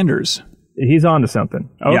 Joshua Sanders. He's on to something.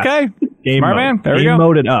 Okay. Yes. Smart man. There we go. Game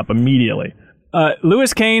mode it up immediately.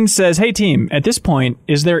 Lewis Kane says, hey team, at this point,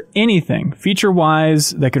 is there anything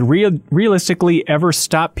feature-wise that could realistically ever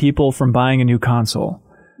stop people from buying a new console?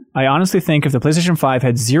 I honestly think if the PlayStation 5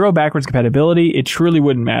 had zero backwards compatibility, it truly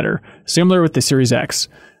wouldn't matter. Similar with the Series X.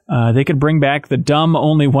 They could bring back the dumb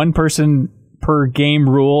only one person per game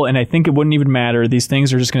rule, and I think it wouldn't even matter. These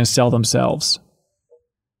things are just going to sell themselves.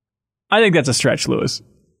 I think that's a stretch, Lewis.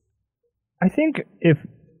 I think if,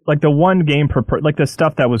 like, the one game per like the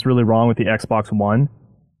stuff that was really wrong with the Xbox One,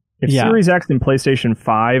 if Series X and PlayStation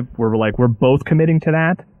 5 we're both committing to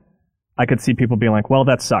that, I could see people being like, well,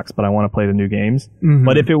 that sucks, but I want to play the new games. Mm-hmm.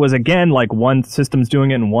 But if it was, again, like one system's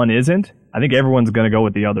doing it and one isn't, I think everyone's going to go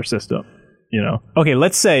with the other system, Okay,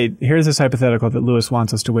 let's say, here's this hypothetical that Lewis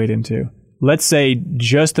wants us to wade into. Let's say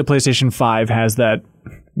just the PlayStation 5 has that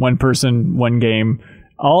one person, one game.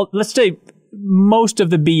 Let's say most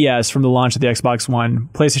of the BS from the launch of the Xbox One,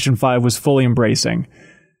 PlayStation 5 was fully embracing.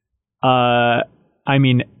 I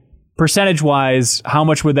mean, percentage-wise, how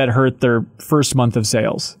much would that hurt their first month of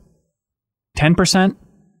sales? 10%?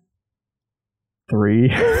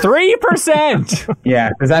 3%. Yeah,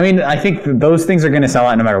 because I think those things are going to sell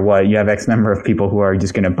out no matter what. You have X number of people who are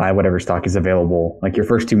just going to buy whatever stock is available. Like your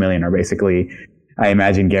first 2 million are basically, I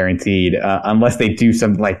imagine, guaranteed, unless they do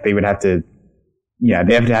something like they would have to. Yeah,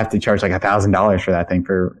 they have to charge like $1,000 for that thing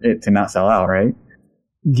for it to not sell out, right?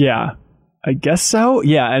 Yeah, I guess so.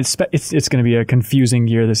 Yeah, it's going to be a confusing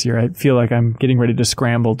year this year. I feel like I'm getting ready to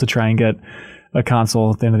scramble to try and get a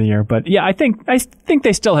console at the end of the year. But yeah, I think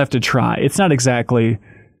they still have to try. It's not exactly,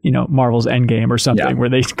 Marvel's Endgame or something where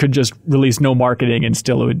they could just release no marketing and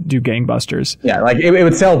still it would do gangbusters. Yeah, like it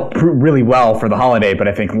would sell really well for the holiday, but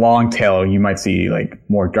I think long tail you might see like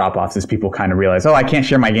more drop-offs as people kind of realize, I can't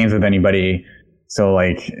share my games with anybody. So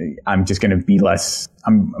like I'm just going to be less.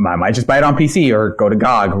 I might just buy it on PC or go to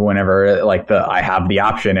GOG or whenever I have the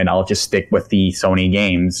option, and I'll just stick with the Sony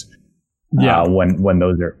games. When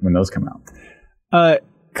those come out.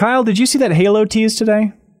 Kyle, did you see that Halo tease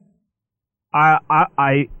today?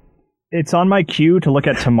 It's on my queue to look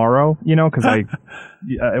at tomorrow. Because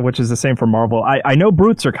which is the same for Marvel. I know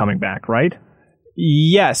Brutes are coming back, right?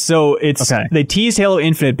 Yes. So they teased Halo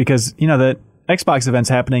Infinite because the Xbox event's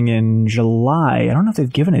happening in July. I don't know if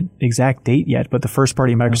they've given an exact date yet, but the first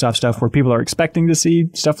party Microsoft stuff where people are expecting to see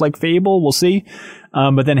stuff like Fable, we'll see.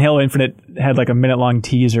 But then Halo Infinite had like a minute-long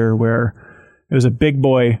teaser where it was a big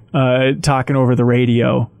boy talking over the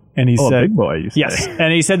radio, and he said, "Big boy, you say." Yes,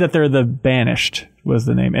 and he said that they're the Banished was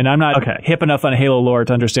the name, and I'm not hip enough on Halo lore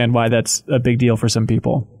to understand why that's a big deal for some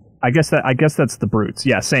people. I guess that's the Brutes.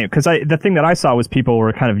 Yeah, same. Because the thing that I saw was people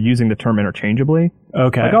were kind of using the term interchangeably.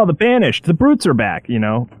 Okay. Like, the Banished, the Brutes are back,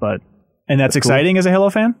 but... And that's exciting as a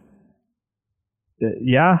Halo fan?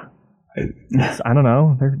 Yeah. I don't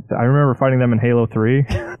know. I remember fighting them in Halo 3.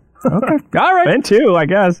 Okay. All right. And 2, I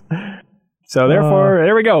guess. So therefore,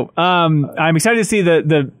 there we go. I'm excited to see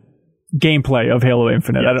the gameplay of Halo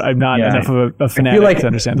Infinite. Yes. I'm not enough of a fanatic to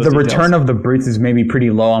understand those details. The return of the brutes is maybe pretty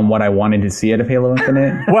low on what I wanted to see out of Halo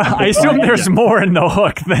Infinite. Well, I assume there's more in the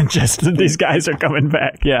hook than just these guys are coming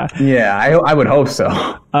back. Yeah. Yeah, I would hope so.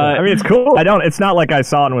 I mean, it's cool. It's not like I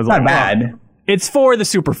saw it and was Not like, bad. It's for the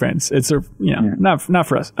super fans. It's not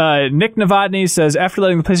for us. Nick Novotny says, after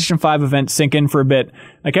letting the PlayStation 5 event sink in for a bit,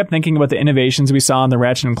 I kept thinking about the innovations we saw in the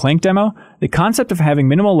Ratchet & Clank demo. The concept of having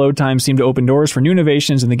minimal load times seemed to open doors for new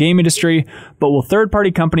innovations in the game industry, but will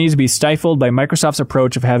third-party companies be stifled by Microsoft's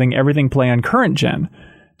approach of having everything play on current gen?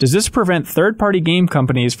 Does this prevent third-party game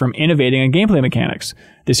companies from innovating on gameplay mechanics?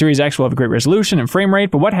 The Series X will have a great resolution and frame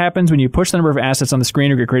rate, but what happens when you push the number of assets on the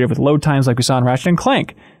screen or get creative with load times like we saw in Ratchet &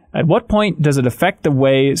 Clank? At what point does it affect the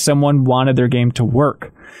way someone wanted their game to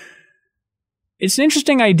work? It's an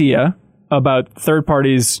interesting idea about third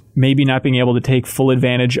parties maybe not being able to take full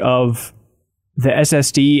advantage of the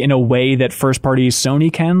SSD in a way that first party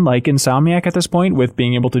Sony can, like Insomniac at this point, with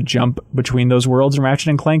being able to jump between those worlds in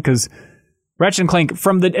Ratchet & Clank. Because Ratchet & Clank,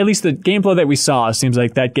 from at least the gameplay that we saw, seems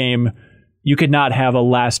like that game, you could not have a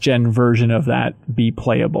last-gen version of that be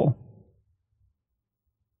playable.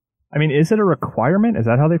 I mean, is it a requirement? Is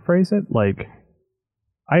that how they phrase it? Like,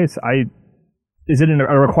 is it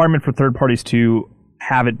a requirement for third parties to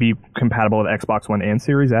have it be compatible with Xbox One and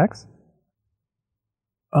Series X?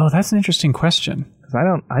 Oh, that's an interesting question.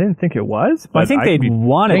 Because I didn't think it was. But I think they'd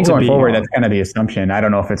want it to going be. Forward, that's kind of the assumption. I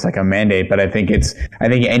don't know if it's like a mandate, but I think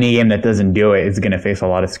any game that doesn't do it is going to face a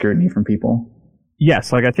lot of scrutiny from people.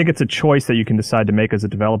 Yes, like I think it's a choice that you can decide to make as a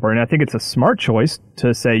developer, and I think it's a smart choice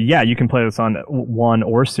to say, yeah, you can play this on One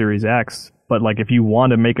or Series X, but like if you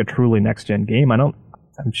want to make a truly next-gen game, I'm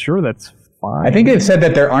sure that's fine. I think they've said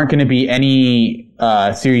that there aren't going to be any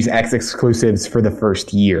Series X exclusives for the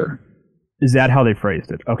first year. Is that how they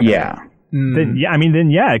phrased it? Okay. Yeah. Then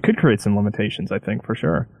it could create some limitations, I think, for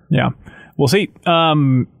sure. Yeah. We'll see.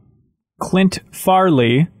 Clint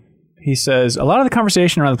Farley, he says, a lot of the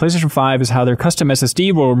conversation around the PlayStation 5 is how their custom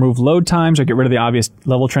SSD will remove load times or get rid of the obvious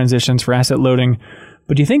level transitions for asset loading.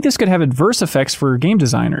 But do you think this could have adverse effects for game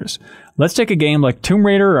designers? Let's take a game like Tomb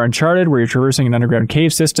Raider or Uncharted where you're traversing an underground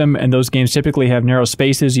cave system, and those games typically have narrow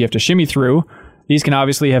spaces you have to shimmy through. These can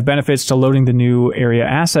obviously have benefits to loading the new area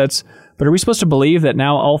assets, but are we supposed to believe that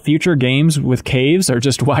now all future games with caves are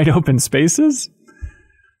just wide open spaces?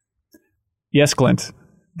 Yes, Clint.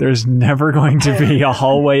 There's never going to be a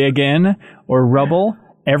hallway again or rubble.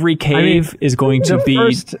 Every cave is going to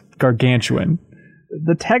be gargantuan.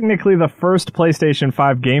 Technically, the first PlayStation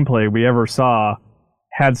 5 gameplay we ever saw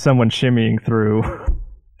had someone shimmying through.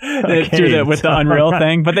 They do that with the Unreal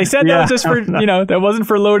thing, but they said that was just for that wasn't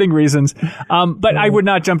for loading reasons. But I would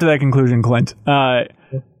not jump to that conclusion, Clint. I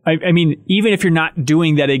mean, even if you're not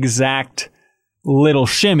doing that exact little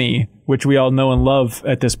shimmy, which we all know and love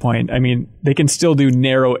at this point, I mean, they can still do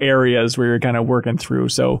narrow areas where you're kind of working through.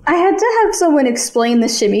 So I had to have someone explain the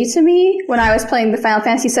shimmy to me when I was playing the Final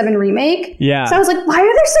Fantasy VII Remake. Yeah. So I was like, why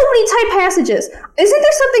are there so many tight passages? Isn't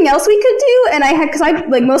there something else we could do? And because I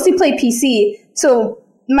like mostly play PC, so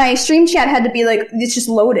my stream chat had to be like, it's just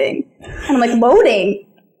loading. And I'm like, loading?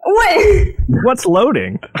 What? What's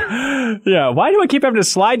loading? Yeah, why do I keep having to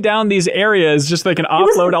slide down these areas just so I can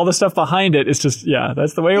offload all the stuff behind it? It's just,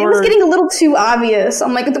 that's the way it works. It was getting a little too obvious.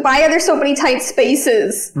 I'm like, why are there so many tight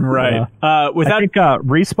spaces? Right. I think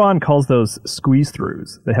Respawn calls those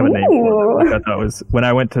squeeze-throughs. They have a name for it. That was when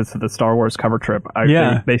I went to the Star Wars cover trip.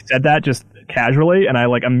 They said that just casually, and I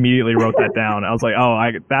immediately wrote that down. I was like,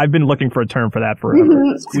 I've been looking for a term for that forever.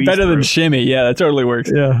 It's better than shimmy. Yeah, that totally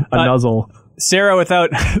works. Yeah, a nuzzle. Sarah,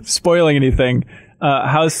 without spoiling anything,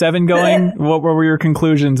 how's 7 going? What were your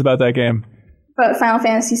conclusions about that game? About Final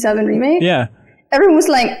Fantasy VII Remake? Yeah. Everyone was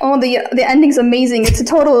like, the ending's amazing. It's a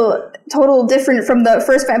total different from the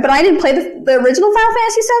first fan. But I didn't play the original Final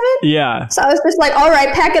Fantasy VII. Yeah. So I was just like, all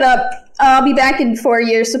right, pack it up. I'll be back in 4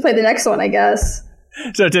 years to play the next one, I guess.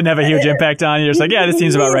 So it didn't have a huge impact on you. You're just like, this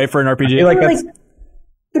seems about right for an RPG.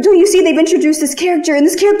 But don't you see they've introduced this character, and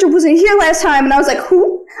this character wasn't here last time, and I was like,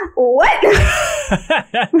 who? What?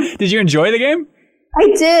 Did you enjoy the game?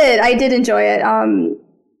 I did enjoy it.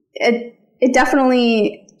 It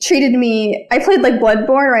definitely treated me. I played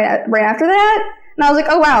Bloodborne right after that, and I was like,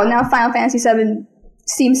 oh wow, now Final Fantasy VII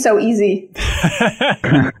seems so easy.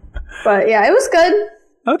 But yeah, it was good.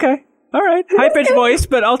 Okay, all right, high pitched voice,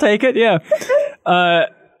 but I'll take it. Yeah.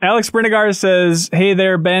 Alex Brinigar says, hey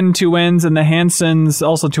there, Ben, 2 N's, and the Hansons,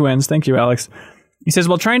 also 2 N's. Thank you, Alex. He says,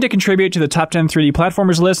 while trying to contribute to the top 10 3D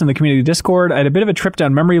platformers list in the community Discord, I had a bit of a trip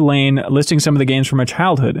down memory lane listing some of the games from my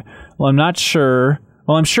childhood. I'm sure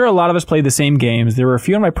a lot of us played the same games, there were a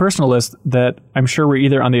few on my personal list that I'm sure were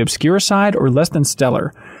either on the obscure side or less than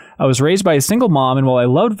stellar. I was raised by a single mom, and while I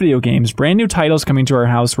loved video games, brand new titles coming to our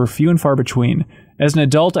house were few and far between. As an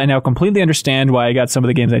adult, I now completely understand why I got some of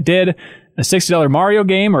the games I did. A $60 Mario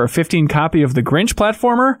game or a $15 copy of the Grinch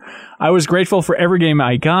platformer. I was grateful for every game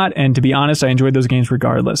I got, and to be honest, I enjoyed those games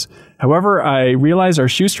regardless. However, I realized our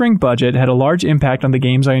shoestring budget had a large impact on the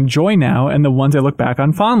games I enjoy now and the ones I look back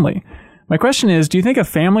on fondly. My question is, do you think a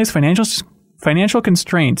family's financial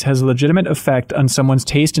constraints has a legitimate effect on someone's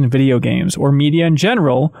taste in video games or media in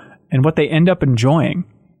general and what they end up enjoying?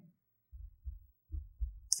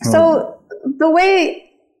 So the way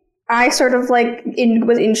I sort of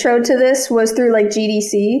was intro to this was through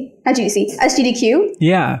SGDQ.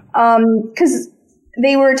 Yeah. Because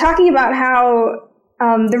they were talking about how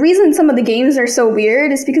the reason some of the games are so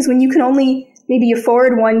weird is because when you can only maybe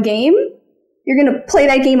afford one game, you're going to play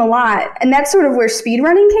that game a lot. And that's sort of where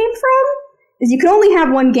speedrunning came from, is you can only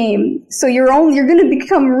have one game. So you're going to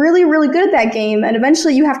become really, really good at that game. And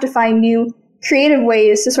eventually you have to find new creative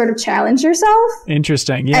ways to sort of challenge yourself.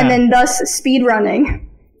 Interesting, yeah. And then thus speedrunning.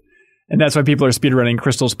 And that's why people are speedrunning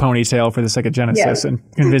Crystal's Ponytail for the Sega Genesis and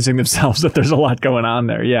convincing themselves that there's a lot going on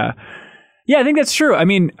there. Yeah. Yeah, I think that's true. I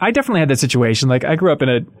mean, I definitely had that situation. Like, I grew up in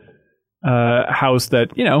a house that,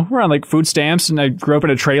 we're on food stamps, and I grew up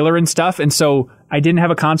in a trailer and stuff. And so I didn't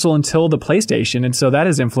have a console until the PlayStation. And so that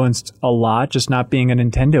has influenced a lot, just not being a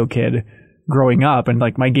Nintendo kid growing up. And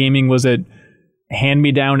my gaming was a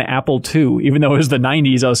hand-me-down Apple II. Even though it was the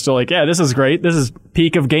 90s, I was still yeah, this is great. This is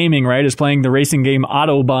peak of gaming, right? Is playing the racing game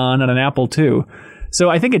Autobahn on an Apple II. So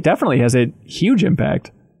I think it definitely has a huge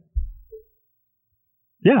impact.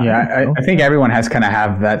 Yeah, I think everyone has kind of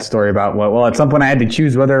have that story about, well, at some point I had to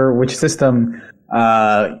choose which system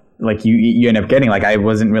you end up getting. I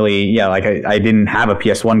wasn't really, I didn't have a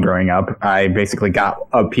PS1 growing up. I basically got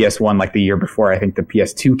a PS1 the year before I think the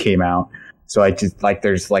PS2 came out. So I just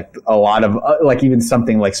there's a lot of even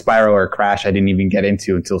something like Spiral or Crash I didn't even get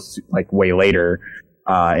into until way later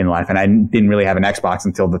in life, and I didn't really have an Xbox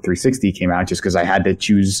until the 360 came out, just because I had to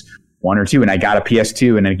choose one or two, and I got a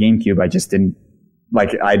PS2 and a GameCube. I just didn't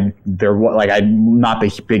I'm not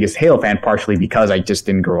the biggest Halo fan, partially because I just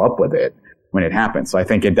didn't grow up with it when it happened. So I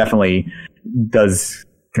think it definitely does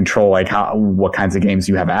control what kinds of games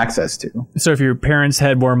you have access to. So if your parents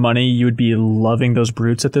had more money, you would be loving those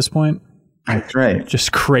brutes at this point. That's right.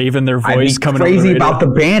 Just craving their voice coming over. Crazy about the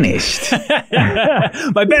Banished.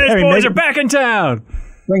 My Banished boys are back in town.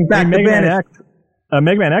 Bring back the Banished.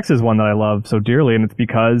 Mega Man X is one that I love so dearly, and it's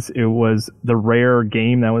because it was the rare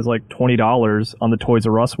game that was $20 on the Toys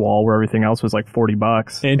R Us wall, where everything else was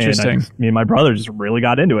 $40. Interesting. Me and my brother just really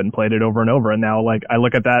got into it and played it over and over. And now I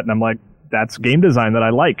look at that and I'm that's game design that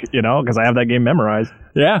I like, because I have that game memorized.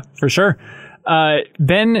 Yeah, for sure.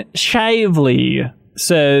 Ben Shively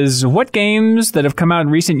says, what games that have come out in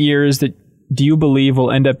recent years that do you believe will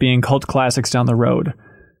end up being cult classics down the road?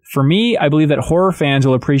 For me, I believe that horror fans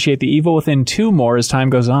will appreciate The Evil Within 2 more as time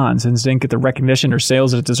goes on, since it didn't get the recognition or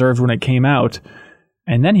sales that it deserved when it came out.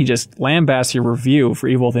 And then he just lambasts your review for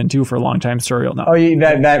Evil Within 2 for a long time tutorial. No. Oh,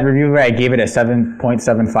 that review where I gave it a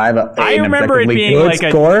 7.75. I remember it being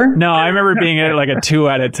score? No, I remember it being a 2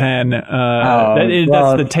 out of 10. That's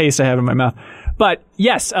the taste I have in my mouth. But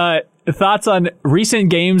yes, thoughts on recent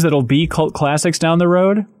games that'll be cult classics down the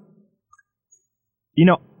road?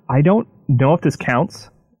 I don't know if this counts.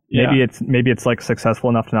 Maybe it's successful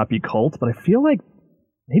enough to not be cult, but I feel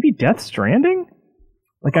maybe Death Stranding.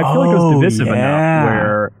 I feel it was divisive enough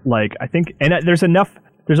where I think, and there's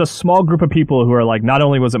a small group of people who are not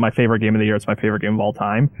only was it my favorite game of the year, it's my favorite game of all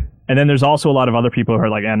time, and then there's also a lot of other people who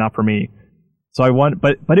are not for me. So I want,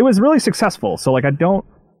 but it was really successful. So I don't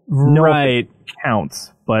know if it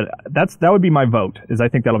counts, but that would be my vote. I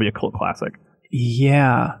think that'll be a cult classic.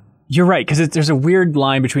 Yeah, you're right, because there's a weird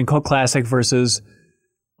line between cult classic versus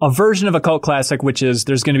a version of a cult classic, which is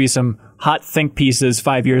there's going to be some hot think pieces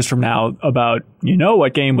 5 years from now about,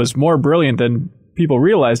 what game was more brilliant than people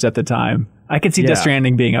realized at the time. I could see Death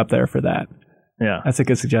Stranding being up there for that. Yeah. That's a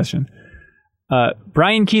good suggestion.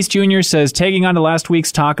 Brian Keese Jr. says, tagging on to last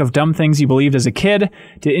week's talk of dumb things you believed as a kid,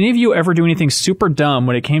 did any of you ever do anything super dumb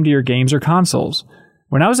when it came to your games or consoles?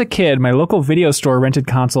 When I was a kid, my local video store rented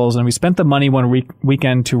consoles, and we spent the money one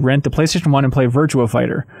weekend to rent the PlayStation 1 and play Virtua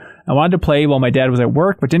Fighter. I wanted to play while my dad was at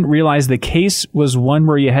work, but didn't realize the case was one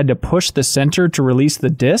where you had to push the center to release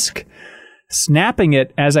the disc, snapping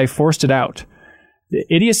it as I forced it out. The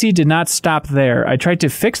idiocy did not stop there. I tried to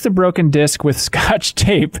fix the broken disc with Scotch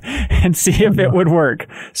tape and see if it would work.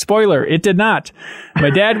 Spoiler, it did not.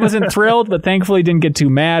 My dad wasn't thrilled, but thankfully didn't get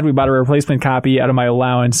too mad. We bought a replacement copy out of my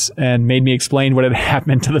allowance and made me explain what had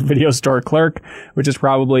happened to the video store clerk, which is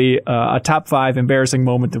probably a top 5 embarrassing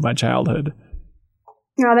moment of my childhood.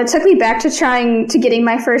 That took me back to getting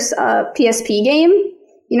my first PSP game.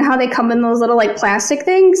 You know how they come in those little like plastic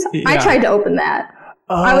things? Yeah. I tried to open that.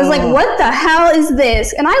 Oh. I was like, what the hell is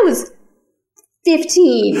this? And I was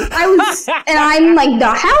 15. And I'm like,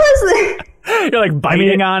 the hell is this? You're like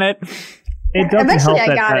biting on it. It doesn't Eventually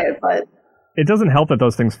help I got it, but... It doesn't help that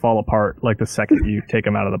those things fall apart like the second you take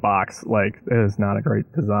them out of the box. Like, it is not a great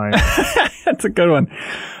design. That's a good one.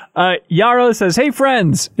 Yarrow says, hey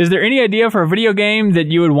friends, is there any idea for a video game that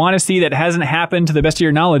you would want to see that hasn't happened to the best of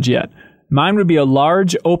your knowledge yet? Mine would be a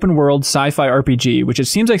large open world sci-fi RPG, which it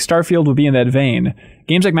seems like Starfield would be in that vein.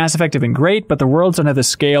 Games like Mass Effect have been great, but the worlds don't have the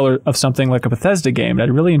scale of something like a Bethesda game, and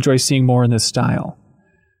I'd really enjoy seeing more in this style.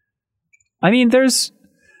 I mean, there's...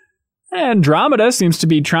 Andromeda seems to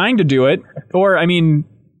be trying to do it. Or, I mean,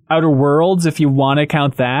 Outer Worlds, if you want to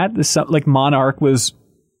count that. Like Monarch was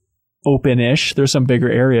open-ish. There's some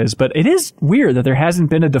bigger areas. But it is weird that there hasn't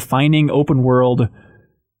been a defining open world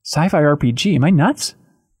sci-fi RPG. Am I nuts?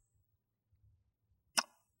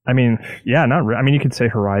 I mean, yeah, not really. I mean, you could say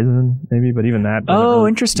Horizon, maybe, but even that doesn't really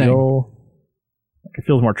interesting. It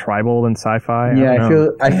feels more tribal than sci-fi. Yeah,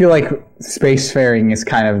 I feel like spacefaring is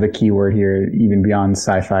kind of the key word here, even beyond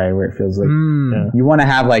sci-fi, where it feels like you want to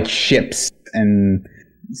have like ships and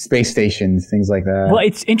space stations, things like that. Well,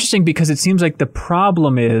 it's interesting because it seems like the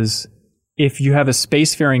problem is if you have a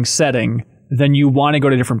spacefaring setting, then you want to go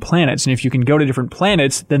to different planets. And if you can go to different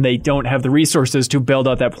planets, then they don't have the resources to build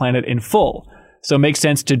out that planet in full. So it makes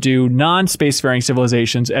sense to do non-spacefaring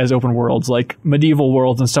civilizations as open worlds, like medieval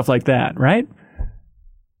worlds and stuff like that, right?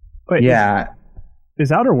 Wait, yeah.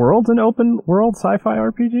 Is Outer Worlds an open world sci-fi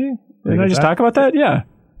RPG? Did I just talk about that? Yeah.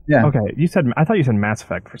 Yeah. Okay. I thought you said Mass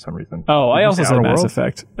Effect for some reason. Oh, I also said Mass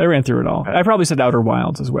Effect. I ran through it all. Okay. I probably said Outer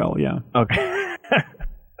Wilds as well. Yeah. Okay.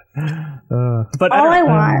 But all I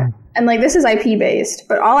want, and like this is IP based,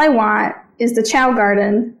 but all I want is the Chow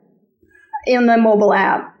Garden in the mobile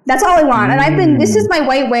app. That's all I want. And this is my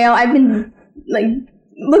white whale. I've been like,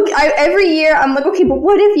 every year I'm like, okay, but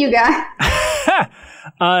what if you guys?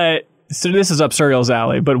 So this is up Suriel's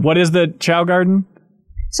alley, but what is the Chow Garden?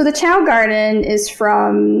 So the Chow Garden is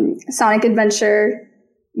from Sonic Adventure.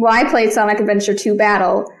 Well, I played Sonic Adventure 2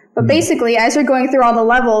 Battle, but basically as you're going through all the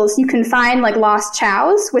levels, you can find like lost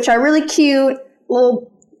chows, which are really cute,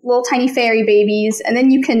 little tiny fairy babies, and then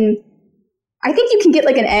I think you can get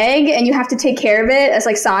like an egg and you have to take care of it as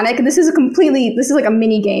like Sonic. And this is like a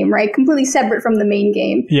mini game, right? Completely separate from the main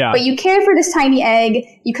game. Yeah. But you care for this tiny egg.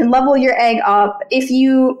 You can level your egg up. If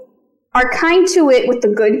you are kind to it with the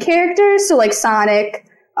good characters, so like Sonic,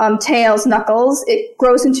 Tails, Knuckles, it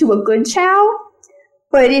grows into a good Chow.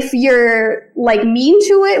 But if you're like mean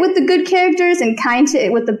to it with the good characters and kind to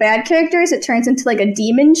it with the bad characters, it turns into like a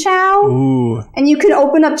demon Chow. Ooh. And you can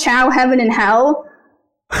open up Chow Heaven and Hell.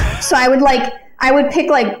 So I would pick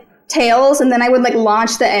like Tails, and then I would like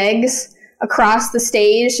launch the eggs across the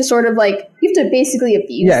stage to sort of like, you have to basically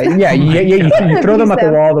abuse them. You throw them at the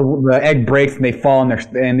wall, the egg breaks and they fall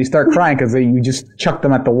and they start crying because you just chucked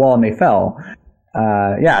them at the wall and they fell.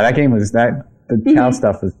 That game was the Chow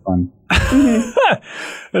stuff was fun.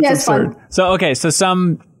 That's absurd. Fun. So okay, so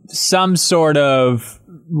some sort of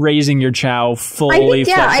raising your Chow fully.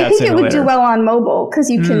 I think it would do well on mobile because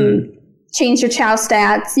you can change your Chow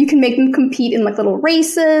stats. You can make them compete in like little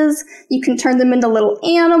races. You can turn them into little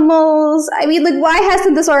animals. I mean, like, why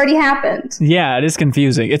hasn't this already happened? Yeah, it is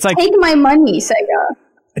confusing. It's like, take my money,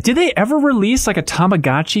 Sega. Did they ever release like a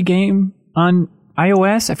Tamagotchi game on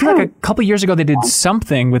iOS? I feel like a couple years ago they did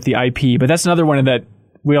something with the IP, but that's another one in that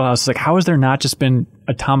wheelhouse. It's like, how has there not just been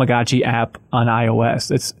a Tamagotchi app on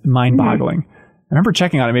iOS? It's mind-boggling. I remember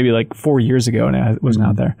checking on it maybe like 4 years ago and it wasn't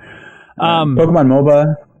out there.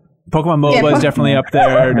 Pokemon MOBA is definitely up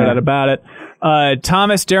there, no doubt about it.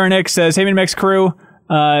 Thomas Derenick says, hey, MX crew,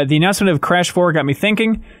 the announcement of Crash 4 got me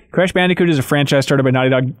thinking. Crash Bandicoot is a franchise started by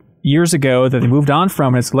Naughty Dog years ago that they moved on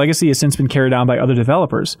from, and its legacy has since been carried on by other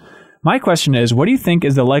developers. My question is, what do you think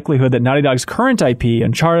is the likelihood that Naughty Dog's current IP,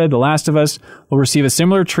 Uncharted, The Last of Us, will receive a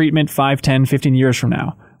similar treatment 5, 10, 15 years from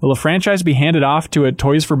now? Will a franchise be handed off to a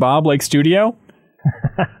Toys for Bob-like studio?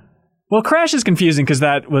 Well, Crash is confusing because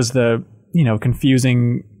that was the,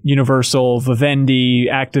 confusing Universal, Vivendi,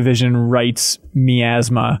 Activision rights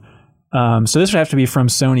miasma. So this would have to be from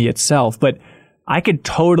Sony itself. But I could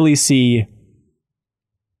totally see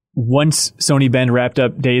once Sony Bend wrapped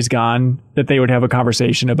up Days Gone that they would have a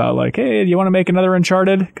conversation about like, hey, do you want to make another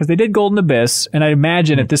Uncharted? Because they did Golden Abyss. And I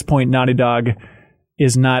imagine at this point, Naughty Dog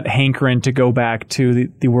is not hankering to go back to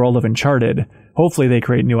the world of Uncharted. Hopefully they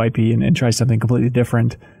create new IP and try something completely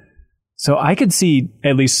different. So I could see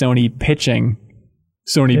at least Sony pitching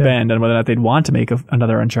Sony Bend on whether or not they'd want to make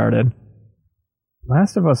another Uncharted.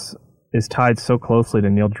 Last of Us is tied so closely to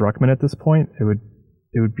Neil Druckmann at this point. It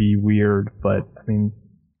would be weird, but I mean,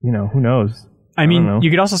 who knows? I mean, you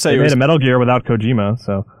could also say they made a Metal Gear without Kojima,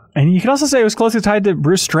 so. And you could also say it was closely tied to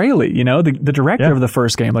Bruce Straley, the director of the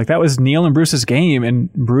first game. Like, that was Neil and Bruce's game,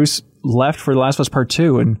 and Bruce left for The Last of Us Part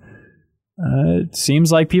 2, and it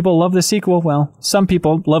seems like people love the sequel. Well, some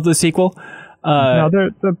people love the sequel. No,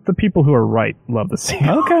 the people who are right love the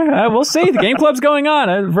sequel. Okay, we'll see. The Game Club's going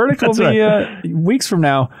on. Verdict will be weeks from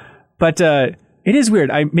now. But it is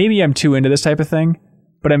weird. Maybe I'm too into this type of thing,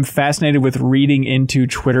 but I'm fascinated with reading into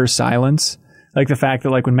Twitter silence. Like the fact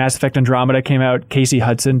that, like, when Mass Effect Andromeda came out, Casey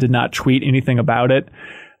Hudson did not tweet anything about it.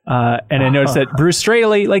 And I noticed that Bruce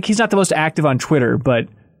Straley, like, he's not the most active on Twitter, but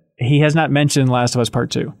he has not mentioned Last of Us Part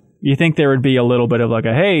 2. You think there would be a little bit of like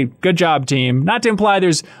a, hey, good job, team. Not to imply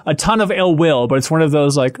there's a ton of ill will, but it's one of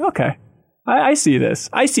those like, okay, I see this.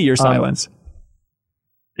 I see your silence.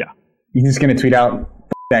 Yeah. You're just going to tweet out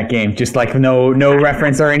that game, just like no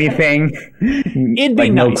reference or anything. It'd be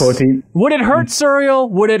like nice. No quoting. Would it hurt, Suriel?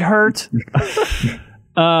 Would it hurt?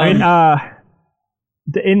 I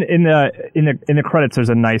mean, in the credits, there's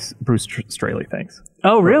a nice Bruce Straley thanks.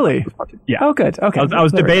 Oh, really? Yeah. Oh, good. Okay. I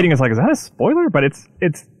was debating. It's like, is that a spoiler? But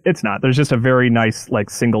it's not. There's just a very nice, like,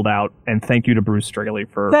 singled out and thank you to Bruce Straley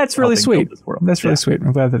for. That's really sweet. That's really sweet.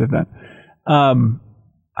 I'm glad they did that.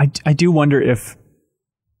 I do wonder if,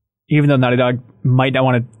 even though Naughty Dog might not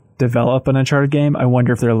want to develop an Uncharted game, I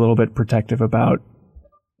wonder if they're a little bit protective about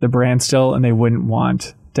the brand still, and they wouldn't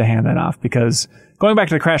want to hand that off. Because going back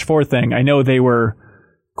to the Crash 4 thing, I know they were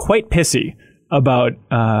quite pissy about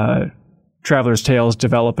Traveler's Tales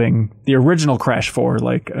developing the original Crash 4,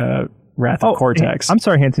 like Wrath of Cortex. I'm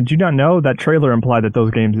sorry, Hanson, did you not know that trailer implied that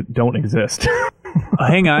those games don't exist?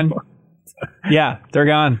 Hang on. Yeah, they're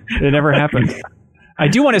gone. It never happened. I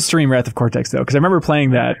do want to stream Wrath of Cortex, though, because I remember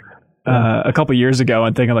playing that a couple years ago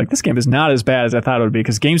and thinking, like, this game is not as bad as I thought it would be,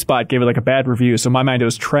 because GameSpot gave it like a bad review, so in my mind it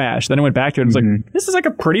was trash. Then I went back to it and was like, this is like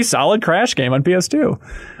a pretty solid Crash game on PS2.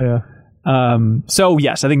 Yeah. So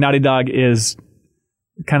yes, I think Naughty Dog is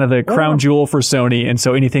kind of the crown jewel for Sony, and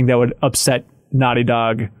so anything that would upset Naughty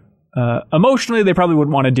Dog emotionally, they probably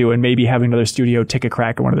wouldn't want to do, and maybe having another studio take a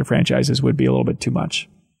crack at one of their franchises would be a little bit too much.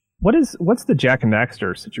 What's the Jak and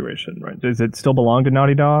Daxter situation, right? Does it still belong to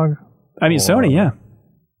Naughty Dog? I mean, Sony, yeah.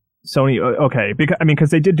 Sony, okay.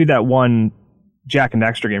 Because they did do that one Jak and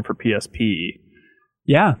Daxter game for PSP.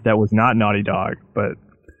 Yeah. That was not Naughty Dog, but...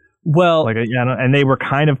 Well... and they were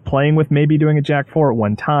kind of playing with maybe doing a Jak 4 at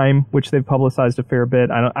one time, which they've publicized a fair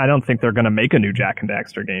bit. I don't think they're going to make a new Jak and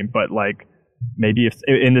Daxter game, but, like, maybe if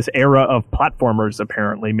in this era of platformers,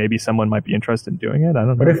 apparently, maybe someone might be interested in doing it. I don't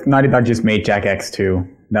know. What if Naughty Dog just made Jak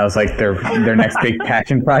X2? That was like their next big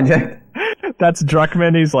passion project. That's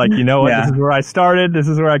Druckmann. He's like, you know what? Yeah. This is where I started. This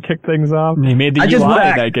is where I kicked things off. He made the UI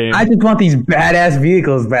of that game. I just want these badass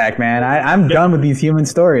vehicles back, man. I'm done with these human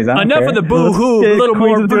stories. Enough of the boo-hoo. A little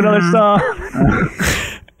more. Do another song.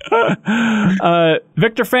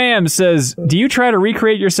 Victor Pham says, do you try to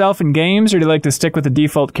recreate yourself in games, or do you like to stick with the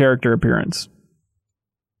default character appearance?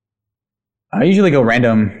 I usually go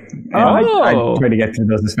random. I try to get through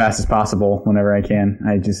those as fast as possible whenever I can.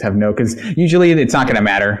 I just have because usually it's not going to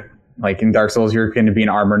matter. Like in Dark Souls, you're going to be in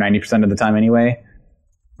armor 90% of the time anyway.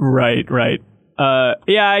 Right.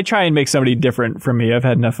 Yeah, I try and make somebody different from me. I've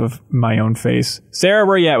had enough of my own face. Sarah,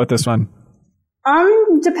 where are you at with this one?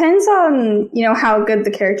 Depends on, how good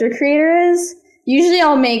the character creator is. Usually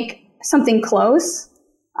I'll make something close.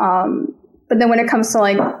 But then when it comes to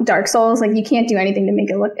like Dark Souls, like you can't do anything to make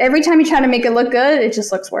it look. Every time you try to make it look good, it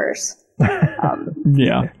just looks worse.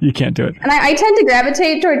 Yeah, you can't do it. And I tend to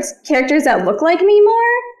gravitate towards characters that look like me more.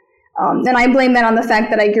 And I blame that on the fact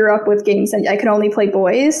that I grew up with games that I could only play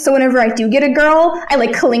boys. So whenever I do get a girl, I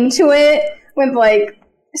like cling to it with like,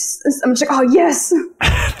 I'm just like, oh yes.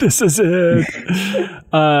 This is it.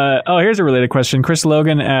 Here's a related question. Chris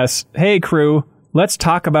Logan asks, hey crew, let's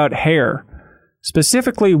talk about hair.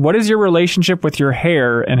 Specifically, what is your relationship with your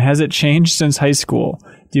hair, and has it changed since high school?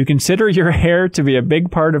 Do you consider your hair to be a big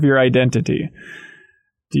part of your identity?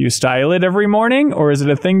 Do you style it every morning, or is it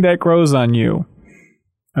a thing that grows on you?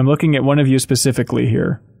 I'm looking at one of you specifically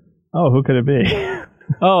here. Oh, who could it be?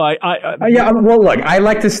 Well, look, I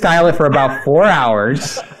like to style it for about 4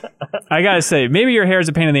 hours. I gotta say, maybe your hair is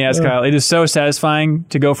a pain in the ass, Kyle. It is so satisfying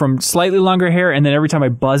to go from slightly longer hair, and then every time I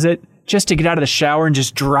buzz it, just to get out of the shower and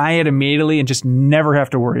just dry it immediately and just never have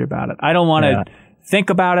to worry about it. I don't want to think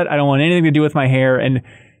about it. I don't want anything to do with my hair. And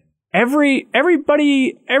every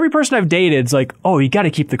person I've dated is like, oh, you got to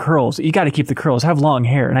keep the curls. You got to keep the curls. Have long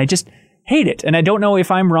hair. And I just hate it. And I don't know if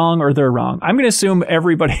I'm wrong or they're wrong. I'm going to assume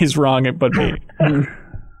everybody's wrong but me.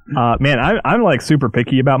 Man, I'm like super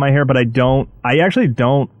picky about my hair, but I actually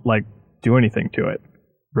don't like do anything to it,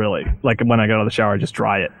 really. Like when I go to the shower, I just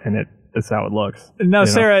dry it, and that's how it looks. Now,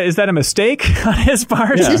 Sarah, is that a mistake on his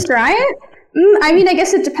part? Yeah. Just dry it? I mean, I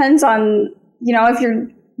guess it depends on, if you're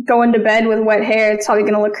going to bed with wet hair, it's probably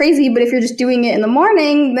going to look crazy. But if you're just doing it in the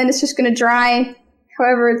morning, then it's just going to dry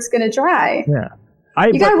however it's going to dry. Yeah.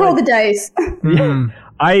 You got to roll the dice.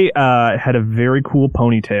 I had a very cool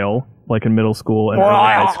ponytail, like in middle school and early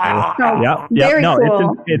high school. No, very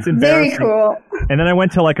cool. It's embarrassing. Very cool. And then I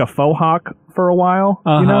went to like a faux hawk for a while,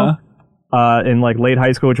 in like late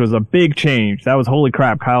high school, which was a big change. That was holy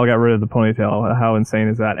crap. Kyle got rid of the ponytail. How insane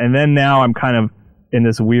is that? And then now I'm kind of in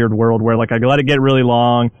this weird world where like I let it get really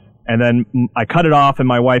long, and then I cut it off, and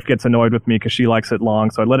my wife gets annoyed with me because she likes it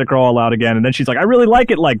long. So I let it grow all out again, and then she's like, I really like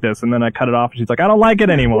it like this. And then I cut it off, and she's like, I don't like it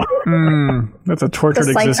anymore. That's a tortured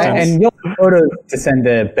existence. And you'll have photos to send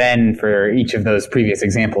to Ben for each of those previous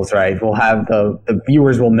examples, right? We'll have the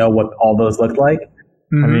viewers will know what all those looked like.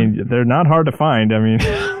 I mean, they're not hard to find. I mean,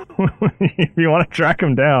 if you want to track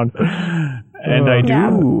them down. And I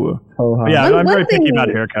do. Yeah, I'm very picky about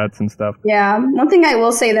haircuts and stuff. Yeah. One thing I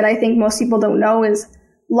will say that I think most people don't know is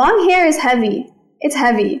long hair is heavy. It's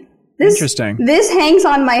heavy. Interesting. This hangs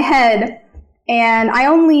on my head, and I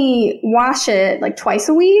only wash it like twice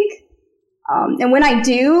a week. And when I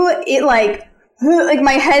do, it like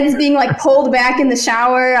my head's being like pulled back in the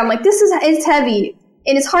shower. I'm like, it's heavy,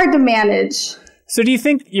 and it's hard to manage. So do you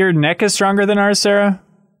think your neck is stronger than ours, Sarah?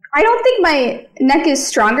 I don't think my neck is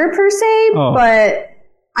stronger per se, but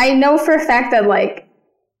I know for a fact that like,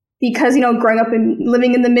 because, growing up and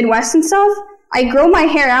living in the Midwest and stuff, I grow my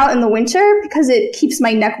hair out in the winter because it keeps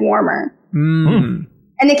my neck warmer. And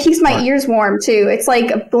it keeps my ears warm too. It's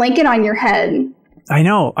like a blanket on your head. I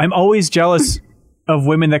know. I'm always jealous of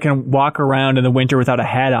women that can walk around in the winter without a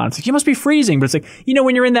hat on. It's like, you must be freezing. But it's like,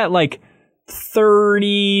 when you're in that like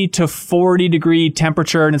 30 to 40 degree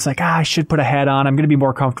temperature and it's like, I should put a hat on, I'm going to be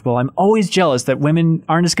more comfortable. I'm always jealous that women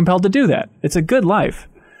aren't as compelled to do that. It's a good life.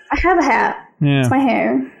 I have a hat. Yeah. It's my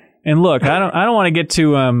hair. And look, I don't want to get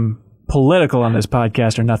too political on this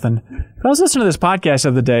podcast or nothing. But I was listening to this podcast the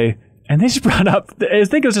other day, and they just brought up, I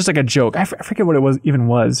think it was just like a joke. I forget what it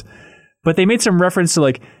was. But they made some reference to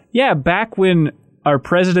like, back when our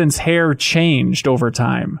president's hair changed over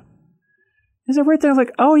time. Is it right there?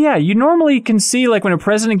 Like, oh yeah, you normally can see like when a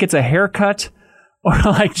president gets a haircut or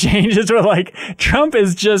like changes, or like Trump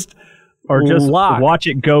is just locked. Watch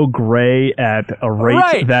it go gray at a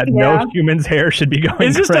rate that no human's hair should be going gray.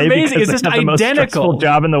 It's just amazing. It's just identical. The most stressful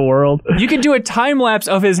job in the world. You can do a time lapse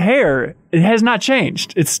of his hair. It has not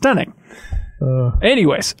changed. It's stunning.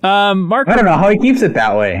 Anyways, Mark. I don't know how he keeps it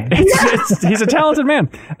that way. He's a talented man.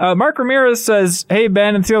 Mark Ramirez says, "Hey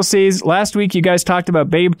Ben and CLCs, last week you guys talked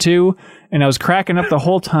about Babe 2, and I was cracking up the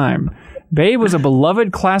whole time. Babe was a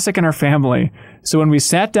beloved classic in our family, so when we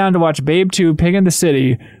sat down to watch Babe 2, Pig in the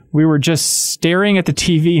City, we were just staring at the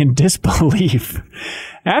TV in disbelief.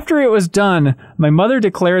 After it was done, my mother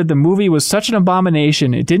declared the movie was such an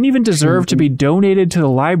abomination, it didn't even deserve to be donated to the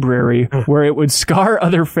library where it would scar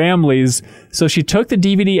other families, so she took the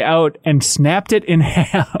DVD out and snapped it in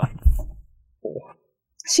half."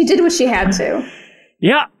 She did what she had to.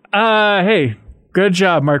 Yeah. Hey, good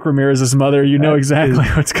job, Mark Ramirez's mother. You know exactly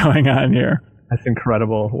what's going on here. That's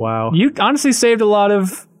incredible. Wow. You honestly saved a lot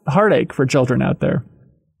of heartache for children out there.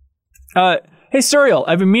 Hey, Suriel,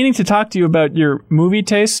 I've been meaning to talk to you about your movie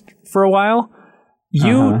taste for a while.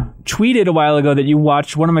 You tweeted a while ago that you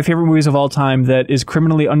watched one of my favorite movies of all time that is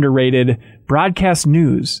criminally underrated, Broadcast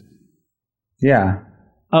News. Yeah.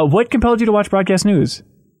 What compelled you to watch Broadcast News?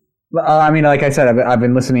 I mean, like I said, I've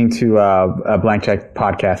been listening to a Blank Check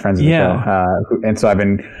podcast, friends of the show, and so I've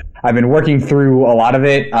been working through a lot of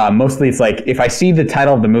it. Mostly, it's like if I see the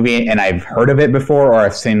title of the movie and I've heard of it before, or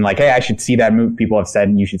I've seen like, hey, I should see that movie. People have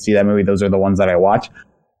said you should see that movie. Those are the ones that I watch.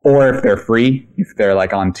 Or if they're free, if they're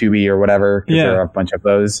like on Tubi or whatever, because there are a bunch of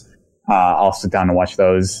those, I'll sit down and watch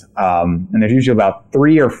those. And there's usually about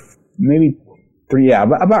about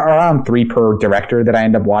around 3 per director that I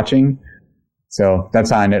end up watching. So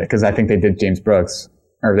that's on it, because I think they did James Brooks,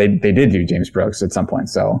 or they did do James Brooks at some point.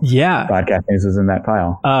 So Broadcast News is in that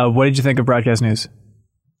pile. What did you think of Broadcast News?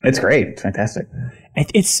 It's great. It's fantastic.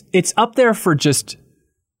 It's up there for just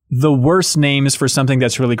the worst names for something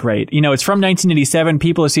that's really great. It's from 1987.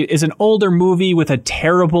 People see it's an older movie with a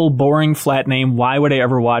terrible, boring, flat name. Why would I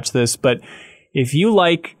ever watch this? But if you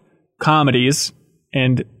like comedies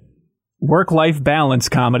and work-life balance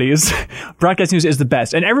comedies, Broadcast News is the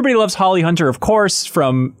best. And everybody loves Holly Hunter, of course,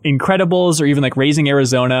 from Incredibles or even like Raising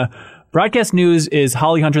Arizona. Broadcast News is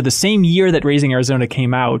Holly Hunter the same year that Raising Arizona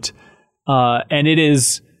came out. And it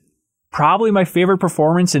is probably my favorite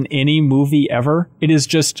performance in any movie ever. It is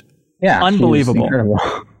just unbelievable.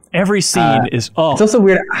 Every scene is. Oh, it's also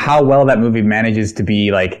weird how well that movie manages to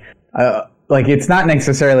be like it's not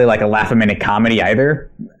necessarily like a laugh-a-minute comedy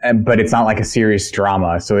either, but it's not like a serious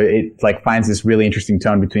drama. So it like finds this really interesting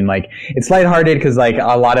tone between like it's lighthearted because like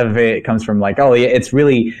a lot of it comes from like it's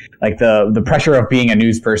really like the pressure of being a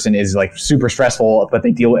news person is like super stressful, but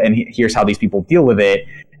they deal and here's how these people deal with it,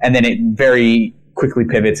 and then it very quickly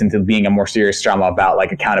pivots into being a more serious drama about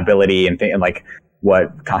like accountability and like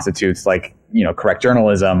what constitutes like correct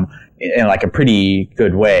journalism in like a pretty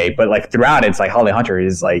good way. But like throughout it's like Holly Hunter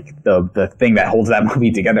is like the thing that holds that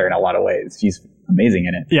movie together in a lot of ways. She's amazing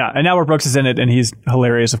in it. Yeah, and Albert Brooks is in it and he's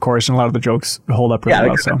hilarious, of course, and a lot of the jokes hold up really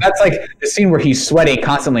well. So that's like the scene where he's sweating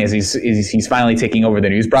constantly as he's finally taking over the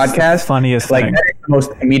news broadcast. Funniest like thing. That is the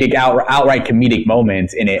most comedic outright comedic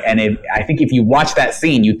moment in it. And I think if you watch that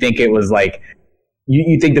scene you think it was like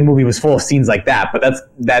you think the movie was full of scenes like that, but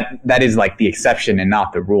that is like the exception and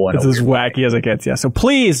not the rule. It's as wacky as it gets. Yeah. So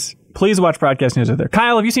please watch Broadcast News out there.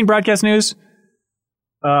 Kyle, have you seen Broadcast News?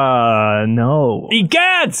 No.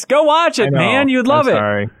 Egads! Go watch it, man. You'd love it.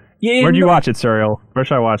 Sorry. Where'd you watch it, Serial? Where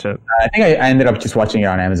should I watch it? I think I ended up just watching it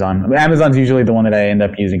on Amazon. Amazon's usually the one that I end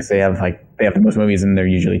up using because they have the most movies and they're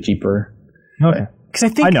usually cheaper. Okay.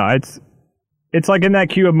 Because I know it's like in that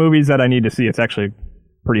queue of movies that I need to see. It's actually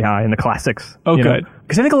pretty high in the classics. Oh, good.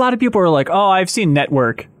 Because I think a lot of people are like, oh, I've seen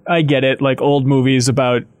Network. I get it. Like old movies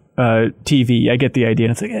about TV. I get the idea.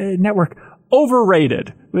 And it's like, Network,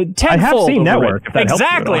 overrated. I have seen Network.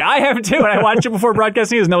 Exactly. I have too. And I watched it before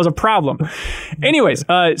Broadcast News and that was a problem. Anyways,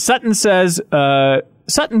 Sutton says, the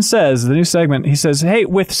new segment, he says, hey,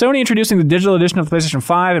 with Sony introducing the digital edition of the PlayStation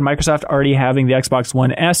 5 and Microsoft already having the Xbox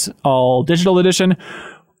One S all digital edition,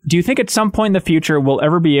 do you think at some point in the future we'll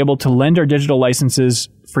ever be able to lend our digital licenses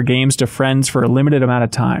for games to friends for a limited amount of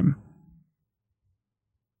time?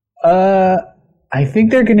 I think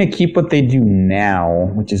they're going to keep what they do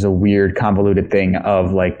now, which is a weird convoluted thing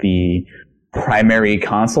of like the primary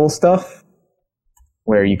console stuff,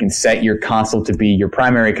 where you can set your console to be your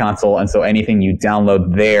primary console, and so anything you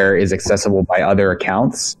download there is accessible by other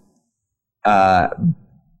accounts.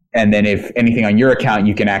 And then if anything on your account,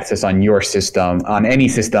 you can access on your system, on any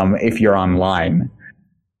system, if you're online.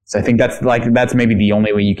 So I think that's maybe the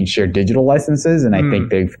only way you can share digital licenses. And I think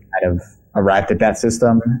they've kind of arrived at that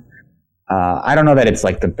system. I don't know that it's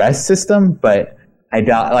like the best system, but I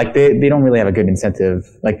doubt like they don't really have a good incentive.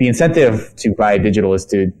 Like the incentive to buy digital is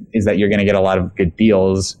that you're going to get a lot of good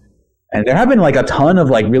deals. And there have been like a ton of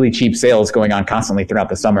like really cheap sales going on constantly throughout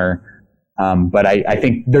the summer. But I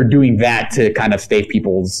think they're doing that to kind of stave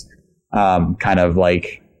people's kind of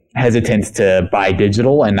like hesitance to buy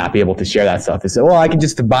digital and not be able to share that stuff. They say, well, I can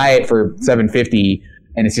just buy it for $750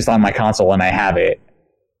 and it's just on my console and I have it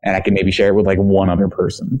and I can maybe share it with like one other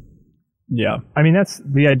person. Yeah. I mean, that's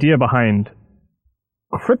the idea behind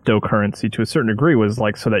cryptocurrency to a certain degree, was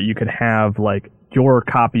like so that you could have like your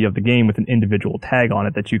copy of the game with an individual tag on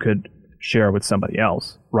it that you could share with somebody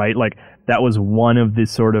else, right? Like that was one of the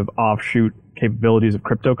sort of offshoot capabilities of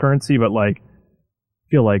cryptocurrency, but like I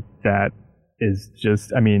feel like that is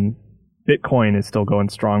just, I mean, Bitcoin is still going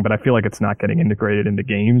strong, but I feel like it's not getting integrated into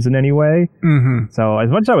games in any way. Mm-hmm. So as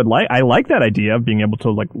much as I like that idea of being able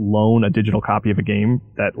to like loan a digital copy of a game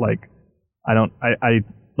that like, I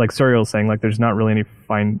like Serial saying, like there's not really any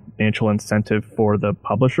financial incentive for the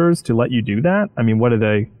publishers to let you do that. I mean, what are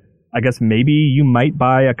they? I guess maybe you might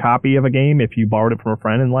buy a copy of a game if you borrowed it from a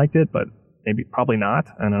friend and liked it, but probably not.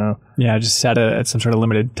 I don't know. Yeah, just set it at some sort of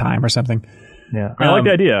limited time or something. Yeah, I like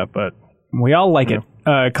the idea, but we all like it.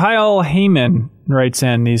 Kyle Heyman writes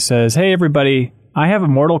in. He says, "Hey everybody, I have a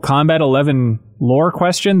Mortal Kombat 11 lore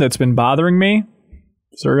question that's been bothering me.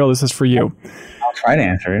 Serial, this is for you." I'll try to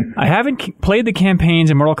answer it. I haven't played the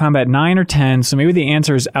campaigns in Mortal Kombat 9 or 10, so maybe the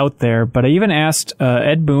answer is out there, but I even asked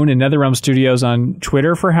Ed Boon and NetherRealm Studios on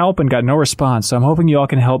Twitter for help and got no response, so I'm hoping you all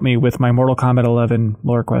can help me with my Mortal Kombat 11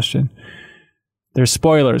 lore question. There's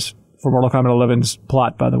spoilers for Mortal Kombat 11's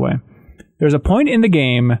plot, by the way. There's a point in the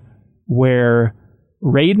game where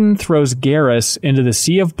Raiden throws Garrus into the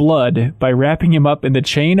Sea of Blood by wrapping him up in the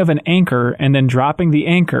chain of an anchor and then dropping the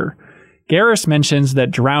anchor. Garrus mentions that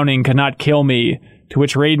drowning cannot kill me, to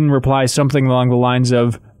which Raiden replies something along the lines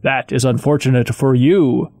of, "That is unfortunate for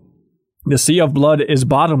you. The Sea of Blood is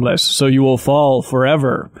bottomless, so you will fall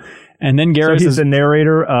forever." And then Garrus he's the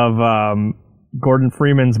narrator of Gordon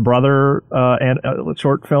Freeman's brother and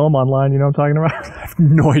short film online. You know what I'm talking about? I have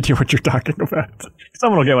no idea what you're talking about.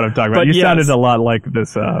 Someone will get what I'm talking about. But you sounded a lot like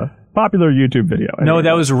this popular YouTube video. Anyway. No,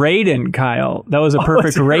 that was Raiden, Kyle. That was a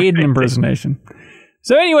perfect Raiden impersonation.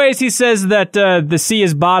 So anyways, he says that the sea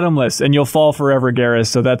is bottomless and you'll fall forever, Garrus.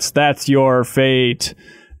 So that's your fate.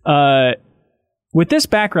 With this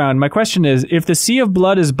background, my question is, if the Sea of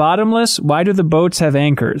Blood is bottomless, why do the boats have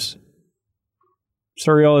anchors?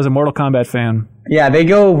 Suriel is a Mortal Kombat fan. Yeah, they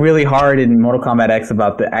go really hard in Mortal Kombat X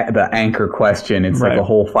about the anchor question. It's like a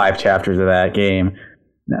whole 5 chapters of that game.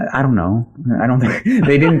 I don't know. I don't think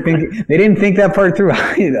they didn't think that part through.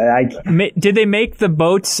 Did they make the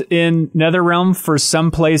boats in Netherrealm for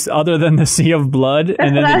some place other than the Sea of Blood?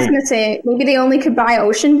 That's what I was going to say. Maybe they only could buy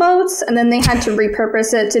ocean boats, and then they had to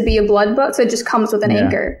repurpose it to be a blood boat, so it just comes with an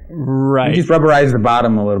anchor. Right. You just rubberize the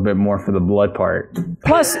bottom a little bit more for the blood part.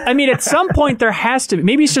 Plus, I mean, at some point there has to be.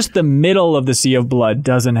 Maybe it's just the middle of the Sea of Blood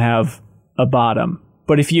doesn't have a bottom.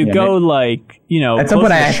 But if you go at some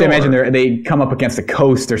point I have to imagine they come up against a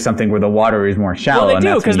coast or something where the water is more shallow. Well, they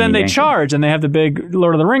do, because then they charge and they have the big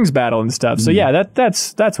Lord of the Rings battle and stuff. So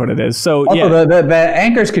that's what it is. So also, the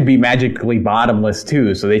anchors could be magically bottomless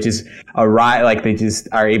too. So they just arrive, they just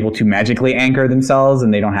are able to magically anchor themselves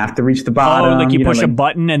and they don't have to reach the bottom. Oh, like you push a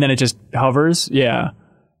button and then it just hovers. Yeah.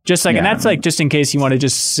 Just and that's just in case you want to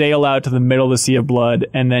just sail out to the middle of the Sea of Blood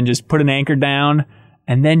and then just put an anchor down.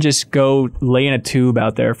 And then just go lay in a tube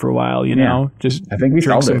out there for a while, Just I think we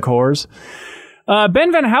drink some cores.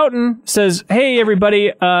 Ben Van Houten says, "Hey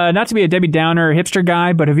everybody, not to be a Debbie Downer hipster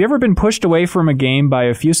guy, but have you ever been pushed away from a game by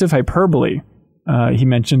effusive hyperbole?" He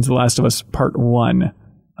mentions The Last of Us Part 1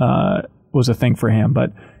 was a thing for him,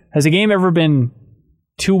 but has a game ever been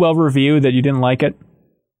too well reviewed that you didn't like it?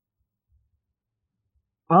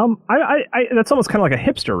 I that's almost kind of like a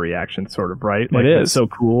hipster reaction, sort of, right? Like, it is. It's so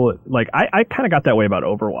cool. Like, I kind of got that way about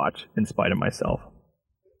Overwatch, in spite of myself.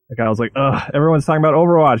 Like, I was like, ugh, everyone's talking about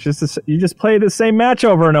Overwatch. You just play the same match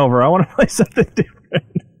over and over. I want to play something different.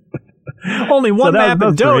 Only one map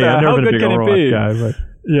in Dota. How good can it be? Guy,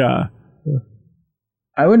 yeah.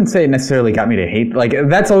 I wouldn't say it necessarily got me to hate.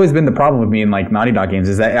 That's always been the problem with me in Naughty Dog games,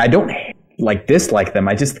 is that I don't dislike them.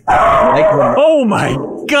 I just like them. Oh my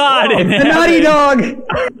God! The Naughty Dog.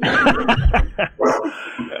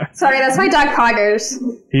 Sorry, that's my dog Poggers.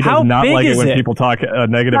 He does not like it when people talk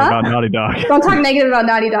negative about Naughty Dog. Don't talk negative about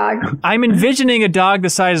Naughty Dog. I'm envisioning a dog the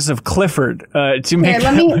size of Clifford. Let me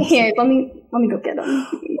go get him.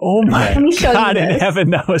 Oh my Let me show God you in this. heaven,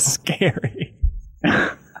 that was scary.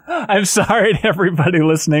 I'm sorry to everybody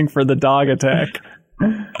listening for the dog attack.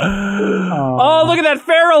 Oh, look at that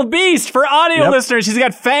feral beast! For audio listeners, he's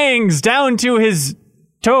got fangs down to his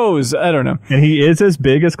toes. I don't know. And he is as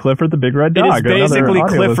big as Clifford the Big Red Dog. It is basically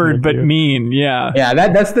Clifford, but mean. Yeah. Yeah,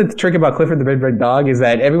 that's the trick about Clifford the Big Red Dog, is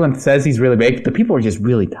that everyone says he's really big, but the people are just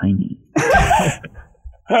really tiny.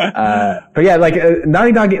 But yeah,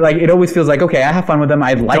 Naughty Dog, it always feels like, okay, I have fun with them.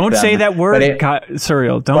 I like them. Don't say that word,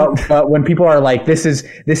 Surreal. Don't. But when people are like, this is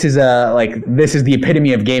the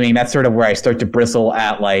epitome of gaming, that's sort of where I start to bristle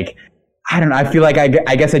at, I don't know. I feel like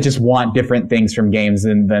I guess I just want different things from games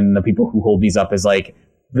than the people who hold these up as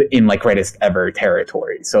in greatest ever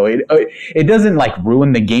territory. So it doesn't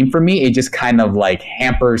ruin the game for me. It just kind of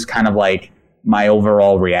hampers my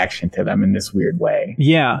overall reaction to them in this weird way.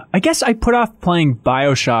 Yeah. I guess I put off playing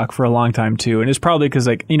BioShock for a long time too. And it's probably because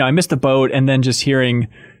I missed the boat, and then just hearing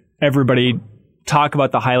everybody talk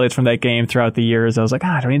about the highlights from that game throughout the years, I was like,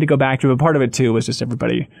 I don't need to go back to it. But part of it too was just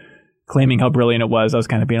everybody claiming how brilliant it was. I was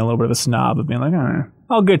kind of being a little bit of a snob of being like,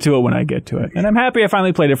 I'll get to it when I get to it. And I'm happy I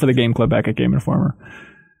finally played it for the Game Club back at Game Informer.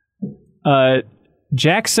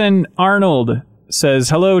 Jackson Arnold says,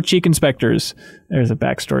 "Hello, Cheek Inspectors." There's a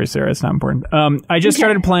backstory, Sarah. It's not important. I just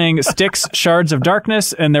started playing Styx Shards of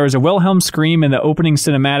Darkness, and there was a Wilhelm scream in the opening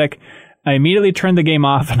cinematic. I immediately turned the game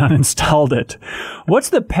off and uninstalled it. What's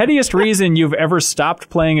the pettiest reason you've ever stopped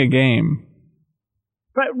playing a game?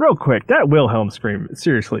 But real quick, that Wilhelm scream is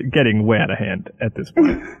seriously getting way out of hand at this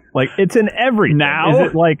point. It's in every now.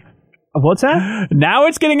 Is it what's that? Now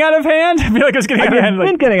it's getting out of hand? I feel like it's getting out of hand.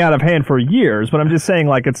 It's been getting out of hand for years, but I'm just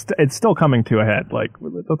saying, it's still coming to a head.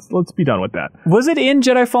 Let's be done with that. Was it in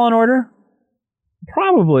Jedi Fallen Order?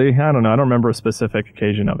 Probably. I don't know. I don't remember a specific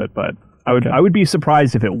occasion of it, but I would be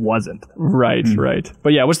surprised if it wasn't. Right, right.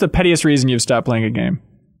 But yeah, what's the pettiest reason you've stopped playing a game?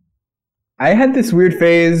 I had this weird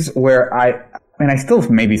phase where I still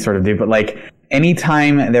maybe sort of do, but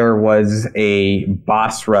anytime there was a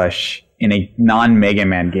boss rush in a non-Mega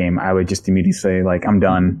Man game, I would just immediately say, I'm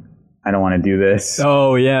done. I don't want to do this.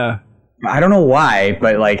 Oh, yeah. I don't know why,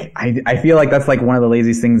 but I feel like that's one of the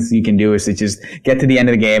laziest things you can do, is to just get to the end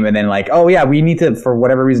of the game and then oh yeah, we need to, for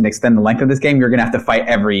whatever reason, extend the length of this game. You're going to have to fight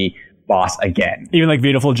every boss again. Even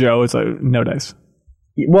Beautiful Joe, it's no dice.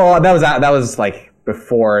 Well, that was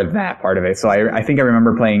before that part of it. So I think I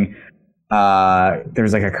remember playing there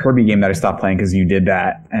was like a Kirby game that I stopped playing because you did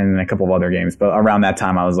that, and a couple of other games. But around that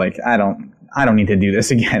time, I was like, I don't need to do this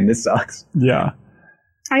again. This sucks. Yeah.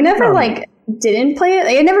 I never didn't play it.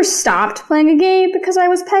 I never stopped playing a game because I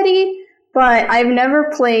was petty, but I've never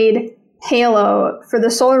played Halo for the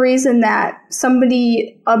sole reason that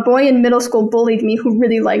a boy in middle school bullied me who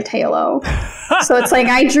really liked Halo. So it's like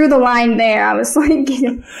I drew the line there. I was like,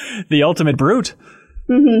 the ultimate brute.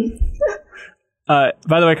 Mm-hmm.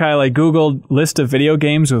 By the way, Kyle, I Googled list of video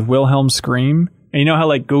games with Wilhelm scream. And you know how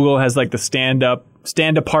like Google has like the stand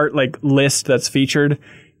apart like list that's featured?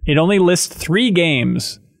 It only lists 3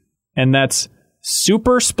 games, and that's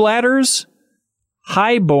Super Splatters,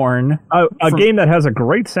 Highborn. A game that has a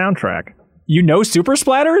great soundtrack. You know Super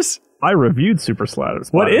Splatters? I reviewed Super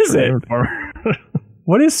Splatters. What is it?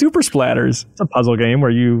 What is Super Splatters? It's a puzzle game where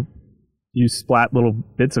you splat little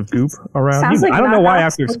bits of goop around. Like I don't know why I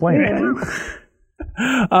have to explain it.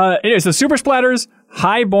 Anyway, so Super Splatters,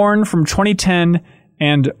 Highborn from 2010,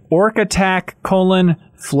 and Orc Attack: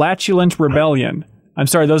 Flatulent Rebellion. I'm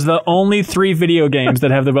sorry, those are the only 3 video games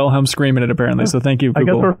that have the Wilhelm scream in it, apparently. So thank you,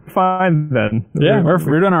 Google. I guess we're fine then. Yeah, we're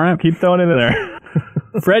doing all right. Keep throwing it in there.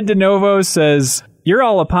 Fred DeNovo says, "You're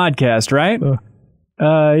all a podcast, right?"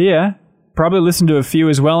 Yeah. Probably listened to a few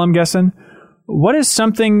as well, I'm guessing. What is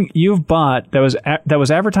something you've bought that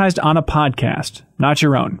was advertised on a podcast, not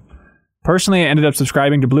your own? Personally, I ended up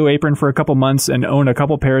subscribing to Blue Apron for a couple months and own a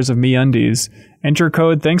couple pairs of MeUndies. Enter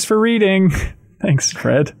code thanks for reading. Thanks,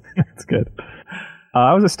 Fred. That's good.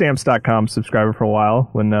 I was a Stamps.com subscriber for a while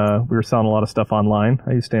when we were selling a lot of stuff online.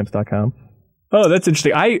 I used Stamps.com. Oh, that's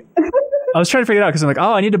interesting. I was trying to figure it out because I'm like,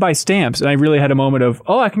 I need to buy stamps. And I really had a moment of,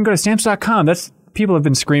 I can go to Stamps.com. People have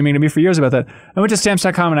been screaming to me for years about that. I went to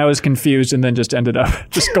Stamps.com and I was confused and then just ended up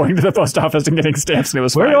just going to the post office and getting stamps and it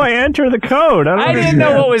was fine. Where do I enter the code? I didn't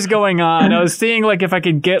know what was going on. I was seeing like if I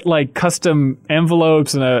could get like custom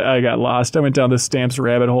envelopes and I got lost. I went down the stamps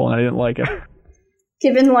rabbit hole and I didn't like it.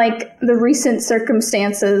 Given like the recent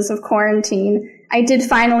circumstances of quarantine, I did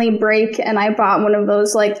finally break and I bought one of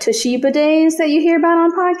those like Toshiba days that you hear about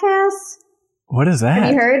on podcasts. What is that?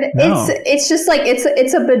 Have you heard? No. It's just like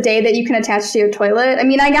it's a bidet that you can attach to your toilet. I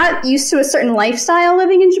mean, I got used to a certain lifestyle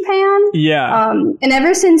living in Japan. Yeah. And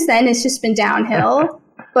ever since then, it's just been downhill.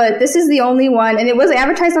 But this is the only one, and it was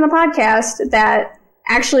advertised on a podcast that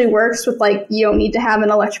actually works with like you don't need to have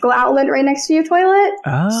an electrical outlet right next to your toilet.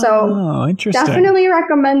 Oh, so interesting. Definitely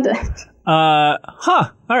recommend it. All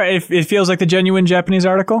right. It feels like the genuine Japanese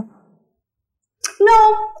article.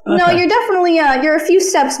 No, you're definitely you're a few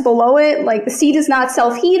steps below it. Like the seat is not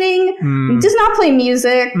self-heating, does not play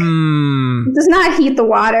music, does not heat the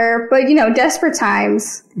water. But desperate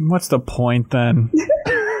times. What's the point then?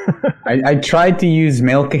 I tried to use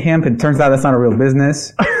Mailcamp. It turns out that's not a real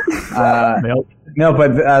business. No,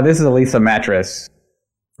 but this is at least a mattress.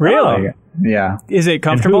 Really? Yeah. Is it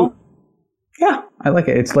comfortable? Yeah, I like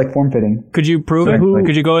it. It's like form-fitting. Could you prove it?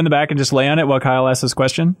 Could you go in the back and just lay on it while Kyle asks this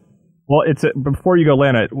question? Well, before you go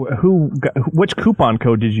land it, which coupon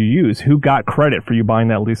code did you use? Who got credit for you buying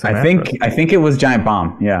that Lisa mattress? I think it was Giant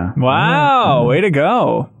Bomb. Yeah. Wow, way to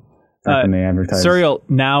go. Back when they advertised. Suriel,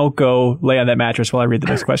 now go lay on that mattress while I read the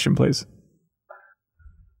next question, please.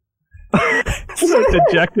 So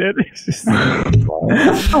dejected. I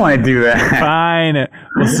don't want to do that. Fine.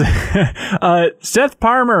 Seth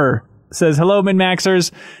Parmer says, "Hello,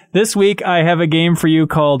 Min-Maxers. This week I have a game for you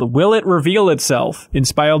called Will It Reveal Itself,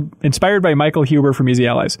 inspired by Michael Huber from Easy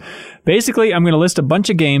Allies. Basically, I'm going to list a bunch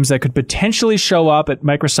of games that could potentially show up at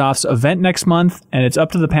Microsoft's event next month, and it's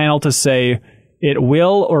up to the panel to say it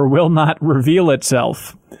will or will not reveal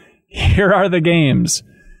itself. Here are the games.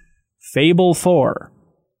 Fable 4.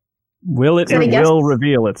 Will it will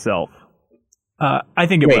reveal itself? I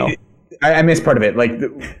think it will. I missed part of it. Like,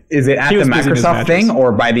 is it at the Microsoft thing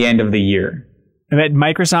or by the end of the year? At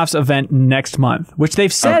Microsoft's event next month, which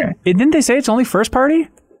they've said. Okay. Didn't they say it's only first party?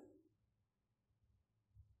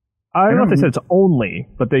 I don't know if they said it's only,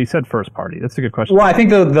 but they said first party. That's a good question. Well, I think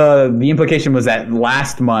the implication was that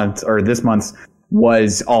last month or this month's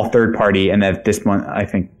was all third party, and that this month, I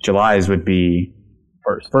think July's would be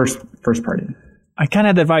first party. I kind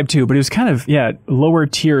of had that vibe too, but it was kind of lower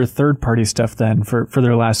tier third party stuff then for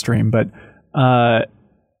their last stream, but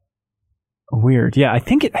weird. Yeah, I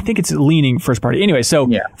think it's leaning first party. Anyway, so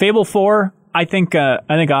Fable 4, I think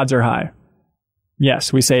odds are high.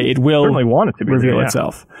 Yes, we say it will certainly want it to be reveal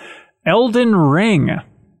itself. Elden Ring.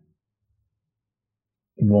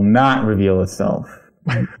 It will not reveal itself.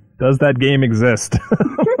 Does that game exist?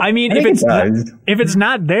 I mean, if it's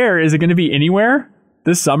not there, is it going to be anywhere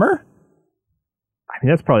this summer? I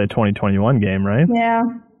mean, that's probably a 2021 game, right? Yeah.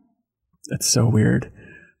 That's so weird.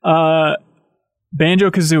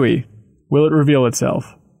 Banjo-Kazooie. Will it reveal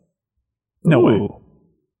itself? No way.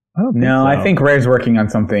 I think Rare's working on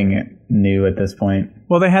something new at this point.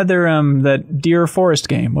 Well, they had their that Deer Forest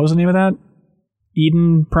game. What was the name of that?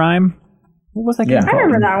 Eden Prime? What was that game? I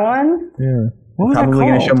remember that one. Yeah. What was Probably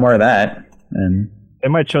going to show more of that. And they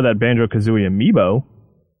might show that Banjo-Kazooie amiibo.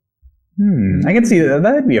 I can see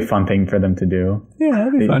that'd be a fun thing for them to do. Yeah,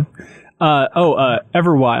 that'd be fun.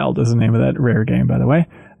 Everwild is the name of that Rare game, by the way.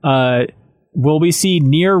 Will we see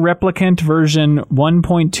Near Replicant version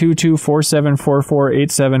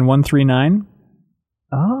 1.224744871139?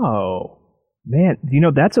 Oh, man.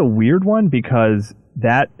 That's a weird one because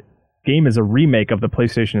that game is a remake of the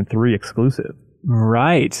PlayStation 3 exclusive.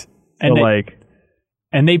 Right. And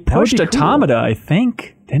they pushed cool. Automata, I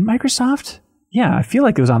think. Didn't Microsoft? Yeah, I feel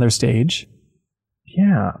like it was on their stage.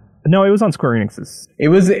 Yeah. No, it was on Square Enix's. It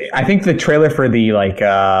was, I think the trailer for the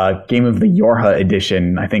Game of the Yorha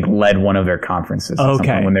edition, I think, led one of their conferences.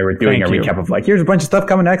 Okay. When they were doing a recap of here's a bunch of stuff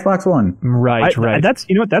coming to Xbox One. Right. That's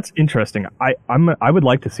that's interesting. I would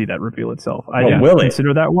like to see that reveal itself. Will it?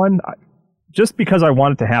 Consider that one. Just because I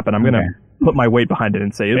want it to happen, I'm going to put my weight behind it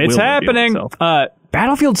and say it's happening.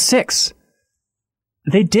 Battlefield 6.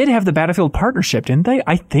 They did have the Battlefield partnership, didn't they?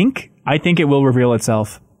 I think it will reveal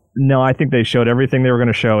itself. No, I think they showed everything they were going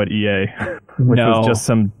to show at EA, which was just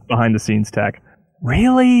some behind-the-scenes tech.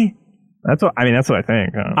 Really? That's what I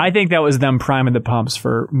think. I think that was them priming the pumps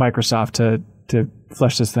for Microsoft to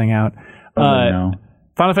flesh this thing out. Final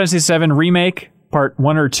Fantasy VII Remake, Part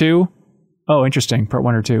 1 or 2. Oh, interesting. Part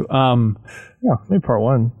 1 or 2. Maybe Part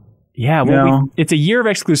 1. Yeah, well, it's a year of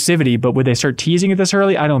exclusivity, but would they start teasing it this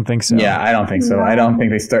early? I don't think so. Yeah, I don't think so. I don't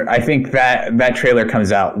think they start. I think that trailer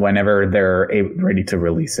comes out whenever they're ready to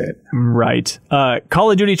release it. Right.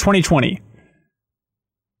 Call of Duty 2020.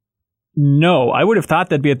 No, I would have thought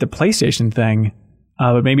that'd be at the PlayStation thing,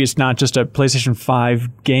 but maybe it's not just a PlayStation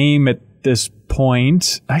 5 game at this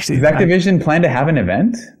point. Actually, does Activision plan to have an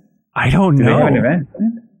event? I don't know. Do they have an event?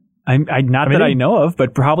 I know of,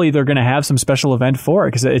 but probably they're going to have some special event for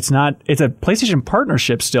it because it's a PlayStation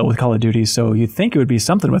partnership still with Call of Duty, so you'd think it would be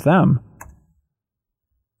something with them.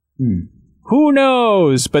 Who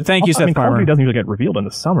knows? But thank you, Seth Farmer. Call of Duty doesn't usually get revealed in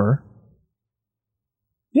the summer.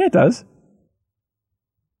 Yeah, it does.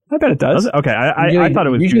 I bet it does. Okay, I thought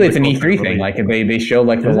it was usually it's an E3 thing. Like they show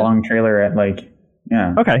the long trailer at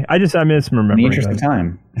Yeah. Okay, I misremember. In the interest of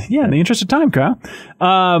time. Yeah, in the interest of time, Kyle.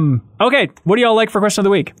 Okay, what do y'all like for question of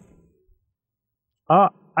the week?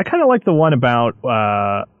 I kind of like the one about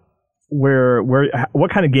what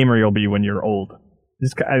kind of gamer you'll be when you're old. I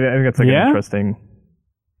think that's an interesting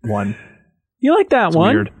one. You like that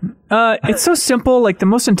one? Weird. It's so simple, like the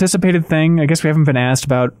most anticipated thing. I guess we haven't been asked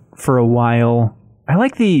about for a while. I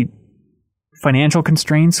like the financial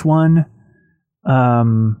constraints one.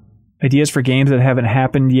 Ideas for games that haven't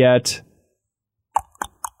happened yet.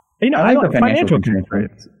 I like the financial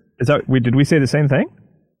constraints. Did we say the same thing?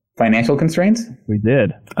 Financial constraints? We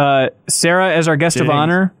did. Sarah, as our guest of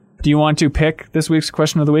honor, do you want to pick this week's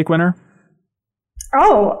question of the week winner?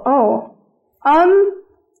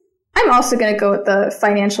 I'm also going to go with the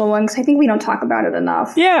financial one because I think we don't talk about it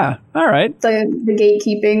enough. Yeah, all right. The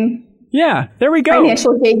gatekeeping. Yeah, there we go.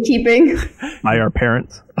 Financial gatekeeping. By our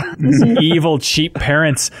parents. Evil, cheap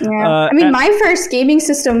parents. Yeah. My first gaming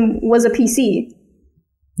system was a PC.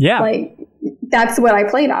 Yeah. That's what I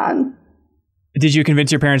played on. Did you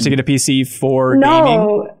convince your parents to get a PC for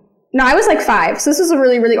gaming? No, I was 5, so this was a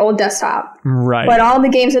really, really old desktop. Right. But all the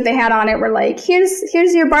games that they had on it were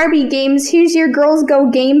here's your Barbie games, here's your Girls Go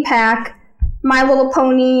game pack, My Little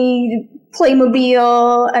Pony,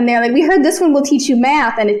 Playmobil, and they're like, we heard this one will teach you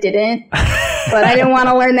math, and it didn't. But I didn't want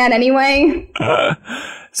to learn that anyway.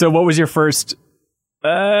 So what was your first,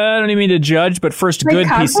 I don't even mean to judge, but first good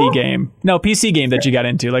console? PC game? No, PC game that you got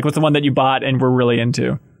into. What's the one that you bought and were really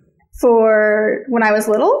into? For when I was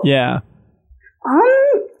little? Yeah.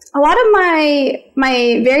 A lot of my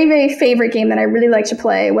very, very favorite game that I really liked to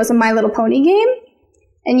play was a My Little Pony game.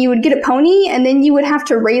 And you would get a pony, and then you would have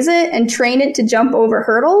to raise it and train it to jump over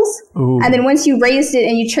hurdles. Ooh. And then once you raised it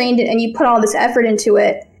and you trained it and you put all this effort into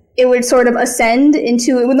it, it would sort of ascend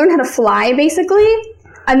it would learn how to fly, basically.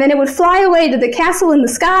 And then it would fly away to the castle in the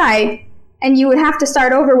sky, and you would have to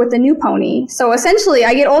start over with a new pony. So essentially,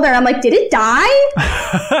 I get older, and I'm like, did it die?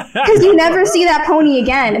 Because you never see that pony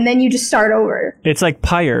again, and then you just start over. It's like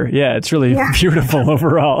Pyre. Yeah, it's really beautiful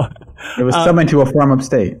overall. It was summoned to a farm-up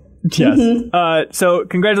state. Yes. Mm-hmm. So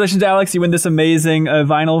congratulations, Alex. You win this amazing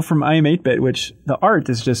vinyl from I Am 8-Bit, which the art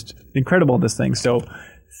is just incredible in this thing. So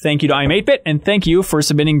thank you to I Am 8-Bit, and thank you for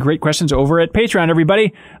submitting great questions over at Patreon,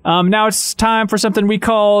 everybody. Now it's time for something we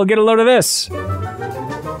call Get a Load of This.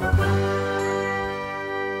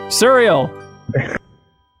 Cereal.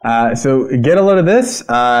 So get a load of this.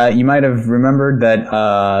 You might have remembered that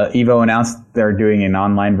Evo announced they're doing an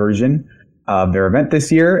online version of their event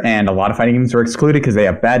this year, and a lot of fighting games were excluded because they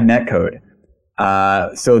have bad netcode.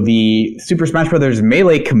 So the Super Smash Bros.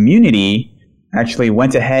 Melee community actually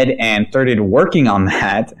went ahead and started working on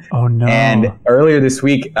that. Oh no! And earlier this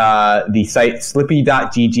week, the site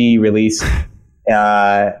Slippy.gg released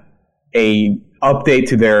a update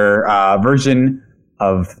to their version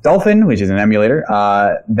of Dolphin, which is an emulator,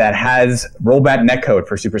 that has rollback netcode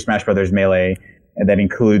for Super Smash Bros. Melee, and that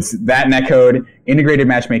includes that netcode, integrated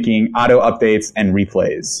matchmaking, auto updates, and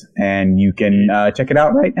replays. And you can check it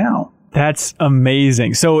out right now. That's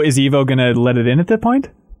amazing. So is Evo going to let it in at that point?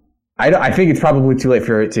 I think it's probably too late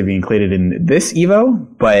for it to be included in this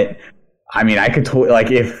Evo, but I mean, I could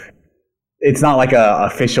if it's not like a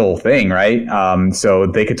official thing, right? So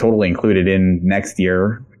they could totally include it in next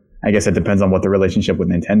year. I guess it depends on what the relationship with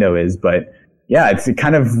Nintendo is, but yeah, it's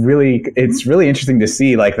really interesting to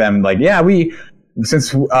see them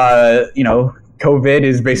since COVID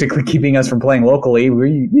is basically keeping us from playing locally,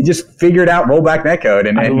 we just figured out rollback netcode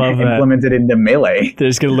and implemented it into Melee. They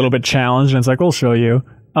just get a little bit challenged and it's like, we'll show you.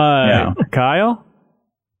 Kyle?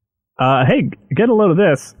 Hey, get a load of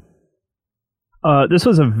this. This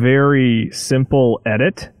was a very simple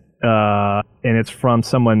edit. And it's from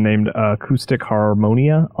someone named Acoustic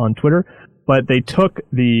Harmonia on Twitter. But they took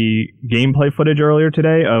the gameplay footage earlier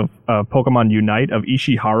today of Pokemon Unite of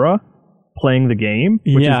Ishihara playing the game,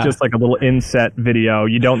 which is just like a little inset video.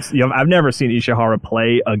 I've never seen Ishihara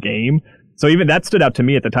play a game. So even that stood out to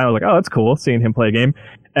me at the time. I was like, oh, that's cool, seeing him play a game.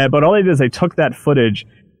 But all they did is they took that footage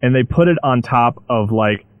and they put it on top of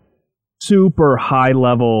super high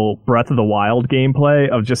level Breath of the Wild gameplay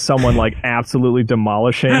of just someone absolutely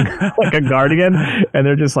demolishing a Guardian, and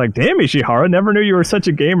they're just like, damn, Ishihara, never knew you were such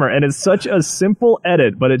a gamer. And it's such a simple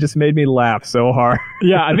edit, but it just made me laugh so hard.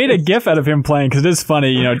 Yeah, I made a gif out of him playing because it is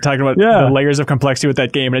funny, talking about the layers of complexity with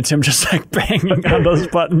that game, and it's him just banging on those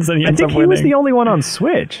buttons, and he ends up winning. He was the only one on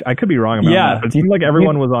Switch. I could be wrong about that, but it seemed like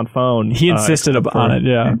everyone was on phone. He insisted on it.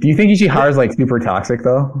 Yeah. Do you think Ishihara's super toxic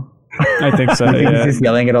though? I think so. Yeah. He's just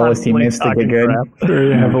yelling at all his teammates to get good.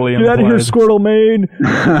 Very heavily Get out of here, Squirtle main.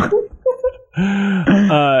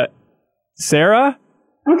 Sarah?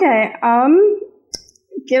 Okay.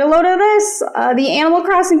 Get a load of this. The Animal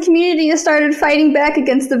Crossing community has started fighting back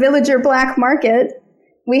against the villager black market.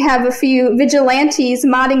 We have a few vigilantes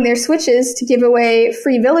modding their Switches to give away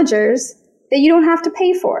free villagers that you don't have to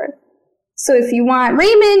pay for. So if you want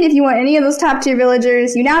Raymond, if you want any of those top tier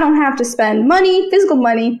villagers, you now don't have to spend money, physical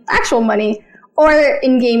money, actual money, or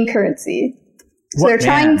in-game currency. So they're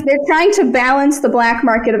trying to balance the black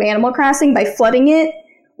market of Animal Crossing by flooding it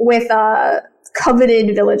with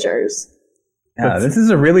coveted villagers. Yeah, this is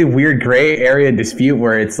a really weird gray area dispute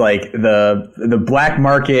where it's the black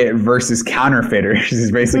market versus counterfeiters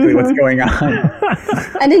is basically what's going on.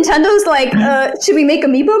 And Nintendo's should we make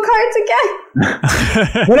amiibo cards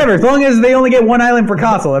again? Whatever, as long as they only get one island per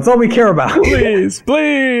console. That's all we care about. Please.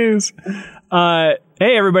 Hey,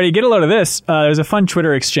 everybody, get a load of this. There's a fun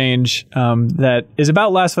Twitter exchange that is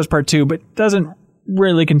about Last of Us Part 2, but doesn't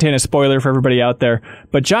really contain a spoiler for everybody out there.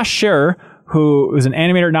 But Josh Scherer, who was an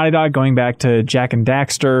animator at Naughty Dog going back to Jak and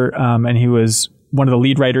Daxter, and he was one of the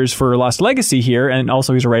lead writers for Lost Legacy here, and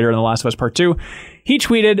also he's a writer in The Last of Us Part 2. He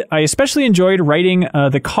tweeted, I especially enjoyed writing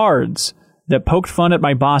the cards that poked fun at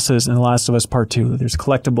my bosses in The Last of Us Part 2. There's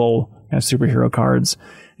collectible superhero cards.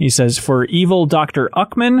 He says, for evil Dr.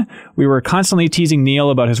 Uckman, we were constantly teasing Neil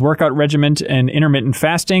about his workout regimen and intermittent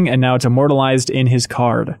fasting, and now it's immortalized in his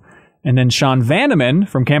card. And then Sean Vanneman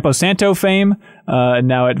from Campo Santo fame,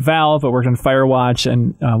 now at Valve, but worked on Firewatch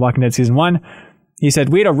and Walking Dead Season 1. He said,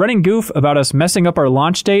 we had a running goof about us messing up our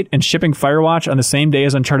launch date and shipping Firewatch on the same day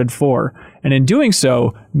as Uncharted 4. And in doing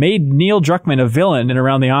so, made Neil Druckmann a villain in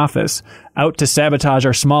Around the Office, out to sabotage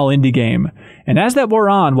our small indie game. And as that wore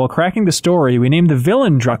on, while cracking the story, we named the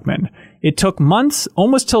villain Druckmann. It took months,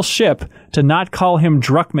 almost till ship, to not call him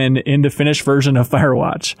Druckmann in the finished version of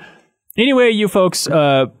Firewatch. Anyway, you folks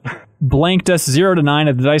blanked us 0 to 9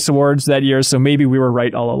 at the DICE Awards that year, so maybe we were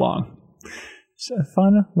right all along. It's a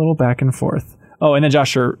fun little back and forth. Oh, and then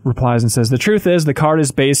Josh replies and says, the truth is the card is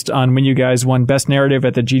based on when you guys won Best Narrative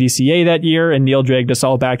at the GDCA that year, and Neil dragged us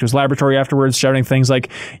all back to his laboratory afterwards, shouting things like,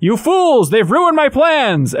 you fools, they've ruined my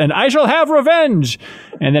plans, and I shall have revenge.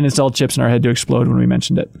 And then installed chips in our head to explode when we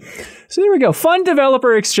mentioned it. So there we go. Fun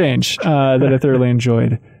developer exchange that I thoroughly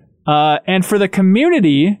enjoyed. And for the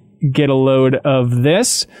community, get a load of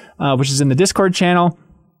this, which is in the Discord channel.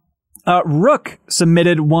 Rook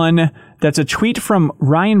submitted one That's a tweet from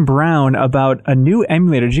Ryan Brown about a new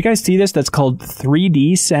emulator. Did you guys see this? That's called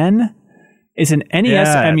 3D Sen. It's an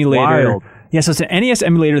NES emulator. Yeah, so it's an NES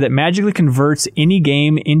emulator that magically converts any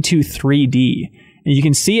game into 3D. And you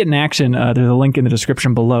can see it in action. There's a link in the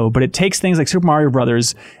description below. But it takes things like Super Mario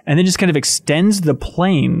Brothers and then just kind of extends the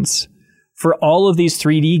planes for all of these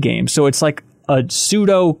 3D games. So it's like a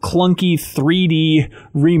pseudo clunky 3D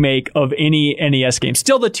remake of any NES game.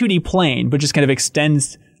 Still the 2D plane, but just kind of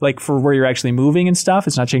extends like for where you're actually moving and stuff.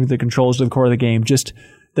 It's not changing the controls to the core of the game, just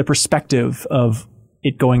the perspective of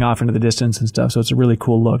it going off into the distance and stuff. So it's a really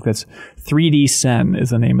cool look. That's 3D Sen is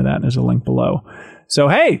the name of that. And there's a link below. So,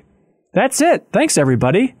 hey, that's it. Thanks,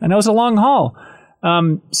 everybody. I know it's a long haul.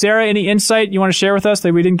 Sarah, any insight you want to share with us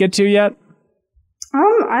that we didn't get to yet?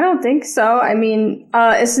 I don't think so. I mean,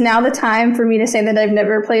 it's now the time for me to say that I've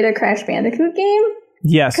never played a Crash Bandicoot game.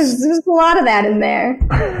 Yes. Because there's a lot of that in there.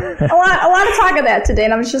 a lot of talk of that today.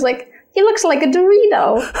 And I was just like, he looks like a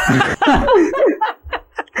Dorito.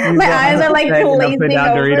 My eyes are like glazing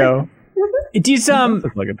over. It is,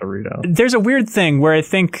 looks like a Dorito. There's a weird thing where I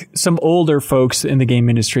think some older folks in the game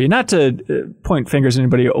industry, not to point fingers at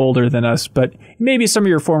anybody older than us, but maybe some of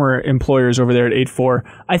your former employers over there at 8-4,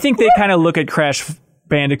 I think they kind of look at Crash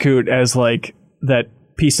Bandicoot as like that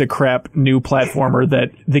piece of crap new platformer that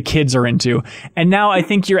the kids are into. And now I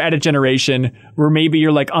think you're at a generation where maybe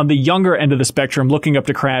you're like on the younger end of the spectrum looking up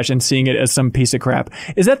to Crash and seeing it as some piece of crap.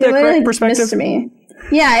 Is that the correct perspective? Missed me.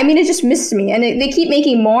 Yeah, I mean, it just missed me. And they keep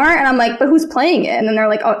making more, and I'm like, but who's playing it? And then they're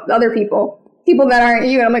like, oh, other people that aren't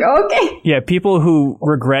you. And I'm like, oh, okay. Yeah, people who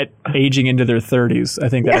regret aging into their 30s. I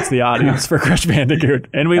think that's the audience for Crash Bandicoot.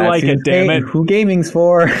 And we like it, damn it. Who gaming's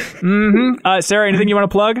for? Sarah, anything you want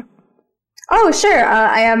to plug? Oh, sure.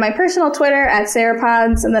 I have my personal Twitter at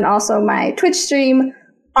SarahPods, and then also my Twitch stream,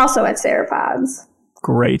 also at SarahPods.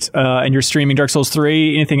 Great. And you're streaming Dark Souls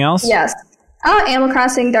 3. Anything else? Yes. Animal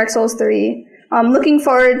Crossing, Dark Souls 3. Looking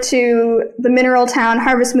forward to the Mineral Town,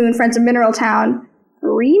 Harvest Moon, Friends of Mineral Town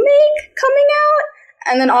remake coming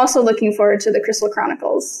out. And then also looking forward to the Crystal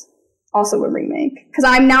Chronicles, also a remake. Because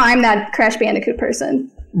I'm that Crash Bandicoot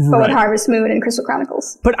person. But with Harvest Moon and Crystal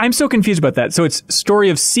Chronicles. But I'm so confused about that. So it's Story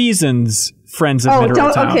of Seasons, Friends of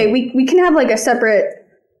Mineral Town. Okay, we can have like a separate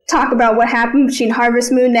talk about what happened between Harvest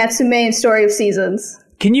Moon, Natsume, and Story of Seasons.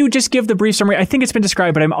 Can you just give the brief summary? I think it's been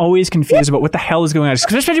described, but I'm always confused about what the hell is going on.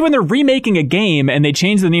 Especially when they're remaking a game and they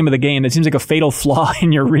change the name of the game. That seems like a fatal flaw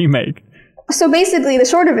in your remake. So basically, the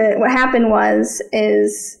short of it, what happened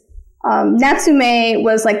is Natsume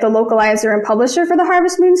was like the localizer and publisher for the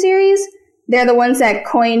Harvest Moon series. They're the ones that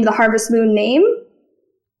coined the Harvest Moon name.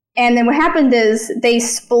 And then what happened is they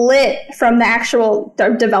split from the actual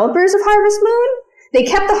developers of Harvest Moon. They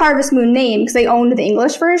kept the Harvest Moon name because they owned the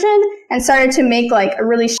English version and started to make like a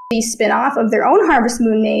really shitty spin-off of their own Harvest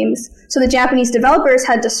Moon names. So the Japanese developers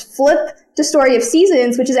had to flip to Story of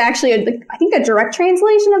Seasons, which is actually, I think, a direct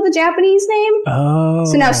translation of the Japanese name. Oh.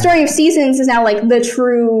 So now Story of Seasons is now like the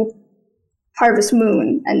true Harvest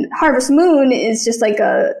Moon. And Harvest Moon is just like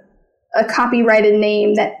a copyrighted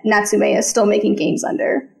name that Natsume is still making games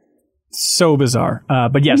under. So bizarre.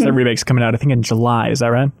 But yes, that remake's coming out, I think, in July. Is that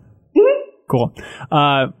right? Cool.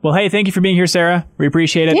 Well, hey, thank you for being here, Sarah. We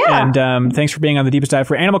appreciate it. Yeah. And thanks for being on the Deepest Dive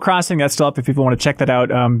for Animal Crossing. That's still up if people want to check that out.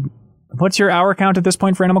 What's your hour count at this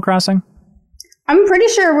point for Animal Crossing? I'm pretty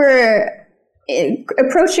sure we're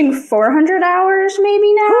approaching 400 hours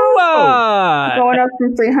maybe now. Going up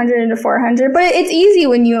from 300 into 400. But it's easy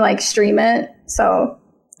when you like stream it. So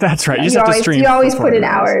that's right. You just have to stream. You always put in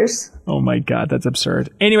hours. Oh my God, that's absurd.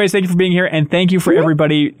 Anyways, thank you for being here, and thank you for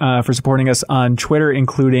everybody for supporting us on Twitter,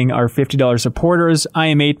 including our $50 supporters. I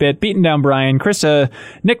am 8-Bit, Beaten Down Brian, Krista,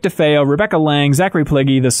 Nick DeFeo, Rebecca Lang, Zachary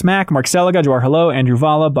Pliggy, The Smack, Mark Seliga, Joar Hello, Andrew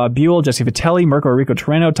Vala, Bob Buell, Jesse Vitelli, Mirko Rico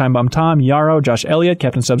Torreno, Time Bomb Tom, Yarrow, Josh Elliott,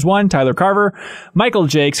 Captain Subs 1, Tyler Carver, Michael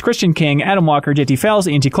Jakes, Christian King, Adam Walker, JT Fells,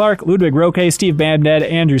 Ian T. Clark, Ludwig Roque, Steve Babned,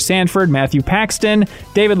 Andrew Sanford, Matthew Paxton,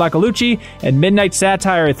 David Lacalucci, and Midnight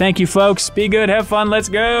Satire. Thank you, folks. Be good, have fun, let's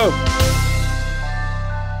go.